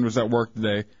girlfriend was at work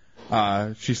today,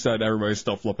 she said everybody's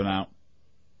still flipping out.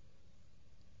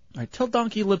 All right, tell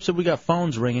Donkey Lips that we got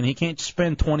phones ringing. He can't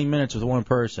spend 20 minutes with one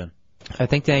person. I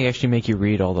think they actually make you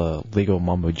read all the legal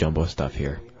mumbo jumbo stuff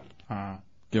here.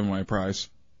 Give away a prize.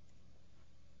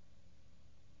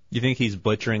 You think he's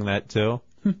butchering that too?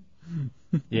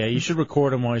 Yeah, you should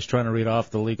record him while he's trying to read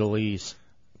off the legalese.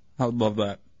 I would love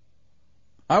that.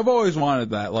 I've always wanted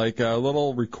that, like a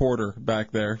little recorder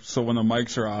back there, so when the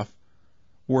mics are off,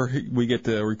 we get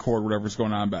to record whatever's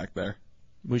going on back there.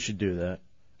 We should do that.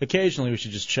 Occasionally, we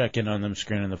should just check in on them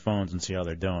screening the phones and see how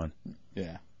they're doing.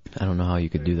 Yeah. I don't know how you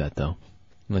could do that, though,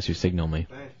 unless you signal me.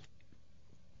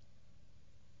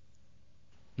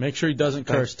 Make sure he doesn't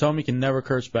curse. Tell him he can never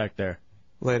curse back there.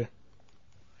 Later.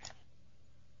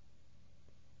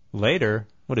 Later?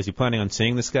 What, is he planning on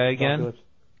seeing this guy again?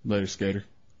 Later, skater.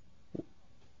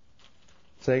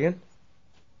 Say again?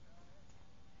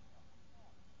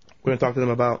 We're going to talk to them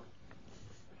about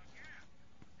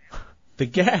the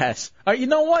gas. You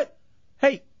know what?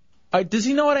 Hey, does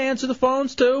he know how to answer the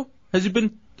phones, too? Has he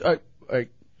been...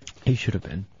 He should have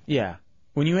been. Yeah.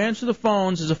 When you answer the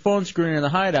phones, there's a phone screener in the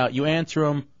Hideout. You answer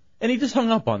them, and he just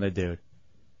hung up on the dude.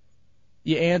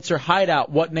 You answer Hideout.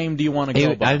 What name do you want to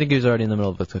go by? I think he was already in the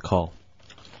middle of the call.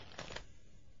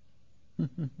 You're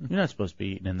not supposed to be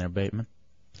eating in there, Bateman.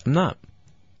 I'm not.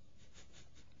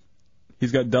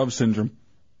 He's got Dove syndrome.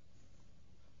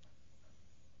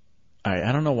 All right,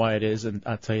 I don't know why it is, and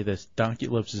I'll tell you this. Donkey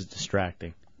Lips is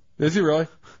distracting. Is he really?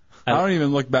 I don't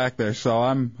even look back there, so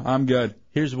I'm good.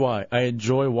 Here's why. I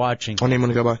enjoy watching. What name want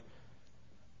to go by?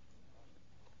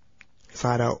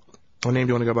 Hideout. What name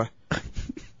do you want to go by?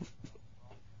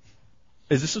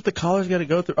 Is this what the callers got to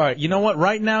go through? All right, you know what?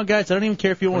 Right now, guys, I don't even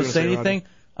care if you want to say anything.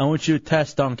 I want you to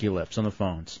test Donkey Lips on the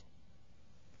phones.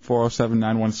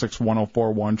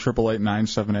 407-916-1041,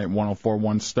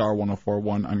 888-978-1041, star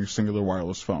 1041 on your singular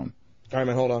wireless phone. All right,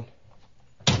 man, hold on.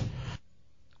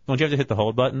 Don't you have to hit the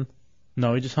hold button?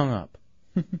 No, he just hung up.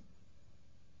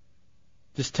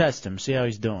 Just test him, see how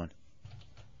he's doing.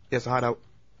 Yes, Hideout.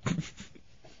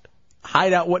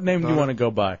 Hideout, what name do you want to go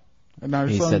by? No,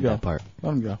 He just let said him go. that part. Let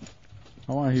him go.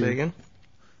 I want to hear Say you. again.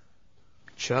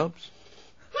 Chubbs.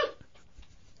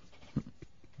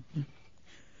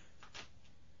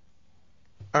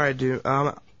 All right, dude.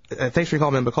 Thanks for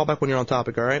calling in, but call back when you're on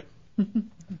topic. All right.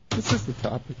 This is the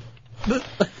topic.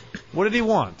 What did he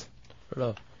want?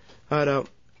 Hideout.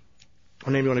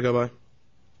 What name do you want to go by?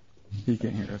 He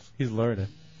can't hear us. He's learning.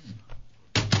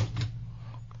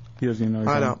 He doesn't even know he's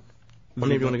Hideout. on. What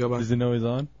name do you want to go by? Does he know he's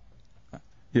on?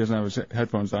 He doesn't have his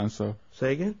headphones on, so.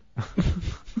 Say again.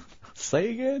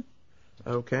 Say again.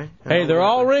 Okay. Hey, they're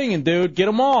all ringing, dude. Get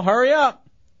them all. Hurry up.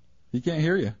 He can't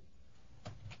hear you.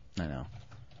 I know.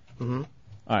 Mm-hmm.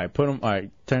 All right, put him. All right,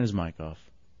 turn his mic off.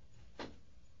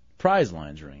 Prize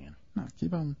line's ringing. No,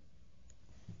 keep on.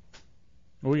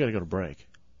 Well, we got to go to break.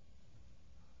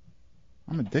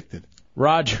 I'm addicted.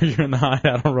 Roger, you're in the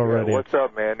Hideout on Real Radio. What's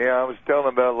up, man? Yeah, I was telling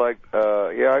about,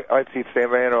 I see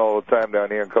Sam Ann all the time down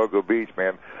here in Cocoa Beach,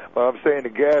 man. But I'm saying the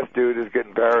gas dude is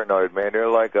getting paranoid, man. They're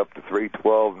like up to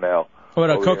 312 now. What,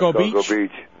 over Cocoa there in Beach? Cocoa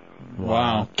Beach.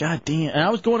 Wow. God damn. And I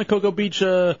was going to Cocoa Beach.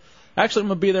 Actually, I'm going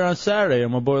to be there on Saturday,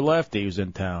 and my boy Lefty who's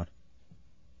in town.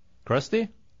 Krusty?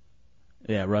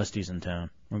 Yeah, Rusty's in town.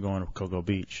 We're going to Cocoa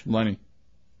Beach. Lenny.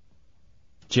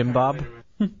 Jim Bob?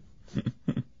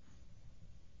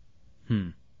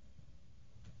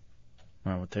 All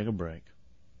right, we'll take a break.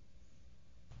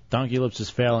 Donkey Lips is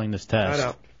failing this test.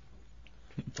 Hideout.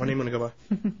 What name do you want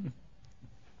to go by?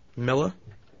 Miller?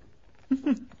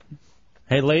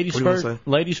 Hey, ladies What do you wanna first.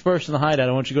 Ladies first in the Hideout.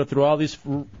 I want you to go through all these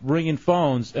ringing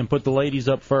phones and put the ladies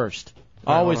up first.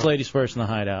 All right, Always hold on. ladies first in the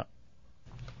Hideout.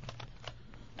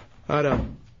 Hideout.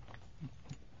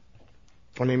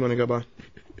 What name do you want to go by?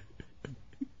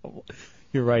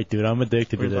 You're right, dude. I'm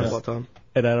addicted to What do you this, want Tom?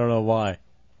 and I don't know why.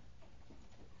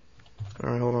 All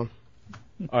right, hold on.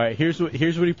 All right, here's what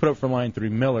he put up for line 3.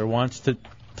 Miller wants to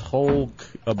talk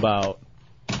about,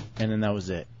 and then that was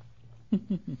it.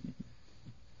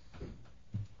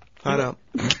 Hideout.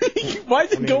 Why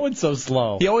is it going so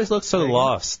slow? He always looks so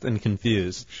lost and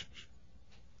confused.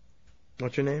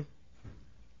 What's your name?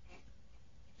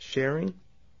 Sharing?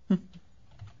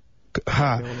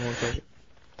 Ha. Okay, hold on one second.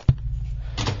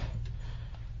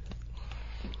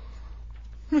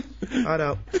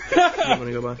 Hideout. I'm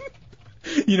gonna go by.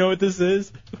 You know what this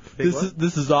is? Big what?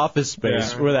 This is Office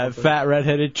Space, Yeah. where that fat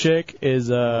redheaded chick is.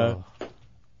 Thanks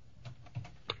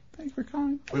for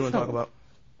calling. What do you want to talk about?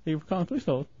 Thank you for calling. Please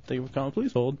hold. Thank you for calling.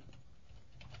 Please hold.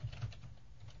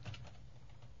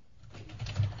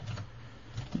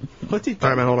 What's he? All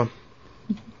right, man, hold on.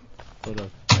 Hold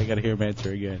on. I gotta hear him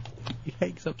answer again. He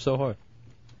hangs up so hard.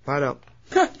 Hideout.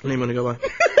 What name you want to go by?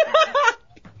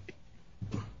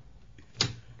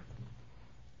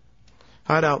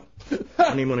 Hideout.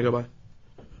 What name you want to go by?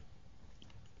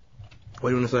 What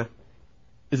do you want to say?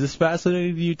 Is this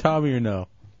fascinating to you, Tommy, or no?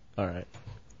 All right.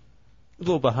 A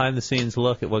little behind the scenes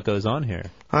look at what goes on here.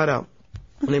 Hideout.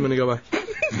 What name you want to go by?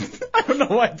 I don't know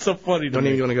why it's so funny to What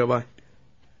me. name you want to go by?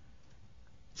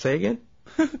 Say again?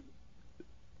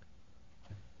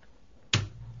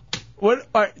 What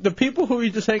are the people who are you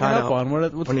just hanging Hideout. up on?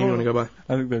 What's What name you want to go by?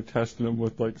 I think they're testing him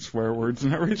with, like, swear words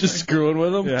and everything. Just screwing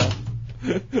with them? Yeah.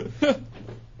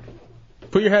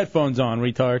 Put your headphones on,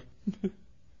 retard.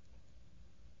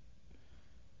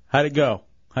 How'd it go?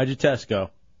 How'd your test go?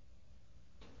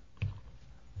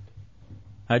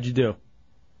 How'd you do?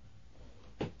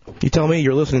 You tell me.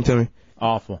 You're listening to me.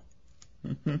 Awful.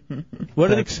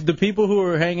 What are the people who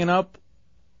are hanging up?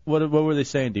 What were they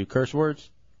saying to you? Curse words?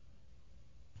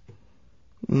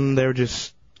 They were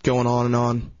just going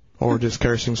on, or just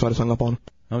cursing, so I just hung up on them.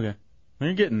 Okay. Well,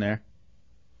 you're getting there.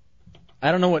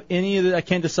 I don't know what any of I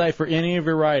can't decipher any of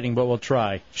your writing, but we'll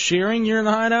try. Shearing, you're in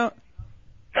the Hideout?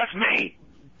 That's me.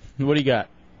 What do you got?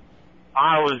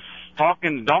 I was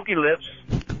talking to Donkey Lips.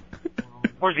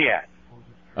 Where's he at?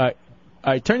 All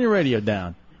right, turn your radio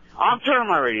down. I'm turning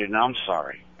my radio now. I'm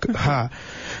sorry. Ha.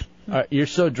 All right, you're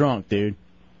so drunk, dude.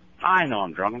 I know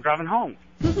I'm drunk. I'm driving home.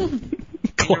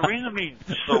 You're reasonably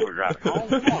sober driving home.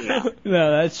 Come on now.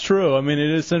 No, that's true. I mean, it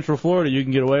is Central Florida. You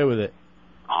can get away with it.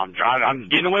 I'm driving. I'm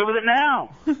getting away with it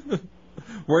now.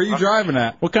 Where are you driving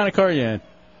at? What kind of car are you in?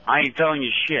 I ain't telling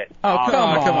you shit. Oh,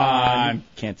 come come on. on.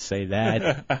 Can't say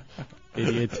that.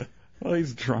 Idiot. Well,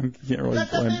 he's drunk. You can't really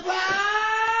blame.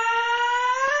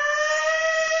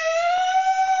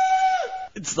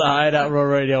 It's the Hideout Road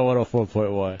Radio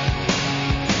 104.1.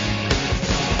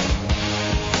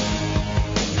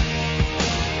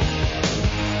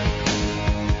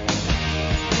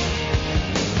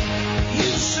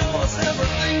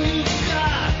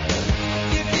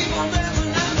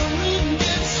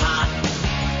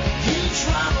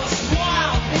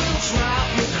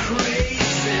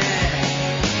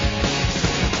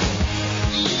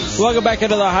 Welcome back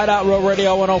into the Hideout Road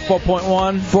Radio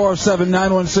 104.1.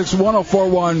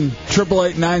 407-916-1041,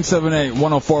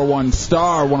 888-978-1041,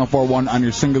 star 1041 on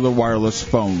your singular wireless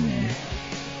phone.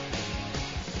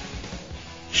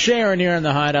 Sharon here in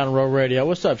the Hideout Road Radio.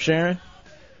 What's up, Sharon?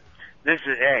 This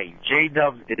is, hey,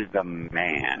 J-Dubs is the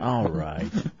man. All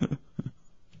right.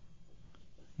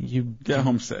 You get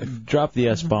home safe. Dropped the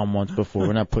S-bomb once before.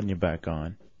 We're not putting you back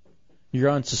on. You're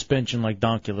on suspension like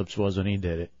Donkey Lips was when he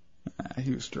did it.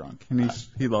 He was drunk, and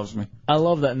he loves me. I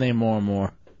love that name more and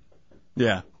more.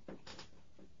 Yeah.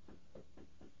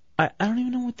 I don't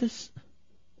even know what this...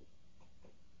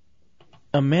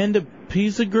 Amanda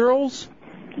Pizza Girls?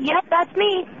 Yep, that's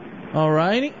me. All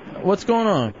righty. What's going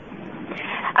on?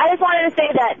 I just wanted to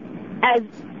say that as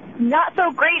not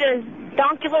so great as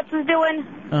Donkey Lips is doing,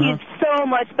 he's so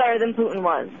much better than Putin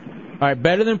was. All right,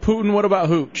 better than Putin. What about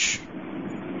Hooch?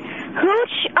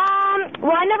 Hooch,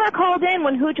 well, I never called in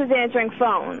when Hooch was answering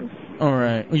phones. All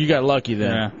right. Well, you got lucky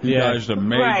then. You dodged a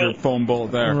major Right. phone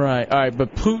bullet there. Right. All right,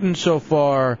 but Putin so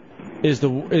far is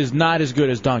not as good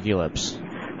as Donkey Lips.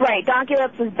 Right, Donkey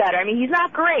Lips is better. I mean, he's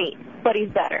not great, but he's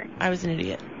better. I was an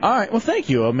idiot. All right. Well, thank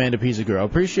you, Amanda Pizza Girl.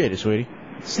 Appreciate it, sweetie.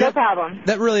 No problem.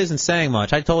 That really isn't saying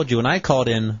much. I told you when I called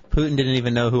in, Putin didn't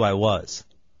even know who I was.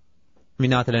 I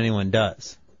mean, not that anyone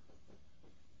does.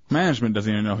 Management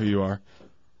doesn't even know who you are.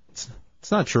 It's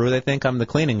not true. They think I'm the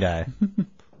cleaning guy. I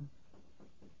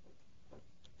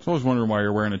was always wondering why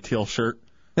you're wearing a teal shirt.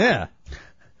 Yeah.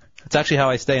 It's actually how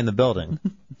I stay in the building.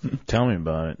 Tell me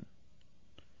about it.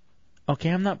 Okay,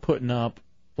 I'm not putting up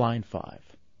line 5.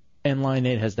 And line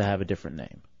 8 has to have a different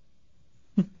name.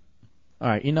 All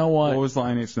right, you know what? What was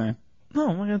line 8's name? No,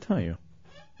 I'm not going to tell you.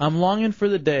 I'm longing for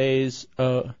the days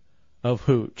of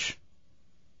Hooch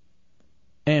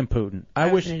and Putin. I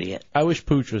was wish an idiot. I wish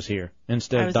Pooch was here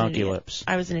instead of Donkey Lips.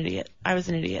 I was an idiot. I was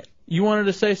an idiot. You wanted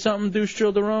to say something, Deuce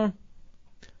Childerone?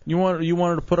 You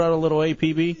wanted to put out a little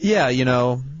APB? Yeah, you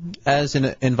know, as an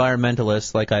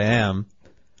environmentalist like I am,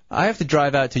 I have to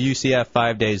drive out to UCF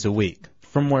 5 days a week.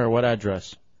 From where? What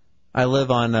address? I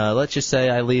live on, let's just say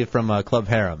I leave from Club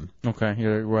Harem. Okay,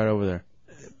 you're right over there.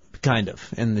 Kind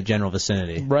of, in the general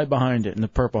vicinity. Right behind it, in the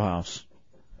purple house.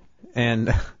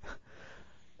 And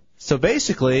so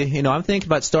basically, you know, I'm thinking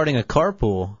about starting a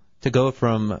carpool to go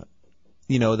from,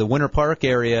 you know, the Winter Park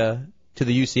area to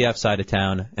the UCF side of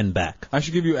town and back. I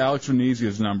should give you Alex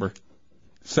Venezia's number.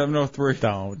 703.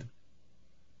 Don't.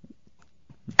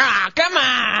 Ah, come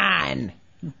on!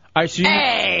 I see.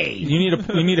 Hey! You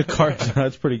need a car.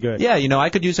 That's pretty good. Yeah, you know, I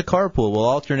could use a carpool. We'll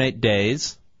alternate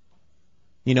days.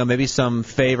 You know, maybe some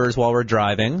favors while we're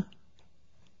driving.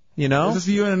 You know? Is this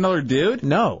you and another dude?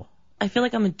 No. I feel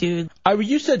like I'm a dude.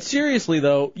 You said seriously,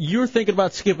 though, you're thinking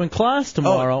about skipping class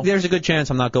tomorrow. Oh, there's a good chance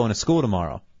I'm not going to school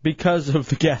tomorrow. Because of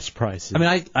the gas prices. I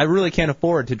mean, I really can't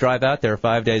afford to drive out there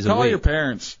 5 days a Call week. your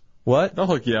parents. What? They'll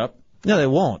hook you up. No, they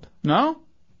won't. No?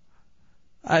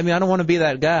 I mean, I don't want to be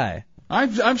that guy.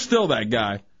 I'm still that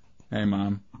guy. Hey,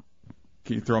 Mom,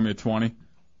 can you throw me a 20?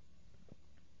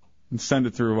 And send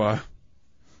it through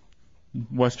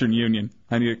Western Union.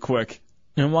 I need it quick.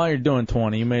 And while you're doing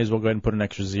 20, you may as well go ahead and put an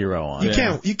extra 0 on.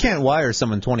 You can't wire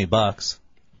someone $20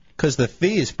 because the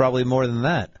fee is probably more than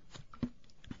that.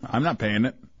 I'm not paying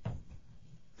it.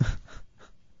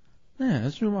 Yeah,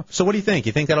 that's real. So what do you think?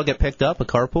 You think that'll get picked up, a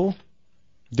carpool?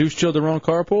 Deuce Childerone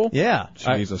carpool? Yeah.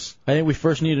 Jesus. I think we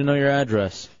first need to know your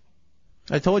address.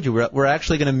 I told you we're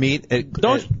actually going to meet at...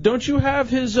 Don't you have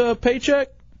his paycheck?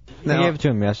 I gave it to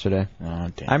him yesterday.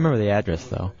 Oh, damn. I remember the address,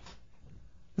 though.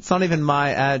 It's not even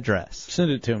my address.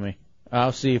 Send it to me.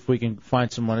 I'll see if we can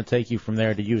find someone to take you from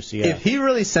there to UCF. If he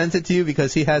really sent it to you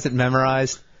because he has it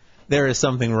memorized, there is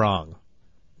something wrong.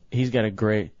 He's got a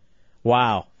great...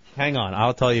 Wow. Hang on.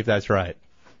 I'll tell you if that's right.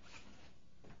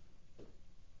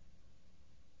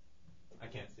 I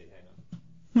can't see.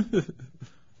 Hang on.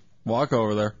 Walk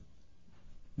over there.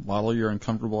 Waddle your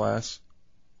uncomfortable ass.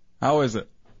 How is it?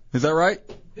 Is that right?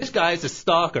 This guy is a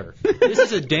stalker. This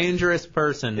is a dangerous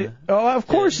person. Oh, of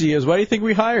course he is. Why do you think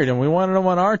we hired him? We wanted him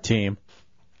on our team.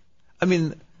 I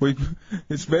mean,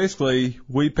 It's basically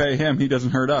we pay him, he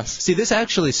doesn't hurt us. See, this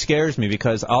actually scares me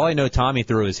because all I know Tommy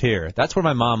through is here. That's where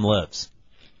my mom lives.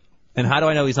 And how do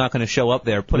I know he's not going to show up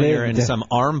there, putting her in some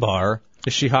arm bar?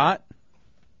 Is she hot?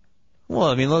 Well,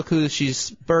 I mean, look who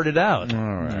she's birded out. All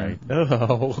right.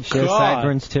 Oh, She has God.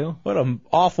 sideburns, too? What an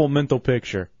awful mental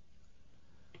picture.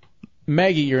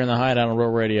 Maggie, you're in the Hideout on Real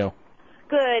Radio.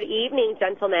 Good evening,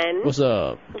 gentlemen. What's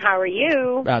up? How are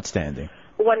you? Outstanding.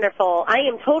 Wonderful. I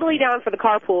am totally down for the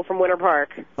carpool from Winter Park.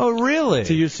 Oh, really?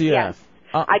 To UCF. Yes.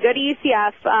 I go to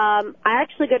UCF. I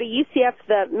actually go to UCF,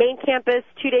 the main campus,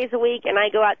 2 days a week, and I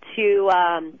go out to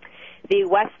the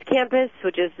West Campus,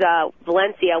 which is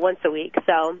Valencia, once a week.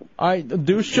 So All right,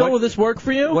 Deuce Show, will this work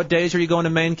for you? What days are you going to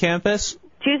main campus?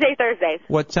 Tuesday, Thursdays.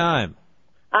 What time?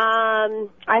 I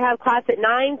have class at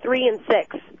 9, 3, and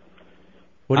 6.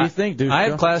 What do you think, Deuce I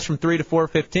Show? have class from 3 to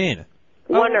 4:15.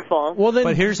 Wonderful. Well, then,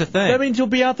 But here's the thing. That means you'll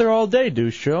be out there all day,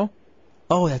 Deuce Show.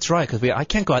 Oh, that's right, because I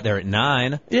can't go out there at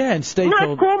 9. Yeah, and stay No,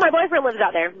 till... it's cool. My boyfriend lives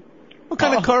out there. What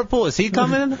kind of carpool? Is he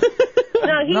coming? No,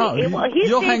 he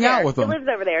you'll stays hang out there. with He him. lives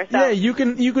over there. So. Yeah, you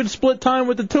can split time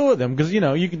with the two of them because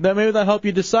maybe that'll help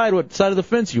you decide what side of the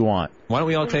fence you want. Why don't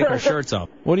we all take our shirts off?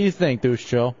 What do you think, Deuce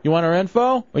Show? You want our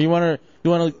info, or you want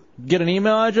to get an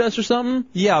email address or something?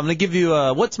 Yeah, I'm gonna give you.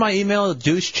 What's my email?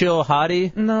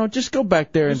 Douchechillhottie. No, just go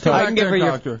back there and tell. I can give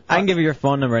her your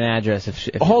phone number and address if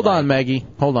Hold on, Maggie.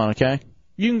 Hold on, okay?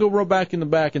 You can go roll back in the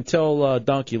back and tell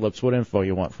Donkey Lips what info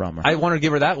you want from her. I want to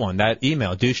give her that one, that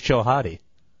email, douchechillhottie.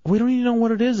 We don't even know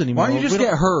what it is anymore. Why don't you just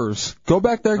get hers? Go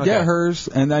back there, get hers,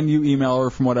 and then you email her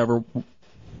from whatever.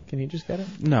 Can you just get it?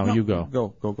 No, you go.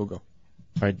 Go. All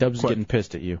right, Dub's Quick. getting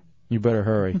pissed at you. You better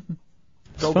hurry.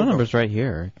 His phone number's right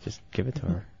here. Just give it to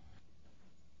her.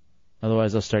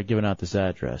 Otherwise, I'll start giving out this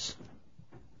address.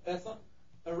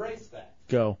 Erase that.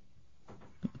 Go.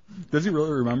 Does he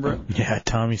really remember it? Yeah,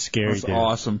 Tommy's scary, That's dude.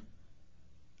 awesome.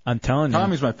 I'm telling you.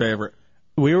 Tommy's my favorite.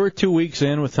 We were 2 weeks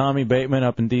in with Tommy Bateman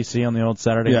up in D.C. on the old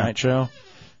Saturday Yeah. night show,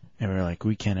 and we were like,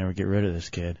 we can't ever get rid of this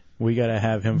kid. We got to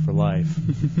have him for life.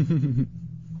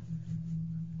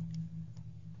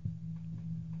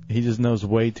 He just knows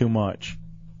way too much,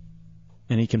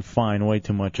 and he can find way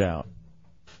too much out.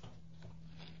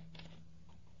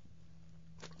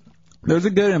 There's a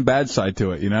good and bad side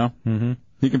to it, you know? Mm-hmm.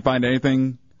 He can find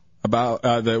anything about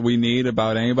that we need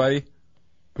about anybody,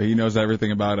 but he knows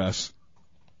everything about us.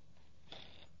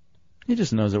 He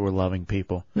just knows that we're loving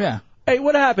people. Yeah. Hey,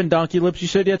 what happened, Donkey Lips? You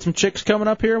said you had some chicks coming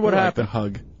up here? What I like happened? the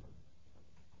hug.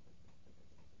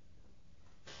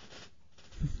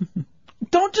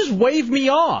 Don't just wave me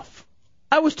off.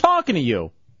 I was talking to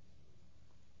you.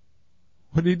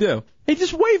 What did he do? He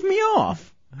just waved me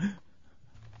off. What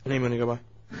name gonna go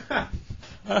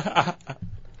by?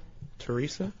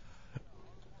 Teresa?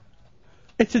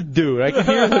 It's a dude. I can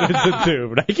hear that it's a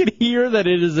dude. I can hear that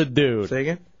it is a dude. Say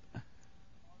again?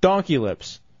 Donkey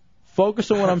Lips. Focus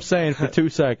on what I'm saying for 2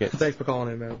 seconds. Thanks for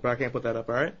calling in, man, but I can't put that up,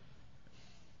 alright?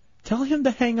 Tell him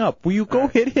to hang up. Will you go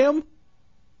hit him?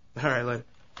 Alright, later.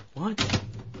 What?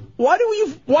 Why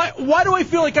do I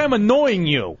feel like I'm annoying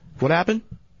you? What happened?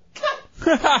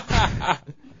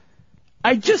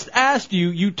 I just asked you.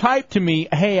 You typed to me,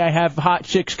 "Hey, I have hot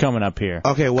chicks coming up here."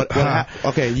 Okay,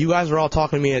 okay, you guys are all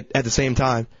talking to me at the same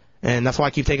time, and that's why I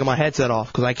keep taking my headset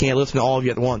off, because I can't listen to all of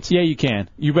you at once. Yeah, you can.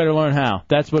 You better learn how.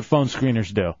 That's what phone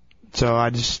screeners do. So I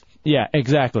just... Yeah,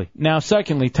 exactly. Now,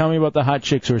 secondly, tell me about the hot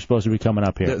chicks who are supposed to be coming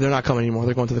up here. They're not coming anymore.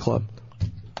 They're going to the club.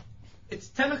 It's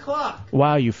 10 o'clock.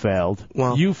 Wow, you failed.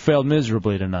 Well, you failed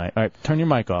miserably tonight. All right, turn your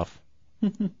mic off.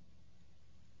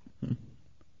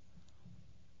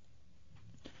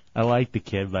 I like the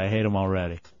kid, but I hate him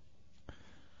already.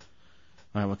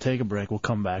 All right, we'll take a break. We'll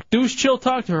come back. Deuce Chill,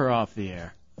 talk to her off the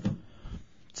air.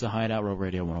 It's a Hideout, Road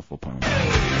Radio 104.1.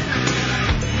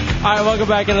 All right, welcome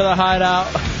back into the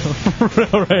Hideout,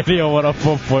 Real Radio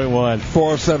 104.1.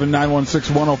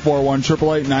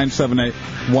 407-916-1041,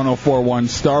 888-978-1041,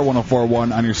 star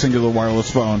 1041 on your singular wireless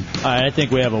phone. All right, I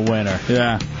think we have a winner.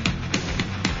 Yeah.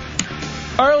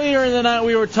 Earlier in the night,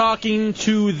 we were talking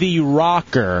to the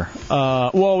Rocker.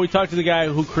 We talked to the guy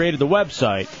who created the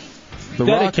website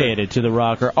dedicated to the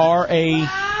Rocker. RAWKER.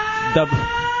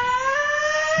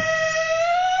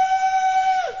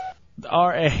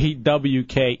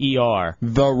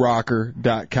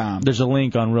 TheRocker.com. There's a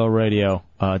link on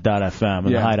RealRadio.fm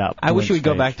in the Hideout. I wish links we'd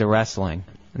go page. back to wrestling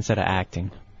instead of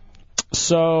acting.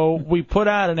 So we put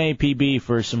out an APB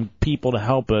for some people to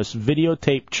help us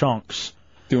videotape Chunks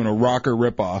doing a Rocker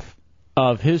ripoff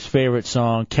of his favorite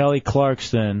song, Kelly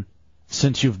Clarkson,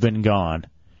 Since You've Been Gone.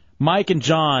 Mike and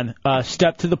John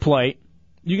stepped to the plate.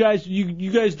 You guys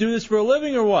do this for a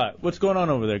living or what? What's going on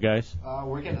over there, guys?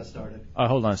 We're getting started.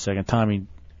 Hold on a second, Tommy.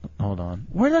 Hold on.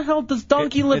 Where the hell does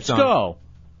Donkey Lips it's on. go?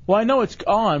 Well, I know it's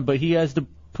on, but he has to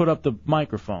put up the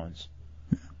microphones.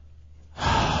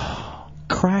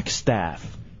 Crack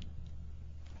staff.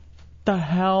 The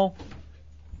hell?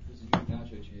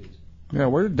 Yeah,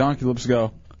 where did Donkey Lips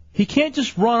go? He can't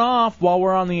just run off while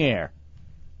we're on the air.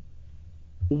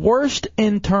 Worst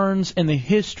interns in the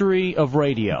history of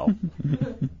radio.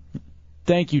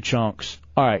 Thank you, Chunks.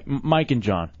 All right, Mike and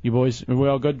John. You boys, are we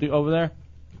all good over there?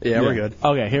 Yeah, we're good.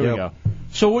 Okay, here we go.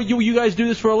 So what, you guys do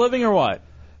this for a living or what?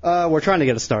 We're trying to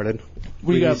get it started.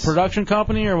 We got a production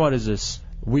company or what is this?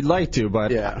 We'd like to,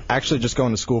 but actually just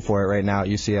going to school for it right now at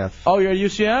UCF. Oh, you're at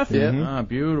UCF? Yeah. Ah,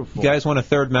 beautiful. You guys want a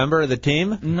third member of the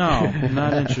team? No,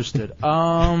 not interested.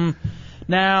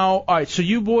 Now, all right. So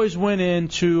you boys went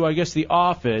into, I guess, the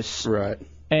office, right?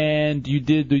 And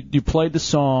you played the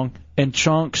song, and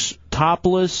Chunks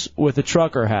topless with a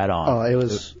trucker hat on. Oh, it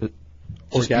was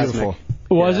beautiful.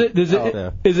 Was it? Is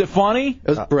it funny? It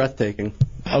was breathtaking.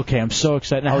 Okay, I'm so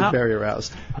excited. Now, I was very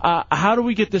aroused. How do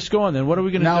we get this going then? What are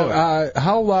we going to do? Now,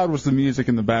 how loud was the music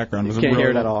in the background? Was Can't it hear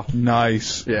really it at all.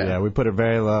 Nice. Yeah, we put it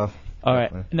very low. All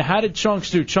right. Now, how did Chunks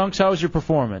do? Chunks, how was your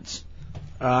performance?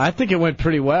 I think it went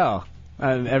pretty well.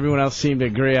 Everyone else seemed to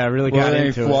agree. I really got Were there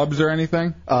into any flubs or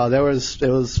anything? It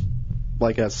was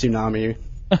like a tsunami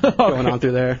going on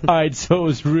through there. All right, so it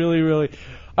was really, really.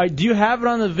 All right, do you have it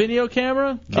on the video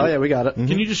camera? Yeah, we got it.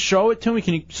 Can you just show it to me?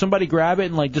 Can somebody grab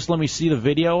it and just let me see the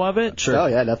video of it? Sure. Oh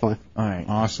yeah, definitely. All right.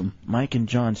 Awesome. Mike and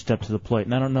John step to the plate,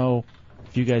 and I don't know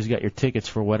if you guys got your tickets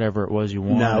for whatever it was you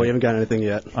wanted. No, we haven't got anything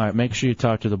yet. All right, make sure you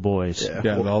talk to the boys. Yeah,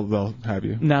 they'll have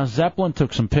you. Now Zeppelin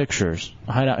took some pictures.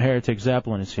 Hideout Heretic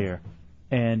Zeppelin is here,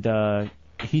 and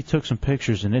he took some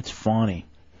pictures, and it's funny.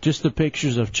 Just the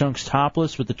pictures of Chunks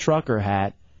topless with the trucker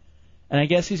hat, and I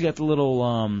guess he's got the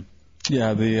little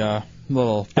the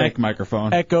little fake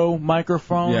microphone. Echo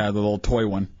microphone. Yeah, the little toy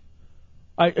one.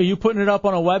 Are you putting it up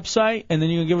on a website, and then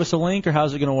you can give us a link, or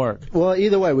how's it going to work? Well,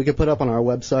 either way, we could put it up on our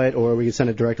website, or we could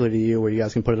send it directly to you, where you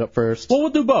guys can put it up first. Well, we'll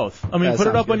do both. I mean, That put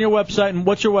it sounds up on your website, and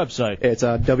what's your website? It's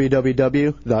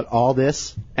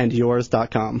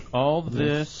www.allthisandyours.com. All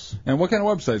this. And what kind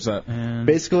of website's that?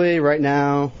 Basically, right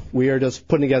now, we are just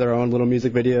putting together our own little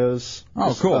music videos.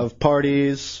 Oh, cool. Of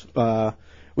parties.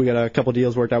 We got a couple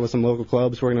deals worked out with some local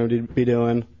clubs we're going to be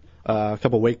doing. A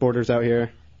couple wakeboarders out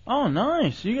here. Oh,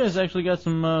 nice. You guys actually got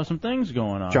some things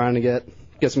going on. Trying to get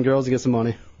some girls to get some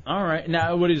money. All right.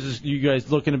 Now, what is this? You guys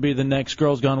looking to be the next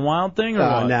Girls Gone Wild thing, or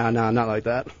what? No, not like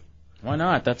that. Why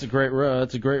not? That's a great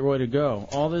way to go.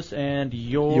 All this and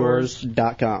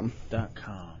yours.com.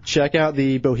 Check out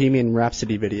the Bohemian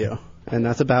Rhapsody video, and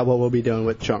that's about what we'll be doing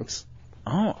with Chunks.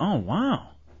 Oh, wow.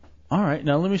 All right.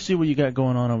 Now let me see what you got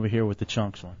going on over here with the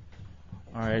Chunks one.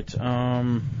 All right.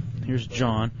 Here's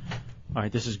John. All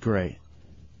right. This is great.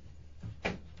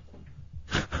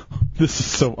 All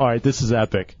right. This is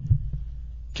epic.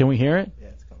 Can we hear it? Yeah,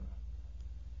 it's coming.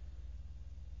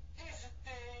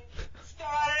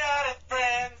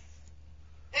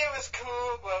 It was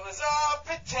cool, but it was all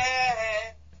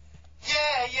pretend.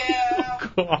 Yeah.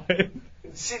 Oh, God.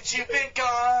 Since you've been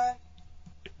gone,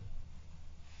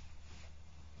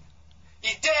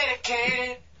 you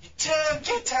dedicated, you took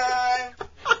your time.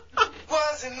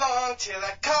 Wasn't long till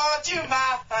I called you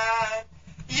mine.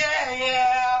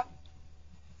 Yeah.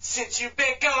 Since you've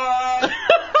been gone,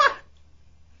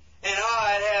 and all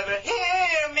I'd ever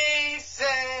hear me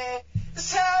say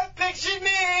is how I pictured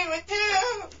me with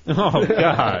you. Oh,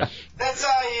 gosh. That's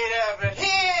all you'd ever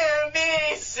hear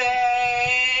me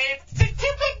say. Since you've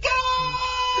been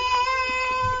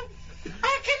gone,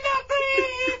 I cannot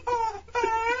breathe for the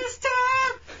first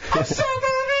time. I'm so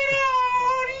moving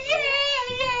on,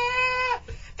 yeah.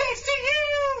 Thanks to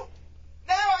you,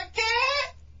 now I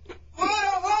get what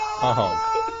I want. Oh.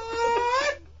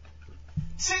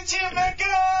 Since you've been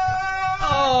gone.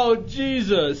 Oh,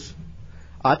 Jesus.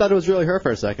 I thought it was really her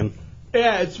for a second.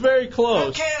 Yeah, it's very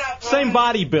close. Same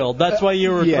body build. That's why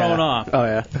you were thrown off. Oh,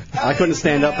 yeah. I couldn't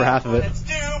stand up for half of it.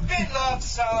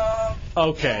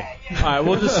 Okay. All right,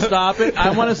 we'll just stop it.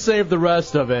 I want to save the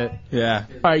rest of it. Yeah.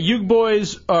 All right, you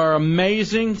boys are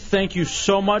amazing. Thank you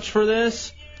so much for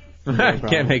this.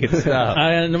 Can't make it stop.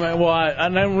 I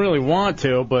don't really want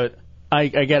to, but I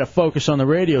got to focus on the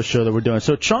radio show that we're doing.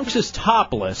 So Chunks is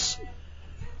topless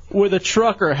with a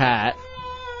trucker hat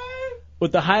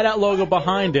with the Hideout logo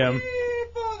behind him.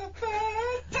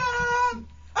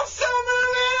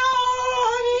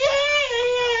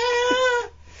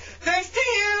 Thanks to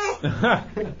you. Now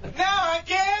I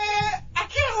get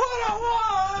what I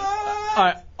want. All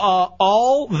right,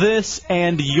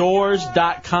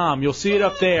 allthisandyours.com. You'll see it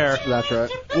up there. That's right.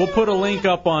 We'll put a link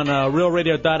up on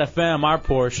realradio.fm, our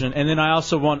portion, and then I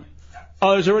also want.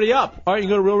 Oh, it's already up. All right, you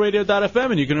can go to realradio.fm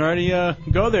and you can already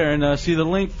go there and see the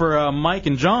link for Mike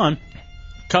and John,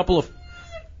 couple of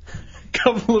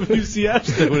UCF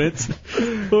students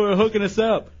who are hooking us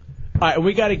up. All right,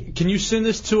 we got to. Can you send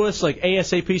this to us like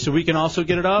ASAP so we can also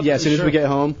get it up? Yeah, as soon as we get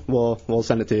home, we'll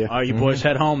send it to you. All right, you boys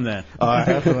head home then. All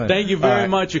right. Thank you very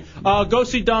much. Go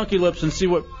see Donkey Lips and see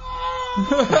what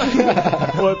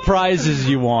prizes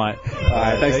you want. All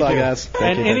right, thanks a lot, guys.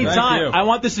 And anytime, I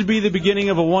want this to be the beginning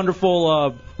of a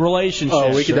wonderful relationship.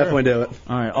 Oh, we can definitely do it.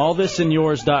 All right,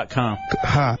 allthisandyours.com.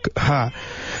 Ha.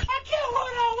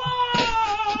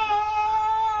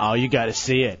 Oh, you got to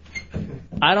see it.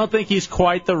 I don't think he's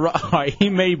quite the he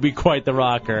may be quite the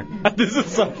rocker. This is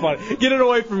so funny. Get it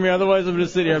away from me, otherwise I'm going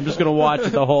to sit here. I'm just going to watch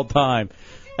it the whole time.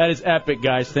 That is epic,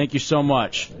 guys. Thank you so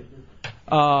much.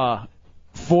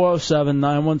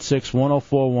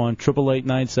 407-916-1041,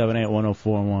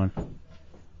 888-978-1041.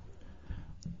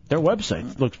 Their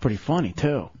website looks pretty funny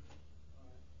too.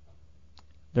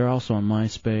 They're also on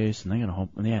MySpace,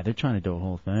 and they're trying to do a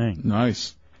whole thing.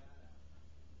 Nice.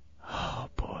 Oh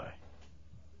boy.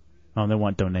 Oh, they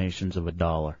want donations of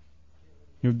 $1.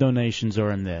 Your donations are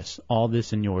in this.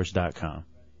 Allthisandyours.com.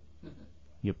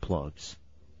 You plugs.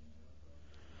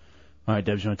 All right,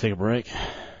 Debs, you want to take a break?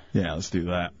 Yeah, let's do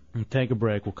that. We'll take a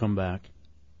break. We'll come back.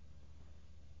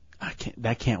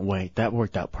 That can't wait. That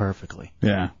worked out perfectly.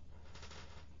 Yeah.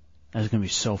 That's going to be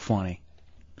so funny.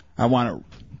 I want it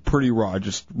pretty raw,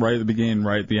 just right at the beginning,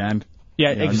 right at the end. Yeah,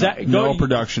 exactly. No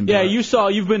production. Yeah,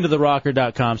 you've been to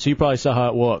therocker.com, so you probably saw how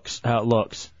it looks.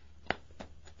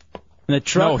 And the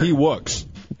trucker, No, he wooks.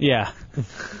 Yeah.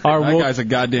 That guy's a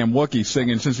goddamn Wookiee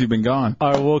singing since he's been gone.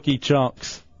 Our Wookiee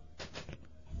chunks.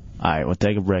 All right, we'll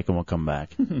take a break and we'll come back.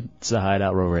 It's the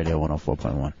Hideout Row Radio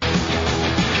 104.1.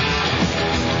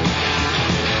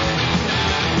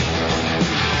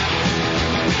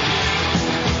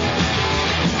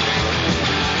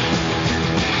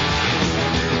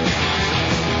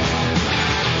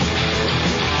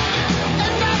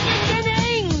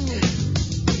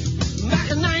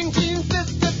 Back in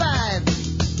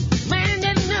 1955, man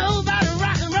didn't know about a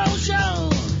rock and roll show.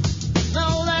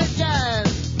 No, that jive.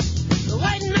 The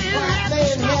white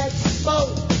man had the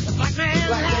smoke. The black man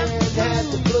had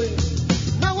the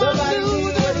blues. No one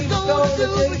knew what he was going to do,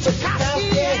 but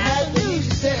Tchaikovsky had the news.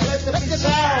 He said, let there be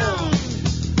sound.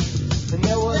 And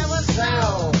there was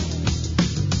sound.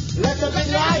 Let there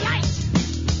be light.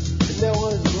 And there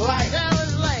was light.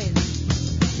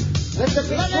 Let there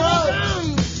be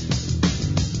drums.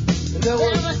 And there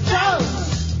was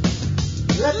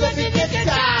drums. Let there be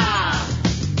guitar.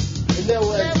 And there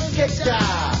was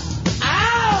guitar.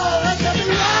 Ow! Let there be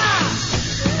rock.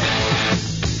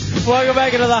 Welcome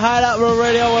back into the Hideout Row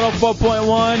Radio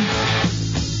 104.1.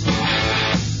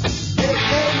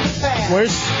 We're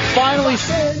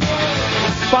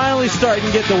finally starting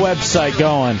to get the website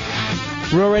going.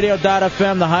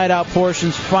 RealRadio.fm, the Hideout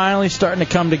portion's finally starting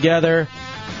to come together.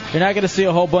 You're not going to see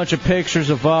a whole bunch of pictures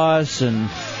of us and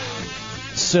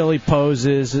silly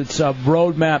poses. It's a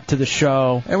roadmap to the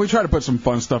show. And we try to put some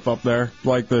fun stuff up there,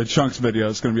 like the Chunks video.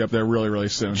 It's going to be up there really, really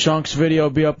soon. Chunks video will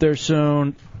be up there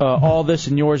soon.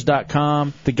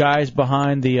 Allthisandyours.com. The guys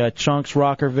behind the Chunks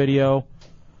rocker video.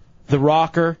 The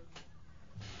rocker.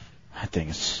 I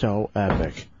think it's so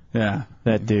epic. Yeah.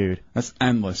 That dude. That's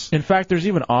endless. In fact, there's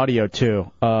even audio,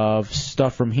 too, of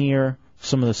stuff from here,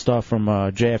 some of the stuff from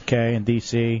JFK and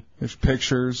D.C. There's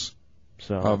pictures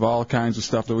of all kinds of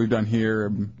stuff that we've done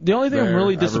here. The only thing I'm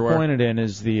really everywhere. disappointed in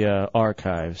is the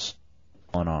archives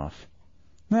on off.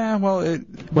 Yeah, well,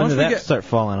 When did that start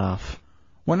falling off?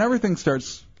 When everything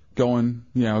starts going,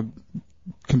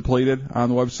 completed on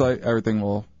the website, everything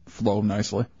will flow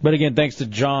nicely. But again, thanks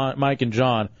to Mike and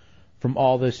John from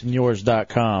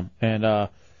allthisandyours.com. And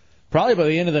probably by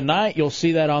the end of the night, you'll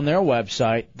see that on their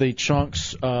website, the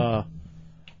Chunks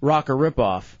rocker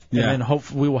ripoff. Yeah. And then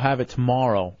hopefully we will have it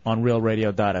tomorrow on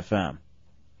realradio.fm.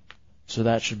 So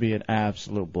that should be an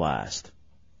absolute blast.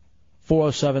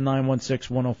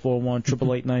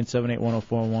 407-916-1041,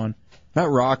 888-978-1041. That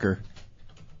rocker.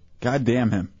 God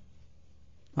damn him.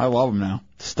 I love him now.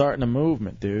 Starting a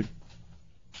movement, dude.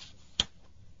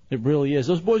 It really is.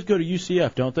 Those boys go to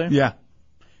UCF, don't they? Yeah.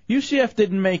 UCF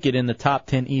didn't make it in the top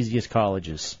 10 easiest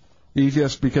colleges.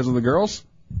 Easiest because of the girls?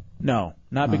 No,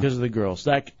 not because of the girls.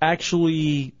 Like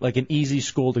actually, like an easy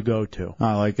school to go to.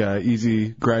 Oh, like easy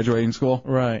graduating school?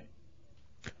 Right.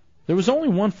 There was only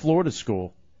one Florida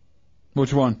school.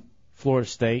 Which one? Florida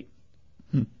State.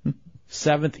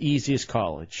 7th easiest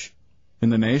college.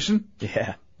 In the nation?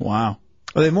 Yeah. Wow.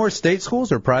 Are they more state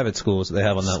schools or private schools that they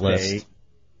have on that list?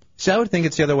 See, I would think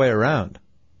it's the other way around.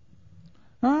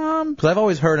 Because I've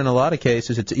always heard in a lot of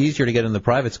cases it's easier to get in the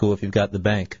private school if you've got the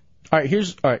bank. All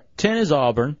right, 10 is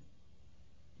Auburn,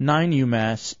 9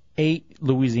 UMass, 8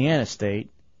 Louisiana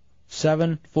State,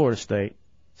 7 Florida State,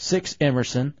 6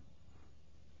 Emerson,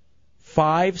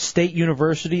 5 State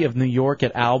University of New York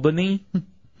at Albany.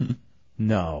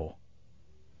 No.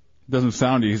 Doesn't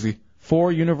sound easy.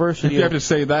 4 University If you have to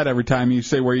say that every time you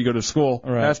say where you go to school,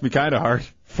 Right. it has to be kind of hard.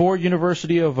 4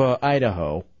 University of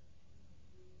Idaho.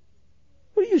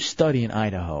 What do you study in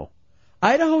Idaho?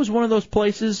 Idaho is one of those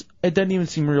places, it doesn't even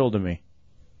seem real to me.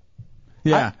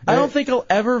 Yeah. I don't think I'll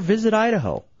ever visit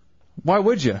Idaho. Why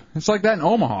would you? It's like that in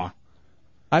Omaha.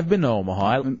 I've been to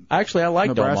Omaha. I liked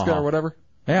Nebraska Omaha. or whatever.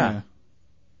 Yeah.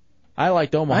 I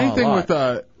liked Omaha Anything a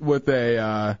lot. with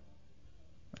a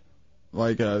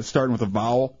starting with a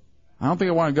vowel. I don't think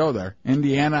I want to go there.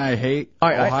 Indiana, I hate.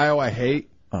 Ohio, I hate.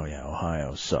 Oh yeah,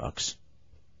 Ohio sucks.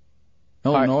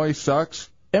 Illinois sucks.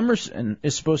 Emerson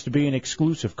is supposed to be an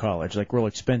exclusive college, like real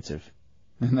expensive.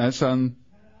 And that's on.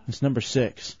 It's number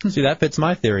 6. See, that fits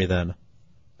my theory then.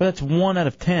 But that's 1 out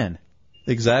of 10.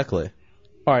 Exactly.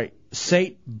 All right,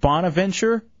 St.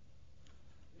 Bonaventure.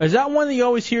 Is that one that you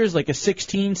always hear is like a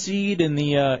 16 seed in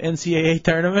the NCAA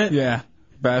tournament? Yeah,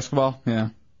 basketball. Yeah.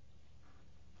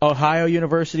 Ohio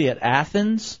University at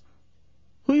Athens.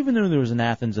 Who even knew there was an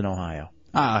Athens in Ohio?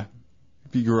 If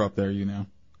you grew up there, you know.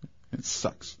 It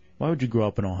sucks. Why would you grow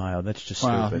up in Ohio? That's just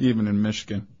Wow, stupid. even in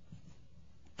Michigan.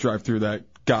 Drive through that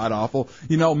god-awful.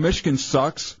 You know, Michigan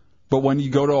sucks, but when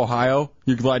you go to Ohio,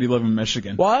 you're glad you live in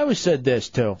Michigan. Well, I always said this,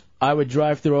 too. I would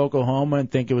drive through Oklahoma and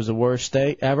think it was the worst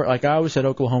state ever. Like, I always said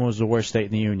Oklahoma was the worst state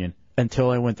in the Union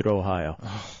until I went through Ohio.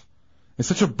 It's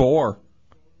such a bore.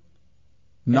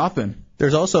 Nothing.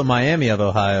 There's also Miami of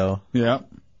Ohio. Yeah.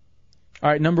 All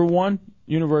right, number 1,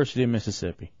 University of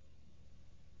Mississippi.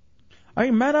 I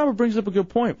mean, Matt Albert brings up a good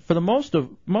point. For the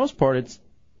most part, it's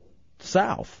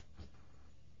south.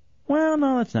 Well,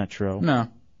 no, that's not true. No.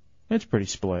 It's pretty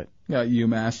split. Got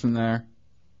UMass in there.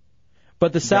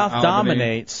 But the South Albany.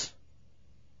 dominates.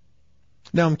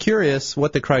 Now, I'm curious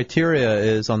what the criteria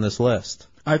is on this list.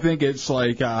 I think it's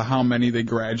like how many they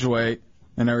graduate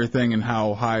and everything and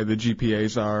how high the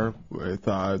GPAs are with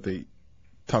the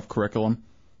tough curriculum.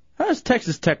 How's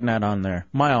Texas Tech not on there?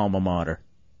 My alma mater.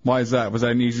 Why is that? Was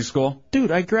that an easy school?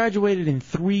 Dude, I graduated in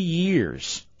 3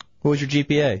 years. What was your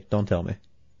GPA? Don't tell me.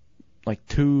 Like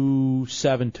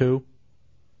 2.72.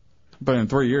 But in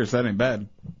 3 years, that ain't bad.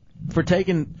 For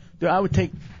taking, I would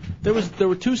take. There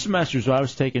were 2 semesters where I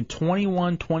was taking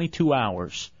 21, 22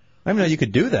 hours. I didn't know you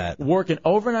could do that. Working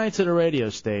overnights at a radio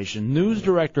station, news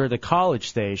director at a college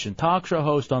station, talk show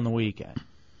host on the weekend.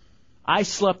 I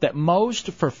slept at most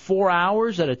for 4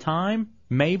 hours at a time,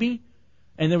 maybe.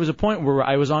 And there was a point where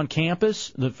I was on campus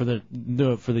for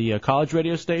the college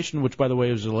radio station, which, by the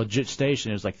way, was a legit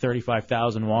station. It was like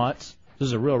 35,000 watts. This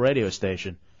is a real radio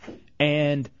station.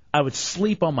 And I would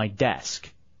sleep on my desk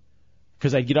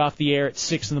because I'd get off the air at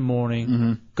 6 in the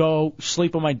morning, go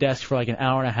sleep on my desk for like an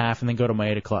hour and a half, and then go to my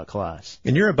 8 o'clock class.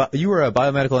 And you were a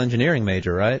biomedical engineering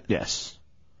major, right? Yes.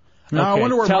 Now, I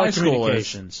wonder where my school is.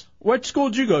 Telecommunications. What school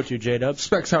did you go to, J-Dub?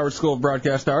 Specs Howard School of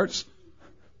Broadcast Arts.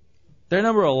 They're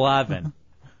number 11.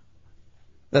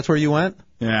 That's where you went?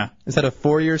 Yeah. Is that a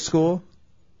 4-year school?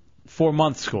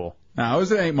 4-month school. No, it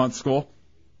was an 8-month school.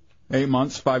 8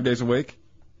 months, 5 days a week.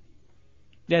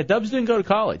 Yeah, Dubs didn't go to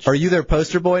college. Are you their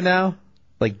poster boy now?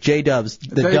 Like J-Dubs,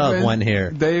 Dub went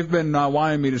here. They've been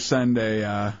wanting me to send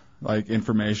a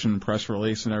information press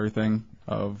release and everything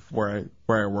of where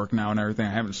I work now and everything.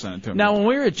 I haven't sent it to them. Now, when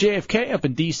we were at JFK up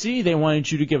in D.C., they wanted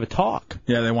you to give a talk.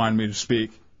 Yeah, they wanted me to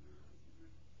speak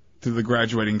to the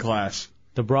graduating class.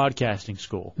 The broadcasting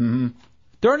school. Mm-hmm.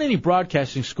 There aren't any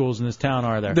broadcasting schools in this town,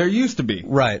 are there? There used to be.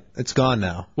 Right. It's gone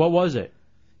now. What was it?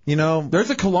 You know, there's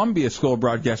a Columbia School of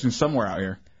Broadcasting somewhere out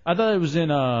here. I thought it was in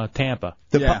Tampa.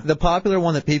 The popular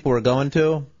one that people were going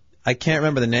to, I can't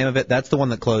remember the name of it. That's the one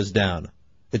that closed down.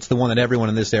 It's the one that everyone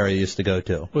in this area used to go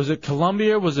to. Was it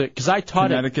Columbia? Was it? Because I taught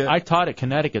Connecticut? I taught at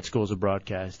Connecticut Schools of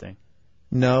Broadcasting.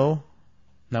 No.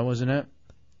 That wasn't it?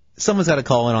 Someone's got to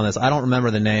call in on this. I don't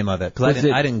remember the name of it because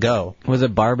I didn't go. Was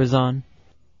it Barbizon?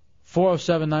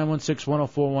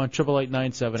 407-916-1041,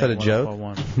 888-97-8141. Is that a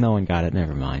joke? No one got it.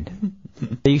 Never mind.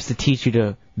 They used to teach you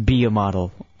to be a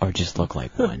model or just look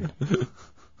like one.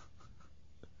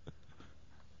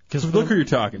 Because look who you're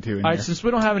talking to in All right, here. since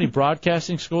we don't have any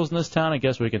broadcasting schools in this town, I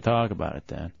guess we can talk about it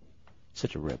then.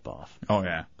 Such a ripoff. Oh,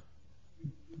 yeah.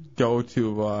 Go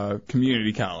to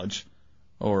community college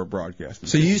or broadcasting.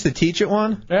 So you used to teach at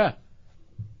one? Yeah.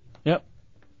 Yep.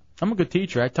 I'm a good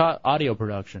teacher. I taught audio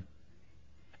production.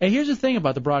 And here's the thing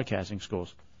about the broadcasting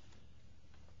schools.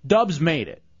 Dubs made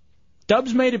it.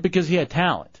 Dubs made it because he had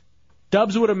talent.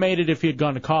 Dubs would have made it if he had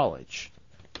gone to college.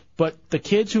 But the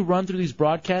kids who run through these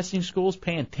broadcasting schools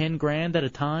paying $10,000 at a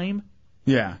time,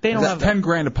 Yeah. They don't have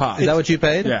 $10,000 a pop. Is that what you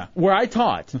paid? Yeah. where I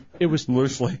taught, it was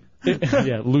loosely.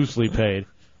 Yeah, loosely paid.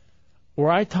 Where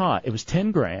I taught, it was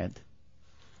 $10,000,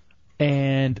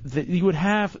 and you would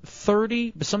have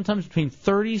 30, sometimes between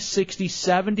 30, 60,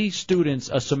 70 students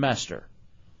a semester.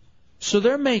 So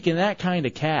they're making that kind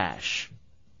of cash,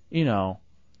 you know.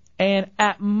 And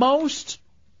at most,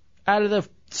 out of the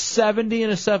 70 in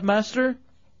a semester,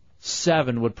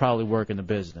 7 would probably work in the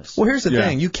business. Well, here's the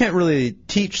thing. You can't really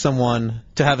teach someone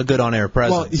to have a good on-air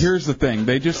presence. Well, here's the thing.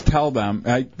 They just tell them.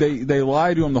 They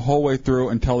lie to them the whole way through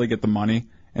until they get the money,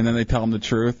 and then they tell them the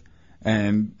truth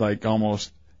and, like,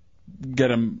 almost get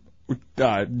them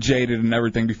jaded and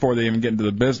everything before they even get into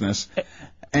the business.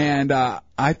 And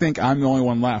I think I'm the only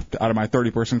one left out of my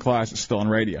 30-person class that's still in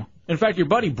radio. In fact, your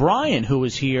buddy Brian, who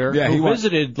was here, Yeah, he who went-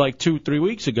 visited like 2-3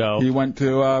 weeks ago. He went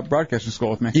to broadcasting school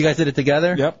with me. You guys did it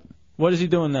together? Yep. What is he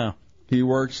doing now? He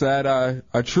works at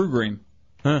a True Green.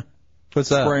 Huh? What's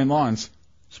that? Spraying lawns.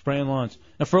 Spraying lawns.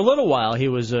 Now, for a little while, he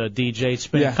was a DJ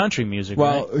spinning Yeah. country music,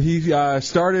 Well, right? he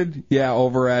started,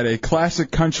 over at a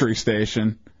classic country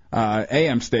station,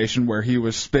 AM station, where he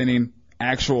was spinning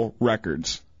actual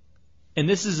records. And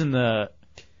this is in the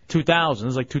 2000s. It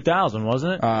was like 2000,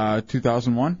 wasn't it?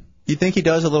 2001. You think he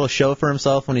does a little show for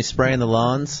himself when he's spraying the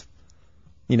lawns?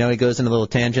 You know, he goes into little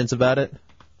tangents about it?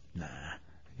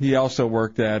 He also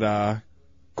worked at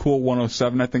Cool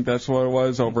 107, I think that's what it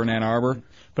was, over in Ann Arbor.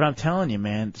 But I'm telling you,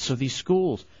 man, so these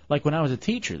schools, like when I was a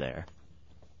teacher there,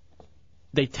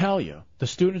 they tell you, the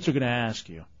students are going to ask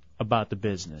you about the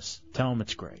business. Tell them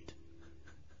it's great.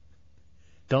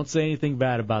 Don't say anything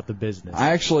bad about the business. I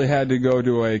actually had to go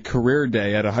to a career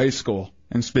day at a high school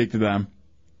and speak to them.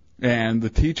 And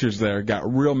the teachers there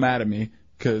got real mad at me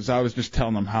because I was just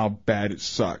telling them how bad it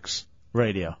sucks.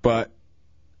 Radio. But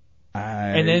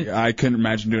I couldn't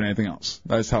imagine doing anything else.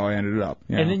 That's how I ended up.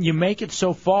 You know? And then you make it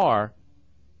so far,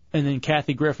 and then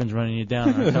Kathy Griffin's running you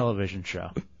down on a television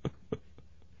show.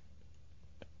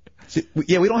 See,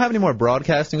 yeah, we don't have any more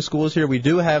broadcasting schools here. We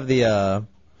do have the,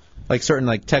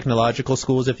 certain, technological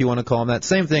schools, if you want to call them that.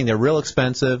 Same thing. They're real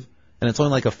expensive, and it's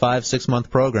only like a 5-6 month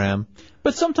program.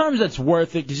 But sometimes that's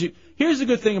worth it, because here's the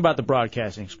good thing about the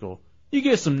broadcasting school. You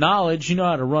get some knowledge. You know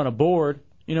how to run a board.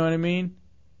 You know what I mean?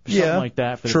 Something like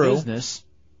that for true. the business.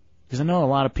 Because I know a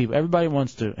lot of people, everybody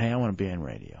wants to, hey, I want to be in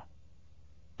radio.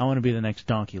 I want to be the next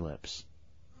Donkey Lips.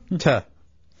 Tuh.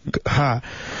 Ha.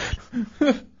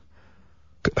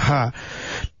 Ha.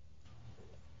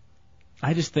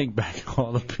 I just think back to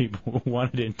all the people who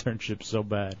wanted internships so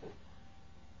bad.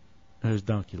 There's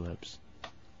Donkey Lips.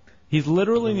 He's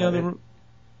literally in the other room.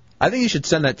 I think you should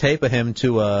send that tape of him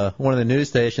to one of the news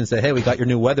stations and say, hey, we got your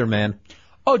new weatherman.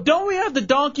 Oh, don't we have the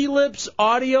Donkey Lips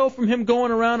audio from him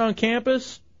going around on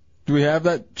campus? Do we have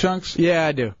that, Chunks? Yeah,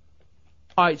 I do.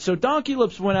 All right, so Donkey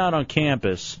Lips went out on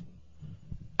campus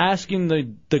asking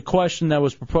the question that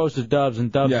was proposed to Dubs in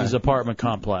Dubs' apartment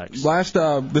complex.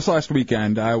 This last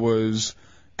weekend, I was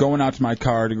going out to my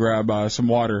car to grab some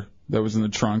water that was in the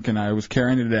trunk, and I was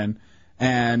carrying it in.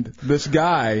 And this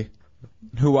guy,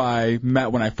 who I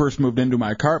met when I first moved into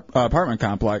my apartment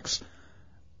complex,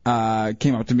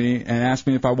 came up to me and asked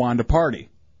me if I wanted to party.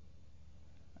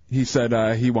 He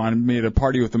said he wanted me to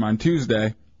party with him on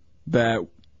Tuesday, that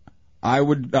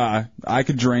I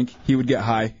could drink, he would get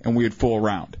high, and we would fool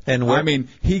around. And I mean,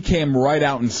 he came right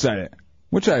out and said it,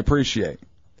 which I appreciate.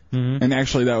 Mm-hmm. And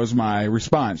actually, that was my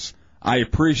response. I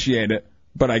appreciate it,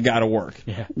 but I gotta work.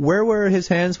 Yeah. Where were his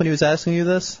hands when he was asking you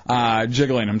this?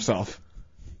 Jiggling himself.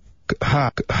 Ha.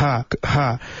 Ha.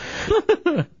 Ha.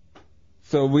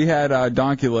 So we had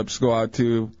Donkey Lips go out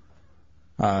to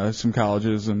some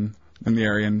colleges in the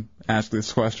area and ask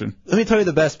this question. Let me tell you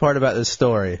the best part about this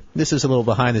story. This is a little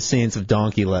behind the scenes of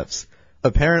Donkey Lips.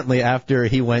 Apparently, after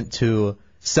he went to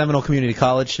Seminole Community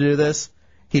College to do this,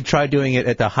 he tried doing it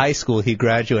at the high school he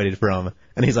graduated from,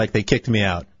 and he's like, they kicked me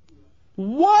out.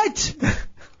 What?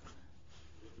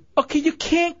 Okay, you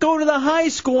can't go to the high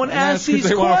school and ask these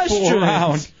they wanna fool questions.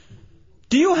 around.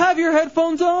 Do you have your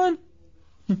headphones on?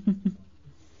 He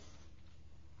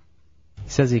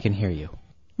says he can hear you.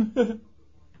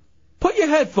 Put your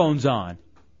headphones on.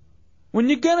 When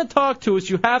you're going to talk to us,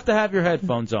 you have to have your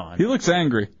headphones on. He looks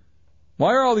angry.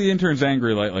 Why are all the interns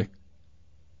angry lately?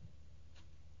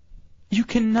 You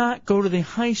cannot go to the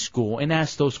high school and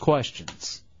ask those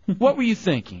questions. What were you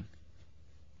thinking?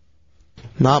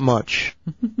 Not much.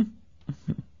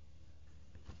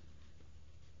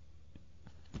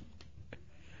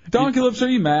 Donkey Lips, are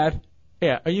you mad?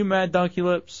 Yeah, are you mad, Donkey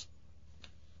Lips?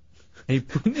 He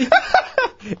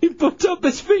puts up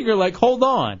his finger like, hold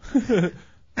on.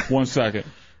 1 second.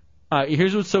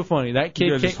 Here's what's so funny. That kid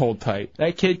You guys just hold tight.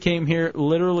 That kid came here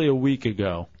literally a week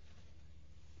ago.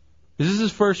 Is this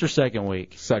his first or second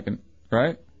week? Second,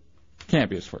 right? Can't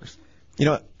be his first. You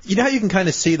know how you can kind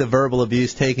of see the verbal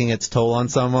abuse taking its toll on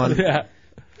someone? Yeah.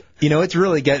 You know, it's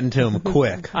really getting to him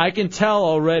quick. I can tell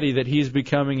already that he's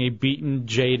becoming a beaten,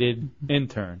 jaded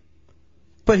intern.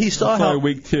 But he saw how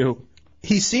week 2.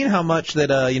 He's seen how much that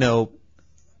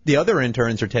the other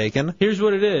interns are taking. Here's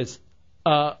what it is.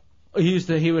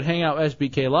 He would hang out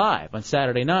SBK Live on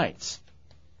Saturday nights.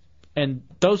 And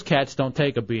those cats don't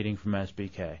take a beating from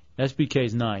SBK.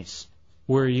 SBK's nice.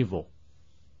 We're evil.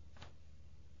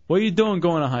 What are you doing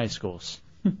going to high schools?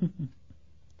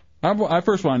 I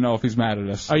first want to know if he's mad at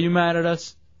us. Are you mad at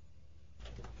us?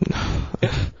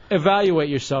 Evaluate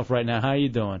yourself right now. How are you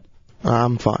doing?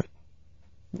 I'm fine.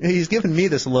 He's giving me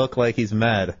this look like he's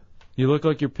mad. You look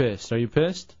like you're pissed. Are you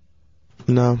pissed?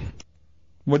 No.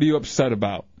 What are you upset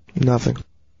about? Nothing.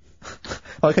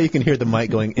 I like how you can hear the mic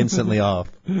going instantly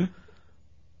off.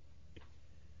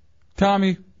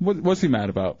 Tommy, what's he mad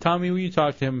about? Tommy, will you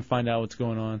talk to him and find out what's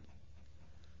going on?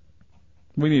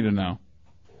 We need to know.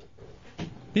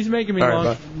 He's making me All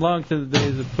right, long to the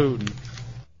days of Putin.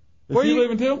 Is he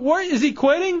leaving too? Where is he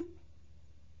quitting?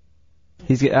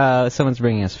 He's someone's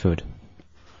bringing us food.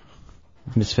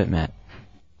 Misfit Matt.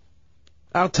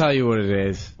 I'll tell you what it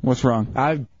is. What's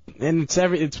wrong?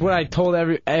 It's what I told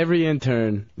every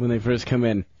intern when they first come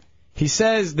in. He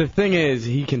says the thing is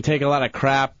he can take a lot of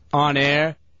crap on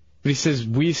air, but he says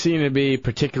we seem to be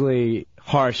particularly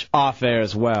harsh off air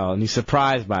as well, and he's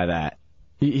surprised by that.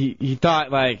 He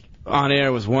thought like on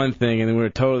air was one thing, and then we were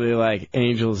totally like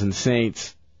angels and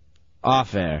saints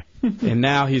off air, and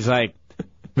now he's like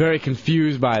very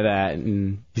confused by that,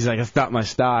 and he's like, that's not my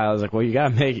style. I was like, well, you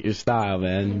gotta make it your style,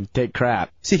 man. Take crap.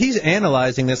 See, he's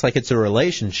analyzing this like it's a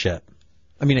relationship.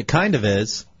 I mean, it kind of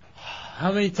is.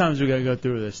 How many times we gotta go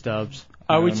through this, Stubbs?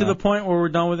 Are we to the point where we're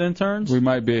done with interns? We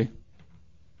might be.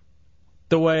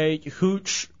 The way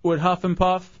Hooch would huff and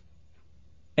puff,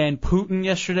 and Putin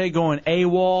yesterday going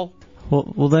AWOL.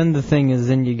 Well, then the thing is,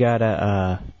 then you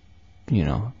gotta,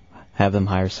 have them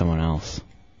hire someone else.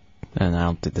 And I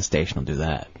don't think the station will do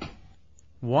that.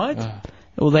 What?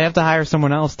 Well, they have to hire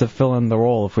someone else to fill in the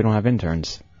role if we don't have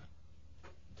interns.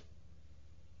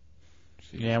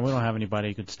 Yeah, we don't have anybody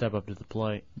who could step up to the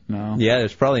plate. No. Yeah,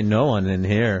 there's probably no one in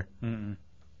here. Mm-mm.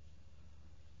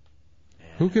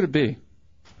 Who could it be?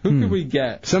 Who could we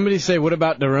get? Somebody say, what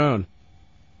about Daron?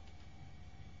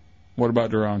 What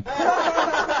about Daron?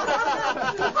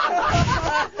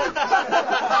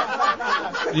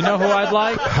 You know who I'd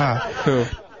like? Who?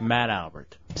 Matt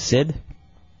Albert. Sid?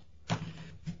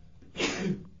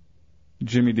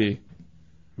 Jimmy D.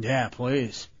 Yeah,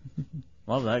 please.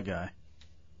 Love that guy.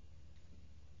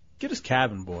 Get his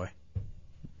cabin boy.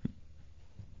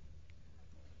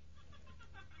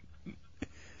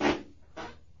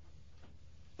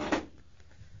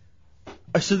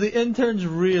 So the interns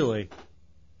really...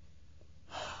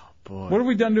 Oh, boy. What have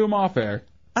we done to him off air?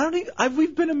 I don't think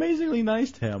we've been amazingly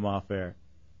nice to him off air.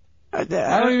 I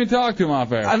don't even talk to him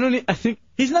off air. I think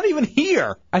he's not even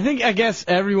here. I guess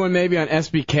everyone maybe on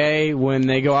SBK when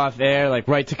they go off air, like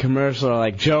right to commercial, are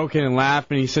like joking and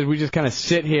laughing. He said we just kind of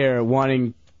sit here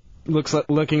looking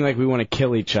like we want to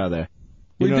kill each other.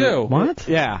 We do. What?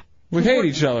 Yeah. We hate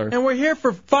each other. And we're here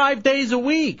for 5 days a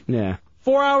week. Yeah.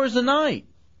 4 hours a night.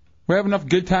 We have enough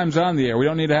good times on the air. We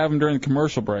don't need to have them during the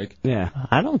commercial break. Yeah.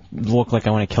 I don't look like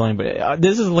I want to kill anybody.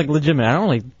 This is like legitimate. I don't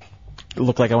really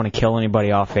look like I want to kill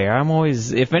anybody off air. I'm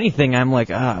always, if anything, I'm like,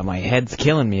 my head's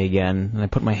killing me again, and I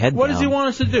put my head What down. does he want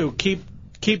us to do?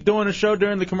 Keep doing a show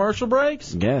during the commercial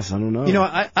breaks? Yes, I don't know. You know,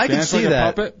 I can Dance see like a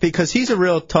that puppet? because he's a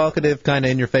real talkative, kind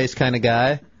of in-your-face kind of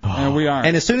guy. And we aren't.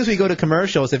 And as soon as we go to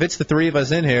commercials, if it's the three of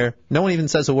us in here, no one even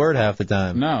says a word half the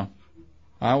time. No.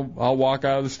 I'll walk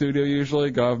out of the studio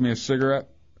usually, go have me a cigarette.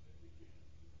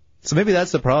 So maybe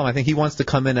that's the problem. I think he wants to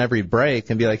come in every break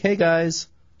and be like, hey, guys.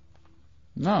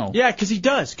 No. Yeah, because he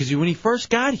does. Because when he first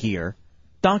got here,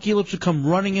 Donkey Lips would come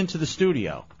running into the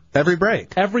studio. Every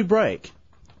break. Every break.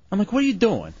 I'm like, what are you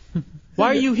doing? Why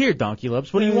are you here, Donkey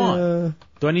Lips? What do you want?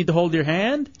 Do I need to hold your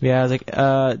hand? Yeah, I was like,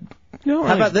 How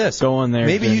about this? Go in there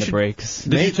Maybe during you the should- breaks.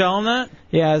 Did you tell him that?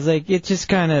 Yeah, I was like, it's just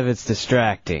kind of, it's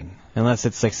distracting. Unless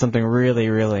it's like something really,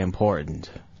 really important.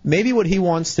 Maybe what he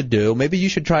wants to do, maybe you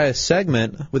should try a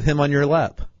segment with him on your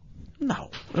lap. No.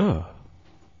 Ugh.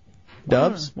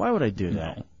 Dubs? Why would I do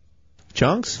that?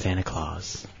 Chunks? Santa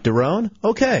Claus. Daron?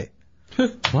 Okay.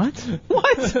 What?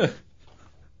 What?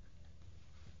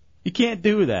 You can't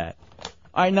do that.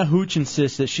 All right, now Hooch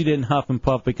insists that she didn't huff and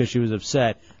puff because she was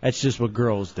upset. That's just what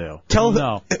girls do.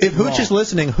 No. If Hooch Wrong. is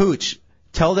listening, Hooch,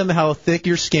 tell them how thick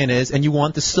your skin is and you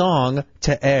want the song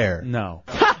to air. No.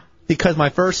 Because my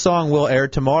first song will air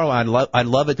tomorrow. I'd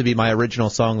love it to be my original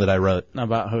song that I wrote.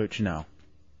 About Hooch, no.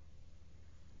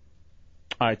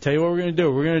 All right, tell you what we're going to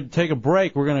do. We're going to take a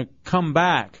break. We're going to come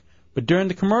back. But during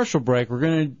the commercial break, we're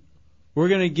going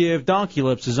to give Donkey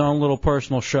Lips his own little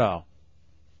personal show.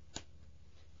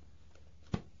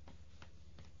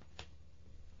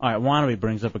 All right, Wannabe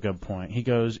brings up a good point. He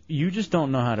goes, you just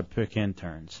don't know how to pick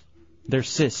interns. They're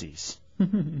sissies.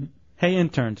 Hey,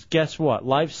 interns, guess what?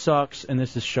 Life sucks, and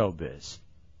this is showbiz.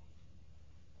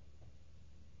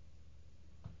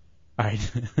 All right.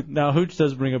 Now, Hooch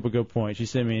does bring up a good point. She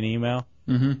sent me an email.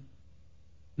 Mm-hmm.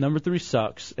 Number 3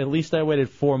 sucks. At least I waited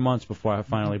 4 months before I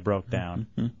finally broke down.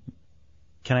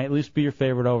 Can I at least be your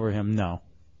favorite over him? No.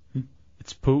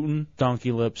 It's Putin,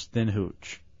 Donkey Lips, then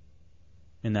Hooch.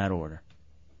 In that order.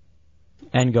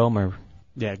 And Gomer.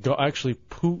 Yeah, actually,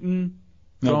 Putin,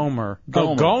 No, Gomer.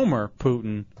 Gomer. Gomer,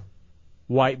 Putin,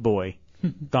 White Boy,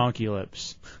 Donkey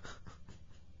Lips,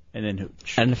 and then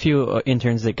Hooch. And a few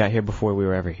interns that got here before we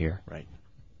were ever here. Right.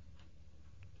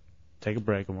 Take a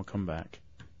break and we'll come back.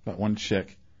 That one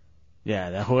chick.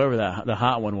 Yeah, whoever the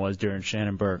hot one was during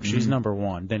Shannon Burke. She's number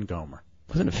 1, then Gomer.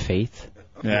 Wasn't it Faith?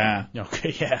 Yeah.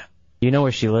 Okay, yeah. You know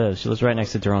where she lives. She lives right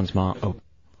next to Daron's mom. Oh.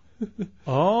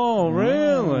 Oh,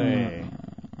 really?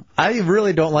 I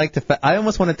really don't like the I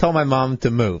almost want to tell my mom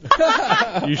to move.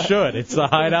 You should. It's the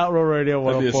Hideout Real Radio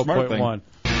That'd be a smart 104.1. thing.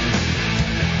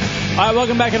 All right,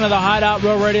 welcome back into the Hideout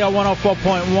Real Radio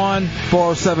 104.1.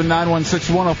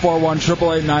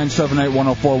 407-916-1041,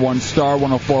 888-978-1041, star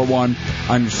 1041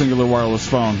 on your singular wireless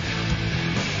phone.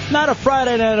 Not a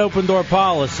Friday night open door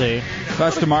policy.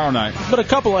 That's tomorrow night. But a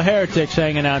couple of heretics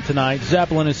hanging out tonight.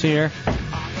 Zeppelin is here.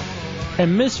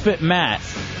 And Misfit Matt,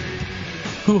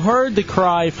 who heard the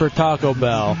cry for Taco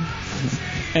Bell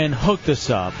and hooked us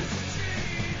up.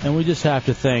 And we just have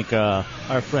to thank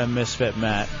our friend Misfit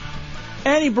Matt.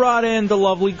 And he brought in the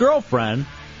lovely girlfriend.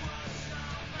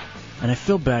 And I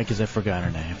feel bad because I forgot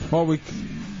her name. Well,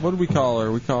 what did we call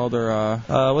her? We called her,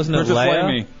 wasn't it Princess Leia?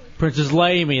 Lamy. Princess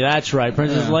Lamy, that's right,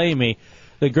 Princess Lamy.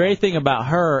 The great thing about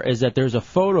her is that there's a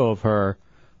photo of her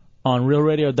on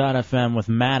RealRadio.fm with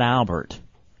Matt Albert.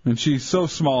 And she's so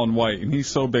small and white, and he's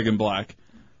so big and black.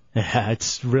 Yeah,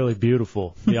 it's really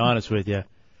beautiful, to be honest with you.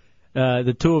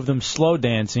 The two of them slow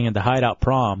dancing at the Hideout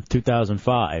Prom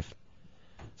 2005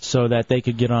 so that they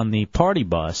could get on the party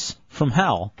bus from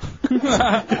hell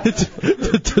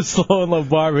to Slow and Low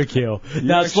Barbecue.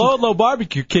 Now, Slow and Low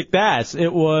Barbecue kicked ass.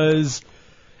 It's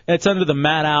under the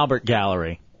Matt Albert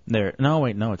Gallery. There. No,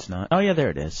 wait, no, it's not. Oh, yeah, there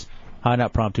it is.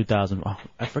 Hideout Prom 2000. Oh,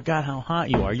 I forgot how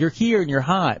hot you are. You're here and you're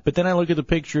hot, but then I look at the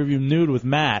picture of you nude with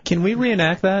Matt. Can we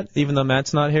reenact that, even though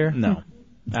Matt's not here? No,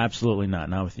 absolutely not.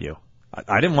 Not with you.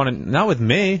 I didn't want to. Not with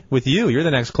me. With you. You're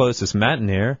the next closest Matt in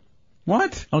here.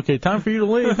 What? Okay, time for you to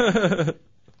leave.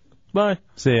 Bye.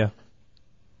 See ya.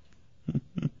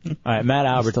 All right, Matt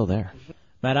Albert. Still there.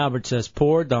 Matt Albert says,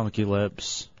 poor Donkey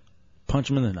Lips.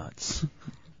 Punch him in the nuts.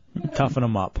 Toughen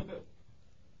him up.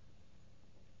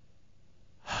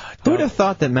 Who would have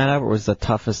thought that Matt Albert was the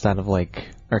toughest out of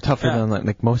tougher than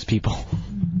like most people?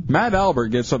 Matt Albert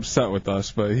gets upset with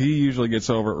us, but he usually gets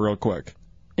over it real quick.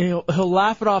 He'll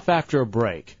laugh it off after a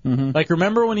break. Mm-hmm. Like,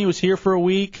 remember when he was here for a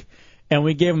week and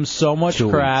we gave him so much 2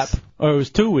 crap? weeks. Or it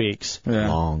was 2 weeks. Yeah.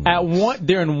 Long.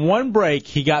 During one break,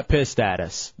 he got pissed at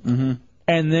us. Mm-hmm.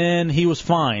 And then he was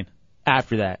fine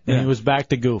after that. And he was back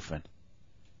to goofing.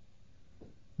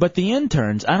 But the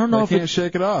interns, I don't know They can't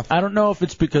shake it off. I don't know if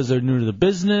it's because they're new to the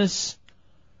business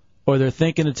or they're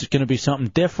thinking it's going to be something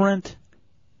different.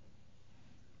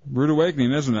 Rude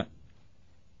awakening, isn't it?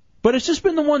 But it's just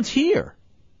been the ones here.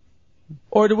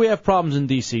 Or do we have problems in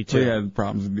D.C. too? We had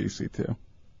problems in D.C. too.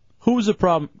 Who was the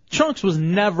problem? Chunks was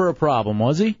never a problem,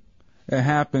 was he? It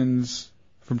happens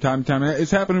from time to time.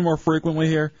 It's happening more frequently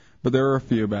here, but there were a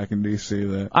few back in D.C.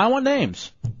 that... I want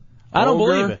names. I don't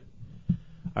Ogre. believe it.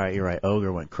 All right, you're right.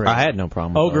 Ogre went crazy. I had no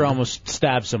problem with Ogre almost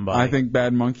stabbed somebody. I think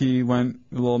Bad Monkey went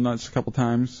a little nuts a couple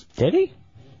times. Did he?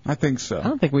 I think so. I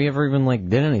don't think we ever even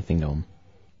did anything to him.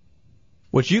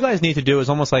 What you guys need to do is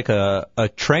almost like a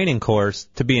training course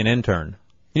to be an intern.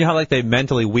 You know how they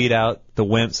mentally weed out the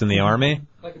wimps in the army?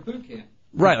 Like a boot camp.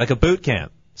 Right, like a boot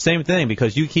camp. Same thing,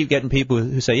 because you keep getting people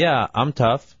who say, "Yeah, I'm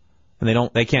tough," and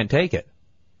they can't take it.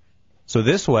 So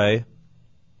this way,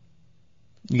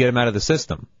 you get them out of the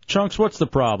system. Chunks, what's the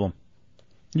problem?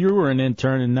 You were an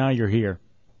intern and now you're here.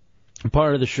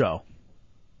 Part of the show.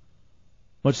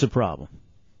 What's the problem?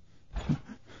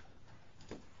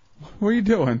 What are you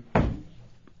doing?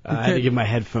 I had to get my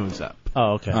headphones up.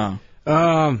 Oh, okay.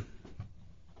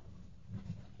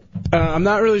 I'm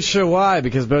not really sure why,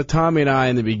 because both Tommy and I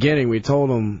in the beginning, we told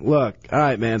him, look, all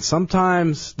right, man,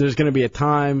 sometimes there's going to be a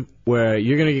time where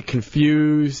you're going to get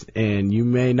confused and you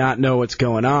may not know what's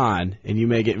going on and you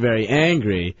may get very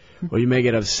angry or you may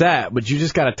get upset, but you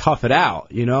just got to tough it out,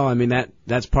 you know? I mean,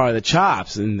 that's part of the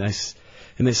chops. And they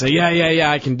say, yeah,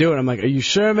 I can do it. I'm like, are you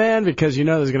sure, man? Because you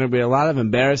know there's going to be a lot of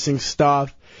embarrassing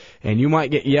stuff and you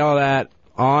might get yelled at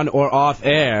on or off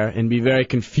air and be very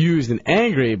confused and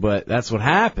angry, but that's what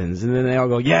happens. And then they all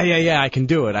go, yeah, I can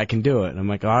do it. And I'm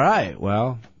like, all right,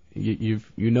 well, you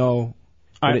know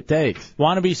what it takes.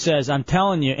 Wannabe says, I'm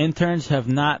telling you, interns have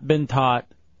not been taught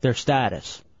their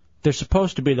status. They're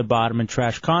supposed to be the bottom and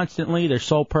trash constantly. Their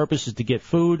sole purpose is to get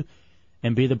food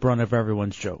and be the brunt of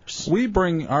everyone's jokes. We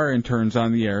bring our interns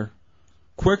on the air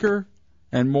quicker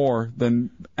and more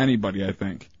than anybody, I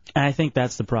think. And I think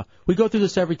that's the problem. We go through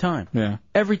this every time. Yeah.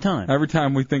 Every time. Every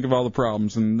time we think of all the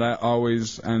problems, and that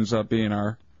always ends up being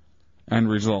our end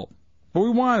result. But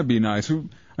we want to be nice. We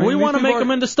want to make them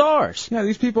into stars. Yeah,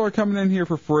 these people are coming in here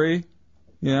for free,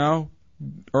 you know,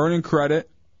 earning credit.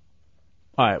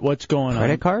 All right, what's going on?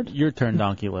 Credit card? Your turn,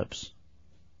 Donkey Lips.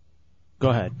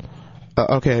 Go ahead.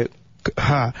 Okay.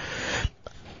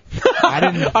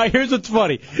 Here's what's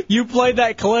funny. You played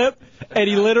that clip, and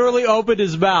he literally opened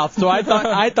his mouth, so I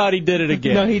thought he did it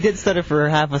again. No, he did stutter for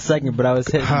half a second, but I was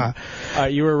hitting. All right,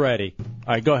 you were ready.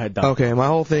 All right, go ahead, Doc. Okay, my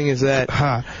whole thing is that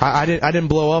I didn't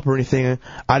blow up or anything.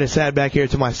 I just sat back here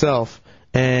to myself,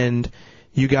 and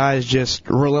you guys just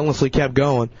relentlessly kept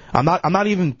going. I'm not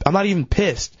even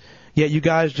pissed. Yet you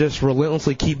guys just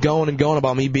relentlessly keep going and going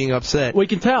about me being upset. We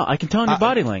can tell. I can tell in your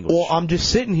body language. Well, I'm just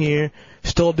sitting here,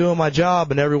 still doing my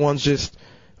job, and everyone's just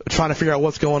trying to figure out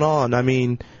what's going on. I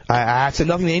mean, I said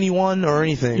nothing to anyone or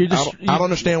anything. I don't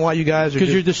understand why you guys are.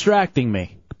 Because you're distracting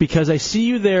me. Because I see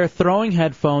you there throwing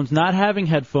headphones, not having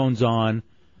headphones on,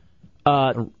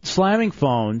 slamming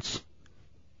phones.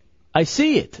 I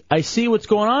see it. I see what's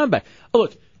going on back.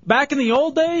 Look, back in the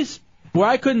old days, where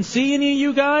I couldn't see any of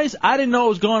you guys, I didn't know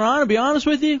what was going on, to be honest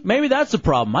with you. Maybe that's the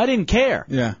problem. I didn't care.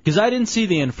 Yeah. Because I didn't see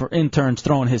the interns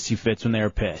throwing hissy fits when they were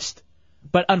pissed.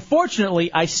 But unfortunately,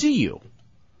 I see you.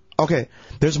 Okay,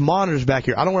 there's monitors back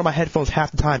here. I don't wear my headphones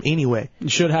half the time anyway. You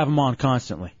should have them on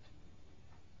constantly.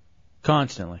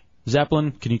 Constantly.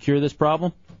 Zeppelin, can you cure this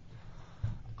problem?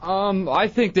 I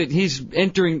think that he's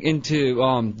entering into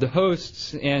the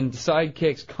host's and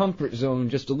sidekick's comfort zone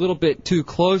just a little bit too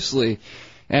closely.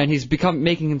 And he's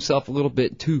making himself a little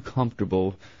bit too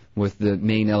comfortable with the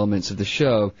main elements of the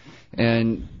show,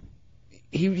 and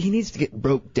he needs to get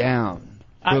broke down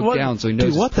so he knows Dude,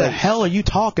 his what the place. hell are you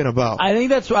talking about? I think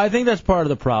that's part of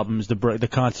the problem is the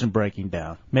constant breaking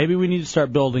down. Maybe we need to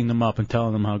start building them up and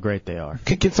telling them how great they are.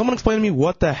 Can someone explain to me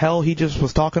what the hell he just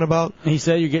was talking about? He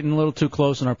said you're getting a little too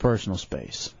close in our personal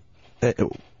space.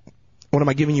 What am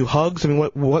I giving you hugs? I mean,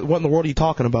 what in the world are you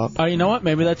talking about? You know what?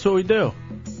 Maybe that's what we do.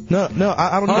 No,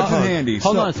 I don't need a hug. Handies.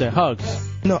 Hold on a second. Hugs.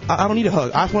 No, I don't need a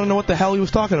hug. I just want to know what the hell he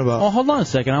was talking about. Oh, hold on a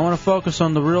second. I want to focus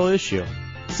on the real issue.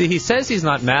 See, he says he's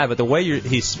not mad, but the way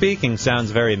he's speaking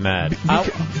sounds very mad.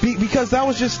 Because that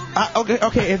was just...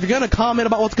 Okay, if you're going to comment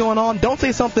about what's going on, don't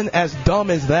say something as dumb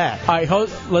as that. All right,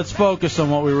 let's focus on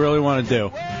what we really want to do,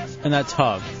 and that's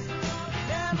hug.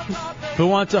 Who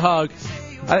wants a hug?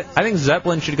 I think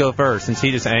Zeppelin should go first, since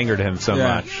he just angered him so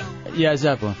much. Yeah,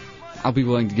 Zeppelin. I'll be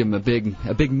willing to give him a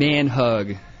big man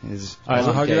hug. All right,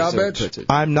 hug it out, bitch.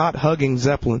 I'm not hugging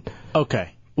Zeppelin. Okay,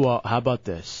 well, how about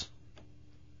this?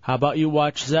 How about you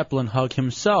watch Zeppelin hug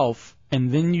himself,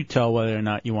 and then you tell whether or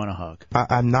not you want to hug?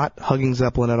 I'm not hugging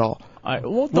Zeppelin at all.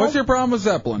 What's your problem with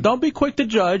Zeppelin? Don't be quick to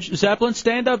judge. Zeppelin,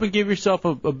 stand up and give yourself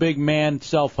a big man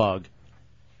self-hug.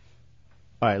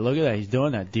 All right, look at that. He's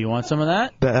doing that. Do you want some of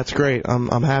that? That's great.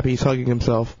 I'm happy he's hugging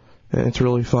himself. It's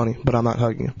really funny, but I'm not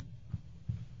hugging him.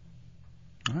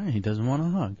 All right, he doesn't want a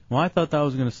hug. Well, I thought that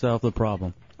was going to solve the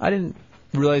problem. I didn't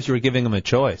realize you were giving him a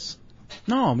choice.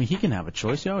 No, I mean, he can have a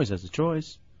choice. He always has a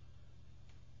choice.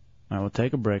 All right, we'll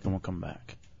take a break and we'll come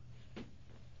back.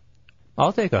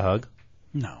 I'll take a hug.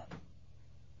 No.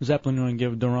 Zeppelin, you want to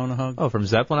give Daron a hug? Oh, from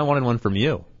Zeppelin? I wanted one from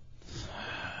you.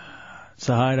 It's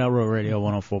the Hideout Road Radio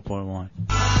 104.1.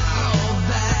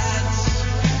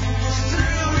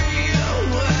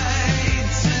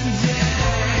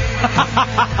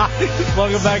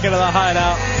 Welcome back into the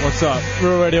Hideout. What's up?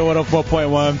 Real Radio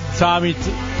 104.1. Tommy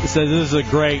says this is a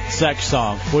great sex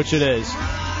song, which it is.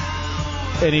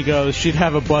 And he goes, she'd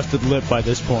have a busted lip by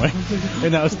this point.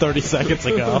 And that was 30 seconds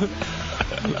ago.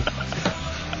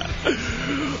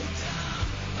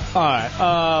 All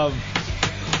right.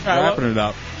 Wrapping it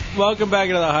up. Welcome back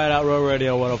into the Hideout Row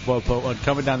Radio 104.1,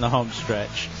 coming down the home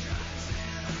stretch.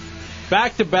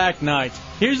 Back-to-back nights.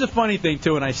 Here's the funny thing,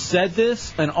 too, and I said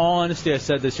this, in all honesty, I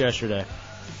said this yesterday.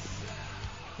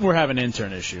 We're having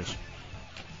intern issues.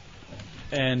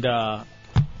 And I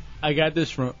got this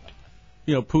from,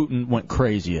 Putin went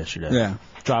crazy yesterday. Yeah.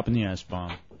 Dropping the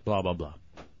S-bomb, blah, blah, blah.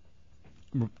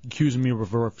 Accusing me of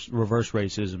reverse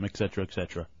racism, et cetera, et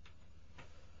cetera.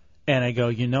 And I go,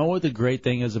 you know what the great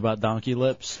thing is about Donkey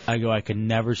Lips? I go, I could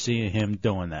never see him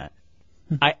doing that.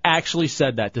 I actually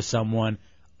said that to someone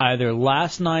either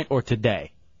last night or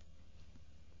today.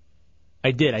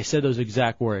 I did. I said those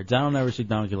exact words. I don't ever see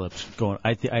Donkey Lips going.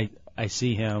 I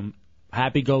see him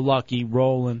happy-go-lucky,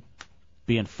 rolling,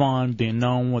 being fun, being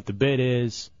known what the bit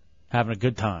is, having a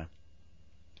good time.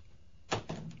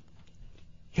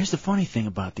 Here's the funny thing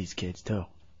about these kids, too.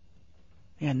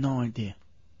 They got no idea.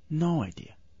 No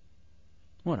idea.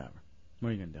 Whatever. What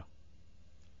are you going to do?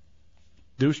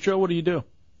 Deuce Joe, what do you do?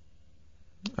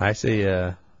 I say,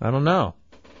 I don't know.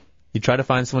 You try to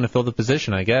find someone to fill the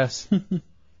position, I guess.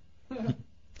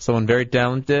 Someone very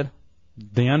talented.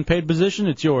 The unpaid position,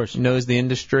 it's yours. Knows the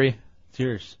industry. It's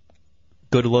yours.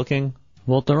 Good looking.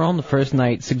 Well, Theron the first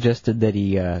night suggested that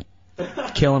he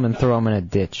kill him and throw him in a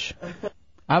ditch.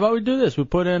 How about we do this? We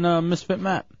put in Misfit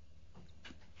Matt.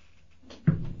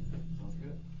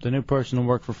 The new person will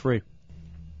work for free.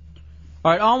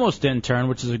 All right, almost intern,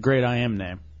 which is a great I am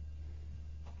name.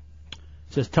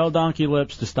 Says, tell Donkey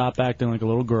Lips to stop acting like a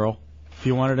little girl. If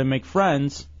you wanted to make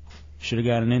friends, you should have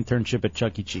got an internship at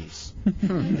Chuck E. Cheese.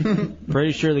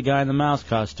 Pretty sure the guy in the mouse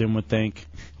costume would think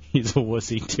he's a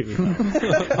wussy, too.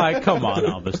 All right, come on,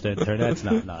 almost intern. That's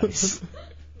not nice.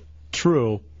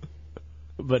 True,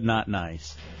 but not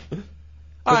nice.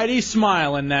 All right, he's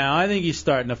smiling now. I think he's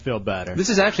starting to feel better. This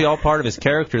is actually all part of his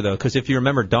character, though, because if you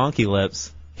remember Donkey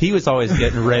Lips, he was always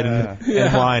getting red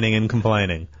and whining and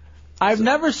complaining. I've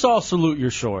never saw Salute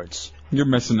Your Shorts. You're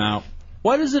missing out.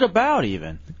 What is it about,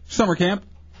 even? Summer camp.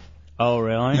 Oh,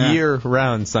 really? Yeah.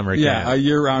 Year-round summer camp. Yeah, a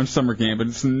year-round summer camp, but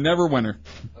it's never winter.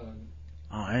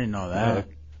 Oh, I didn't know that.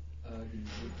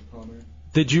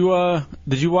 Did you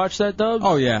watch that, Dub?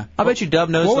 Oh, yeah. I bet you Dub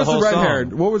knows the whole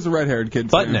song. What was the red-haired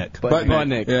kid's Buttnick.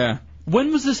 Buttnick. Yeah.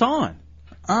 When was this on?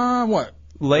 What?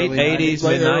 Late 80s,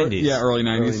 mid-90s. Yeah, early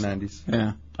 90s. Early 90s.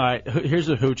 Yeah. All right, here's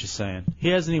what Hooch is saying. He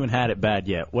hasn't even had it bad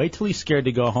yet. Wait till he's scared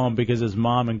to go home because his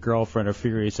mom and girlfriend are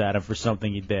furious at him for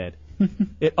something he did.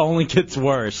 It only gets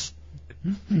worse.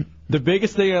 The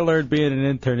biggest thing I learned being an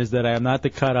intern is that I am not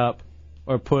to cut up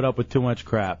or put up with too much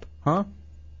crap. Huh?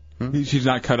 She's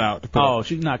not cut out to put up.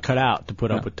 She's not cut out to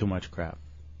put up with too much crap.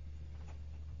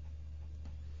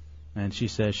 And she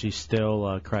says she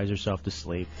still cries herself to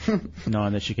sleep,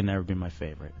 knowing that she can never be my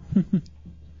favorite.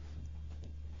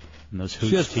 And those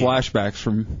she has flashbacks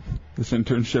from this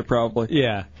internship, probably.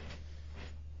 Yeah.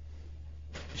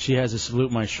 She has a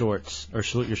Salute My Shorts, or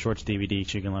Salute Your Shorts DVD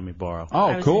she can let me borrow.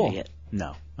 Oh, cool.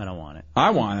 No, I don't want it.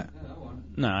 I want it.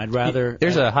 No, I'd rather...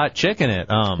 There's a hot chick in it.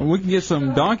 We can get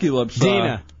some Donkey Lips.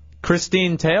 Dina.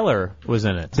 Christine Taylor was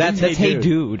in it. That's Hey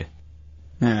Dude.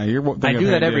 Yeah, I do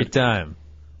that every time.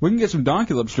 We can get some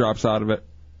Donkey Lips drops out of it.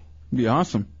 It'd be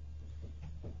awesome.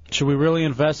 Should we really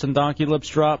invest in Donkey Lips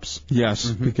drops? Yes,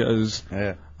 because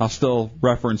I'll still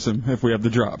reference them if we have the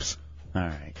drops. All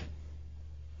right.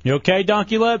 You okay,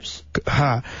 Donkey Lips?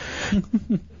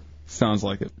 Sounds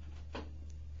like it.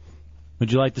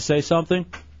 Would you like to say something?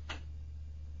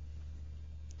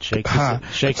 Shakes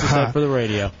his head for the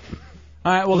radio.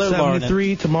 All right, well, they're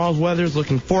 73. Tomorrow's weather is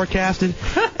looking forecasted,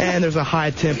 and there's a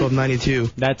high temp of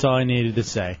 92. That's all I needed to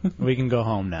say. We can go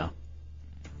home now.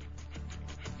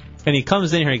 And he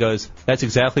comes in here and he goes, that's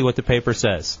exactly what the paper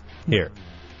says. Here.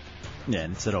 Yeah,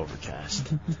 and it's an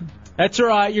overcast. That's all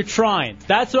right. You're trying.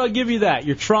 That's what I'll give you that.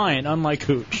 You're trying, unlike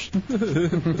Hooch.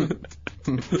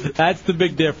 That's the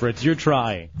big difference. You're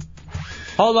trying.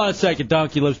 Hold on a second,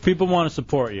 Donkey Lips. People want to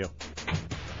support you.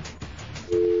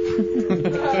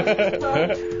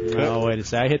 Oh, wait a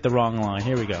second. I hit the wrong line.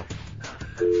 Here we go.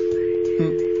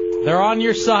 They're on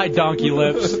your side, Donkey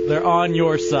Lips. They're on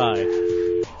your side.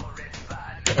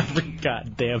 Every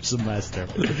goddamn semester.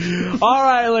 All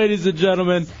right, ladies and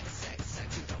gentlemen.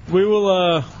 We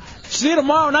will see you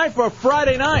tomorrow night for a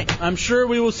Friday night. I'm sure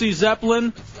we will see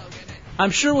Zeppelin.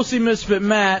 I'm sure we'll see Misfit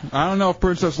Matt. I don't know if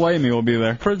Princess Lamey will be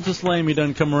there. Princess Lamey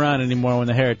doesn't come around anymore when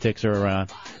the heretics are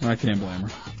around. I can't blame her.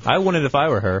 I wouldn't if I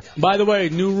were her. By the way,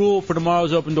 new rule for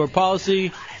tomorrow's open door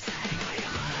policy.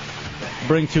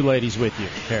 Bring two ladies with you,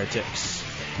 heretics.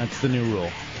 That's the new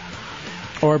rule.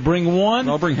 Or bring one.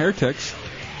 I'll bring heretics.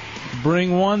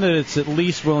 Bring one that it's at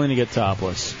least willing to get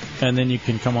topless. And then you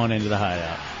can come on into the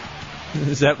hideout.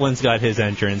 Zeppelin's got his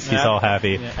entrance. He's all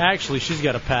happy. Yeah, actually, she's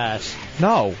got a pass.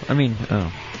 No, I mean,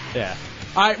 oh. Yeah.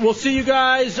 All right, we'll see you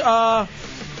guys, tomorrow,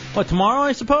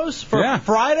 I suppose? For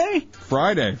Friday?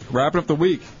 Friday. Wrapping up the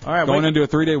week. All right, Going into a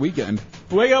 3-day weekend.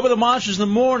 Wake up with the Monsters in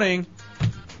the morning.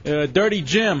 Dirty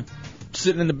Jim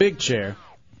sitting in the big chair.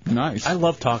 Nice. I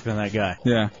love talking to that guy.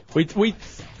 Yeah. We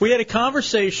had a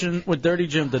conversation with Dirty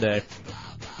Jim today.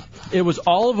 It was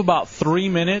all of about 3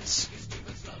 minutes,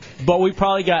 but we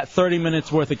probably got 30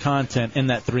 minutes worth of content in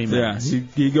that 3 minutes. Yeah,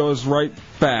 he goes right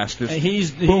fast. Just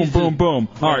He's boom.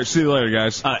 All right, see you later,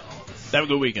 guys. All right, have a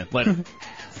good weekend. Later.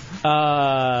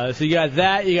 So you got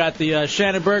that. You got the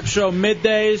Shannon Burke Show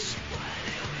middays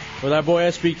with our boy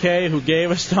SBK, who gave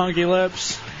us donkey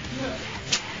lips.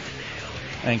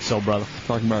 Thanks, so brother.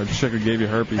 Talking about a chick who gave you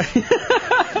herpes.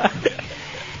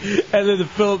 And then the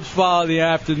Phillips File in the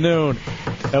afternoon.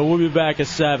 And we'll be back at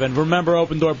 7. Remember,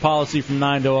 open door policy from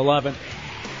 9 to 11.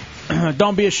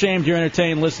 Don't be ashamed. You're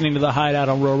entertained listening to the Hideout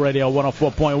on Real Radio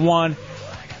 104.1.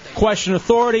 Question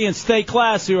authority and stay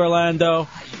classy, Orlando.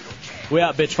 We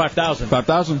out, bitch. 5,000.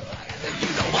 5,000.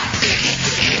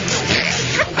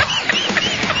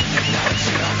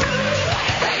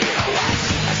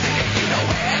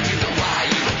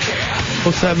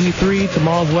 Well, 73.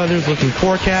 Tomorrow's weather is looking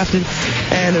forecasted,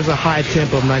 and there's a high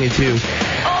temp of 92. Oh,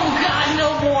 God,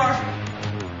 no more.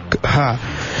 Ha.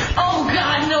 Oh,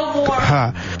 God, no more.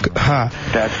 Ha. Ha.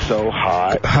 That's so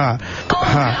hot. Ha. Oh,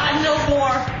 God, no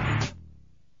more.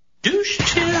 Douche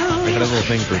chill. I got a little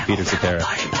thing for Peter Cetera.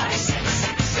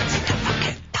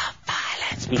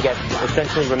 He gets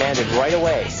essentially remanded right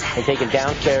away and taken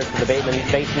downstairs to the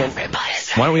basement.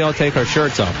 Why don't we all take our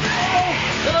shirts off?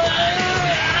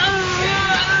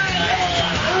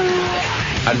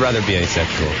 I'd rather be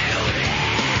asexual.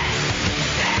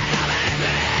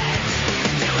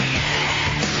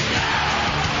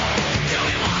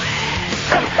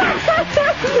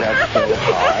 That's so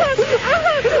hot.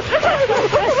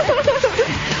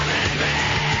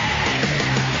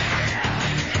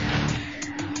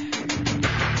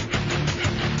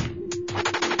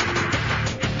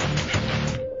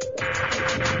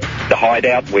 The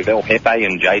Hideout with El Jefe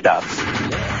and J-Dubs.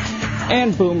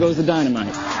 And boom goes the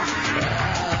dynamite.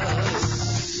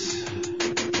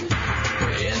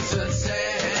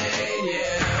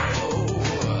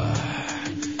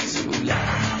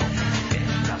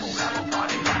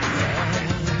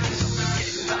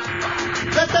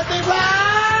 Let that thing ride!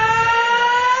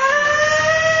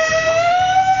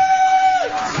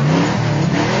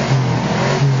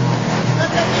 Let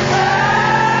that thing ride!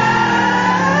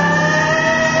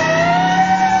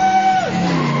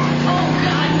 Oh,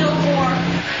 God, no more.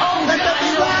 Oh, let God,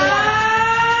 no more.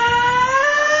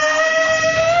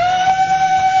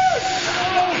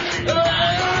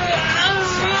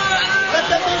 Let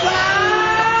that thing ride!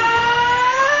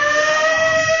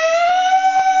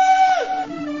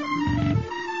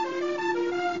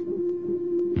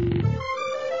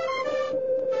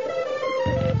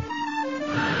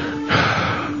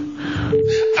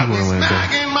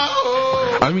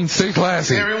 I mean, stay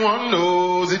classy. Everyone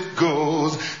knows it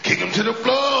goes. Kick him to the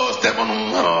floor, step on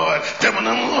him hard,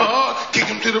 kick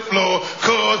him to the floor,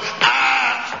 cause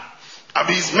I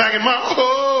be smacking my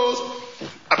hoes.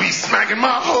 I be smacking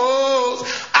my hoes.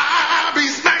 I be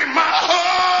smacking my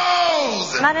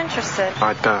hoes. Not interested.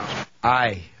 5,000.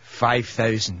 Aye,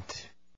 5,000.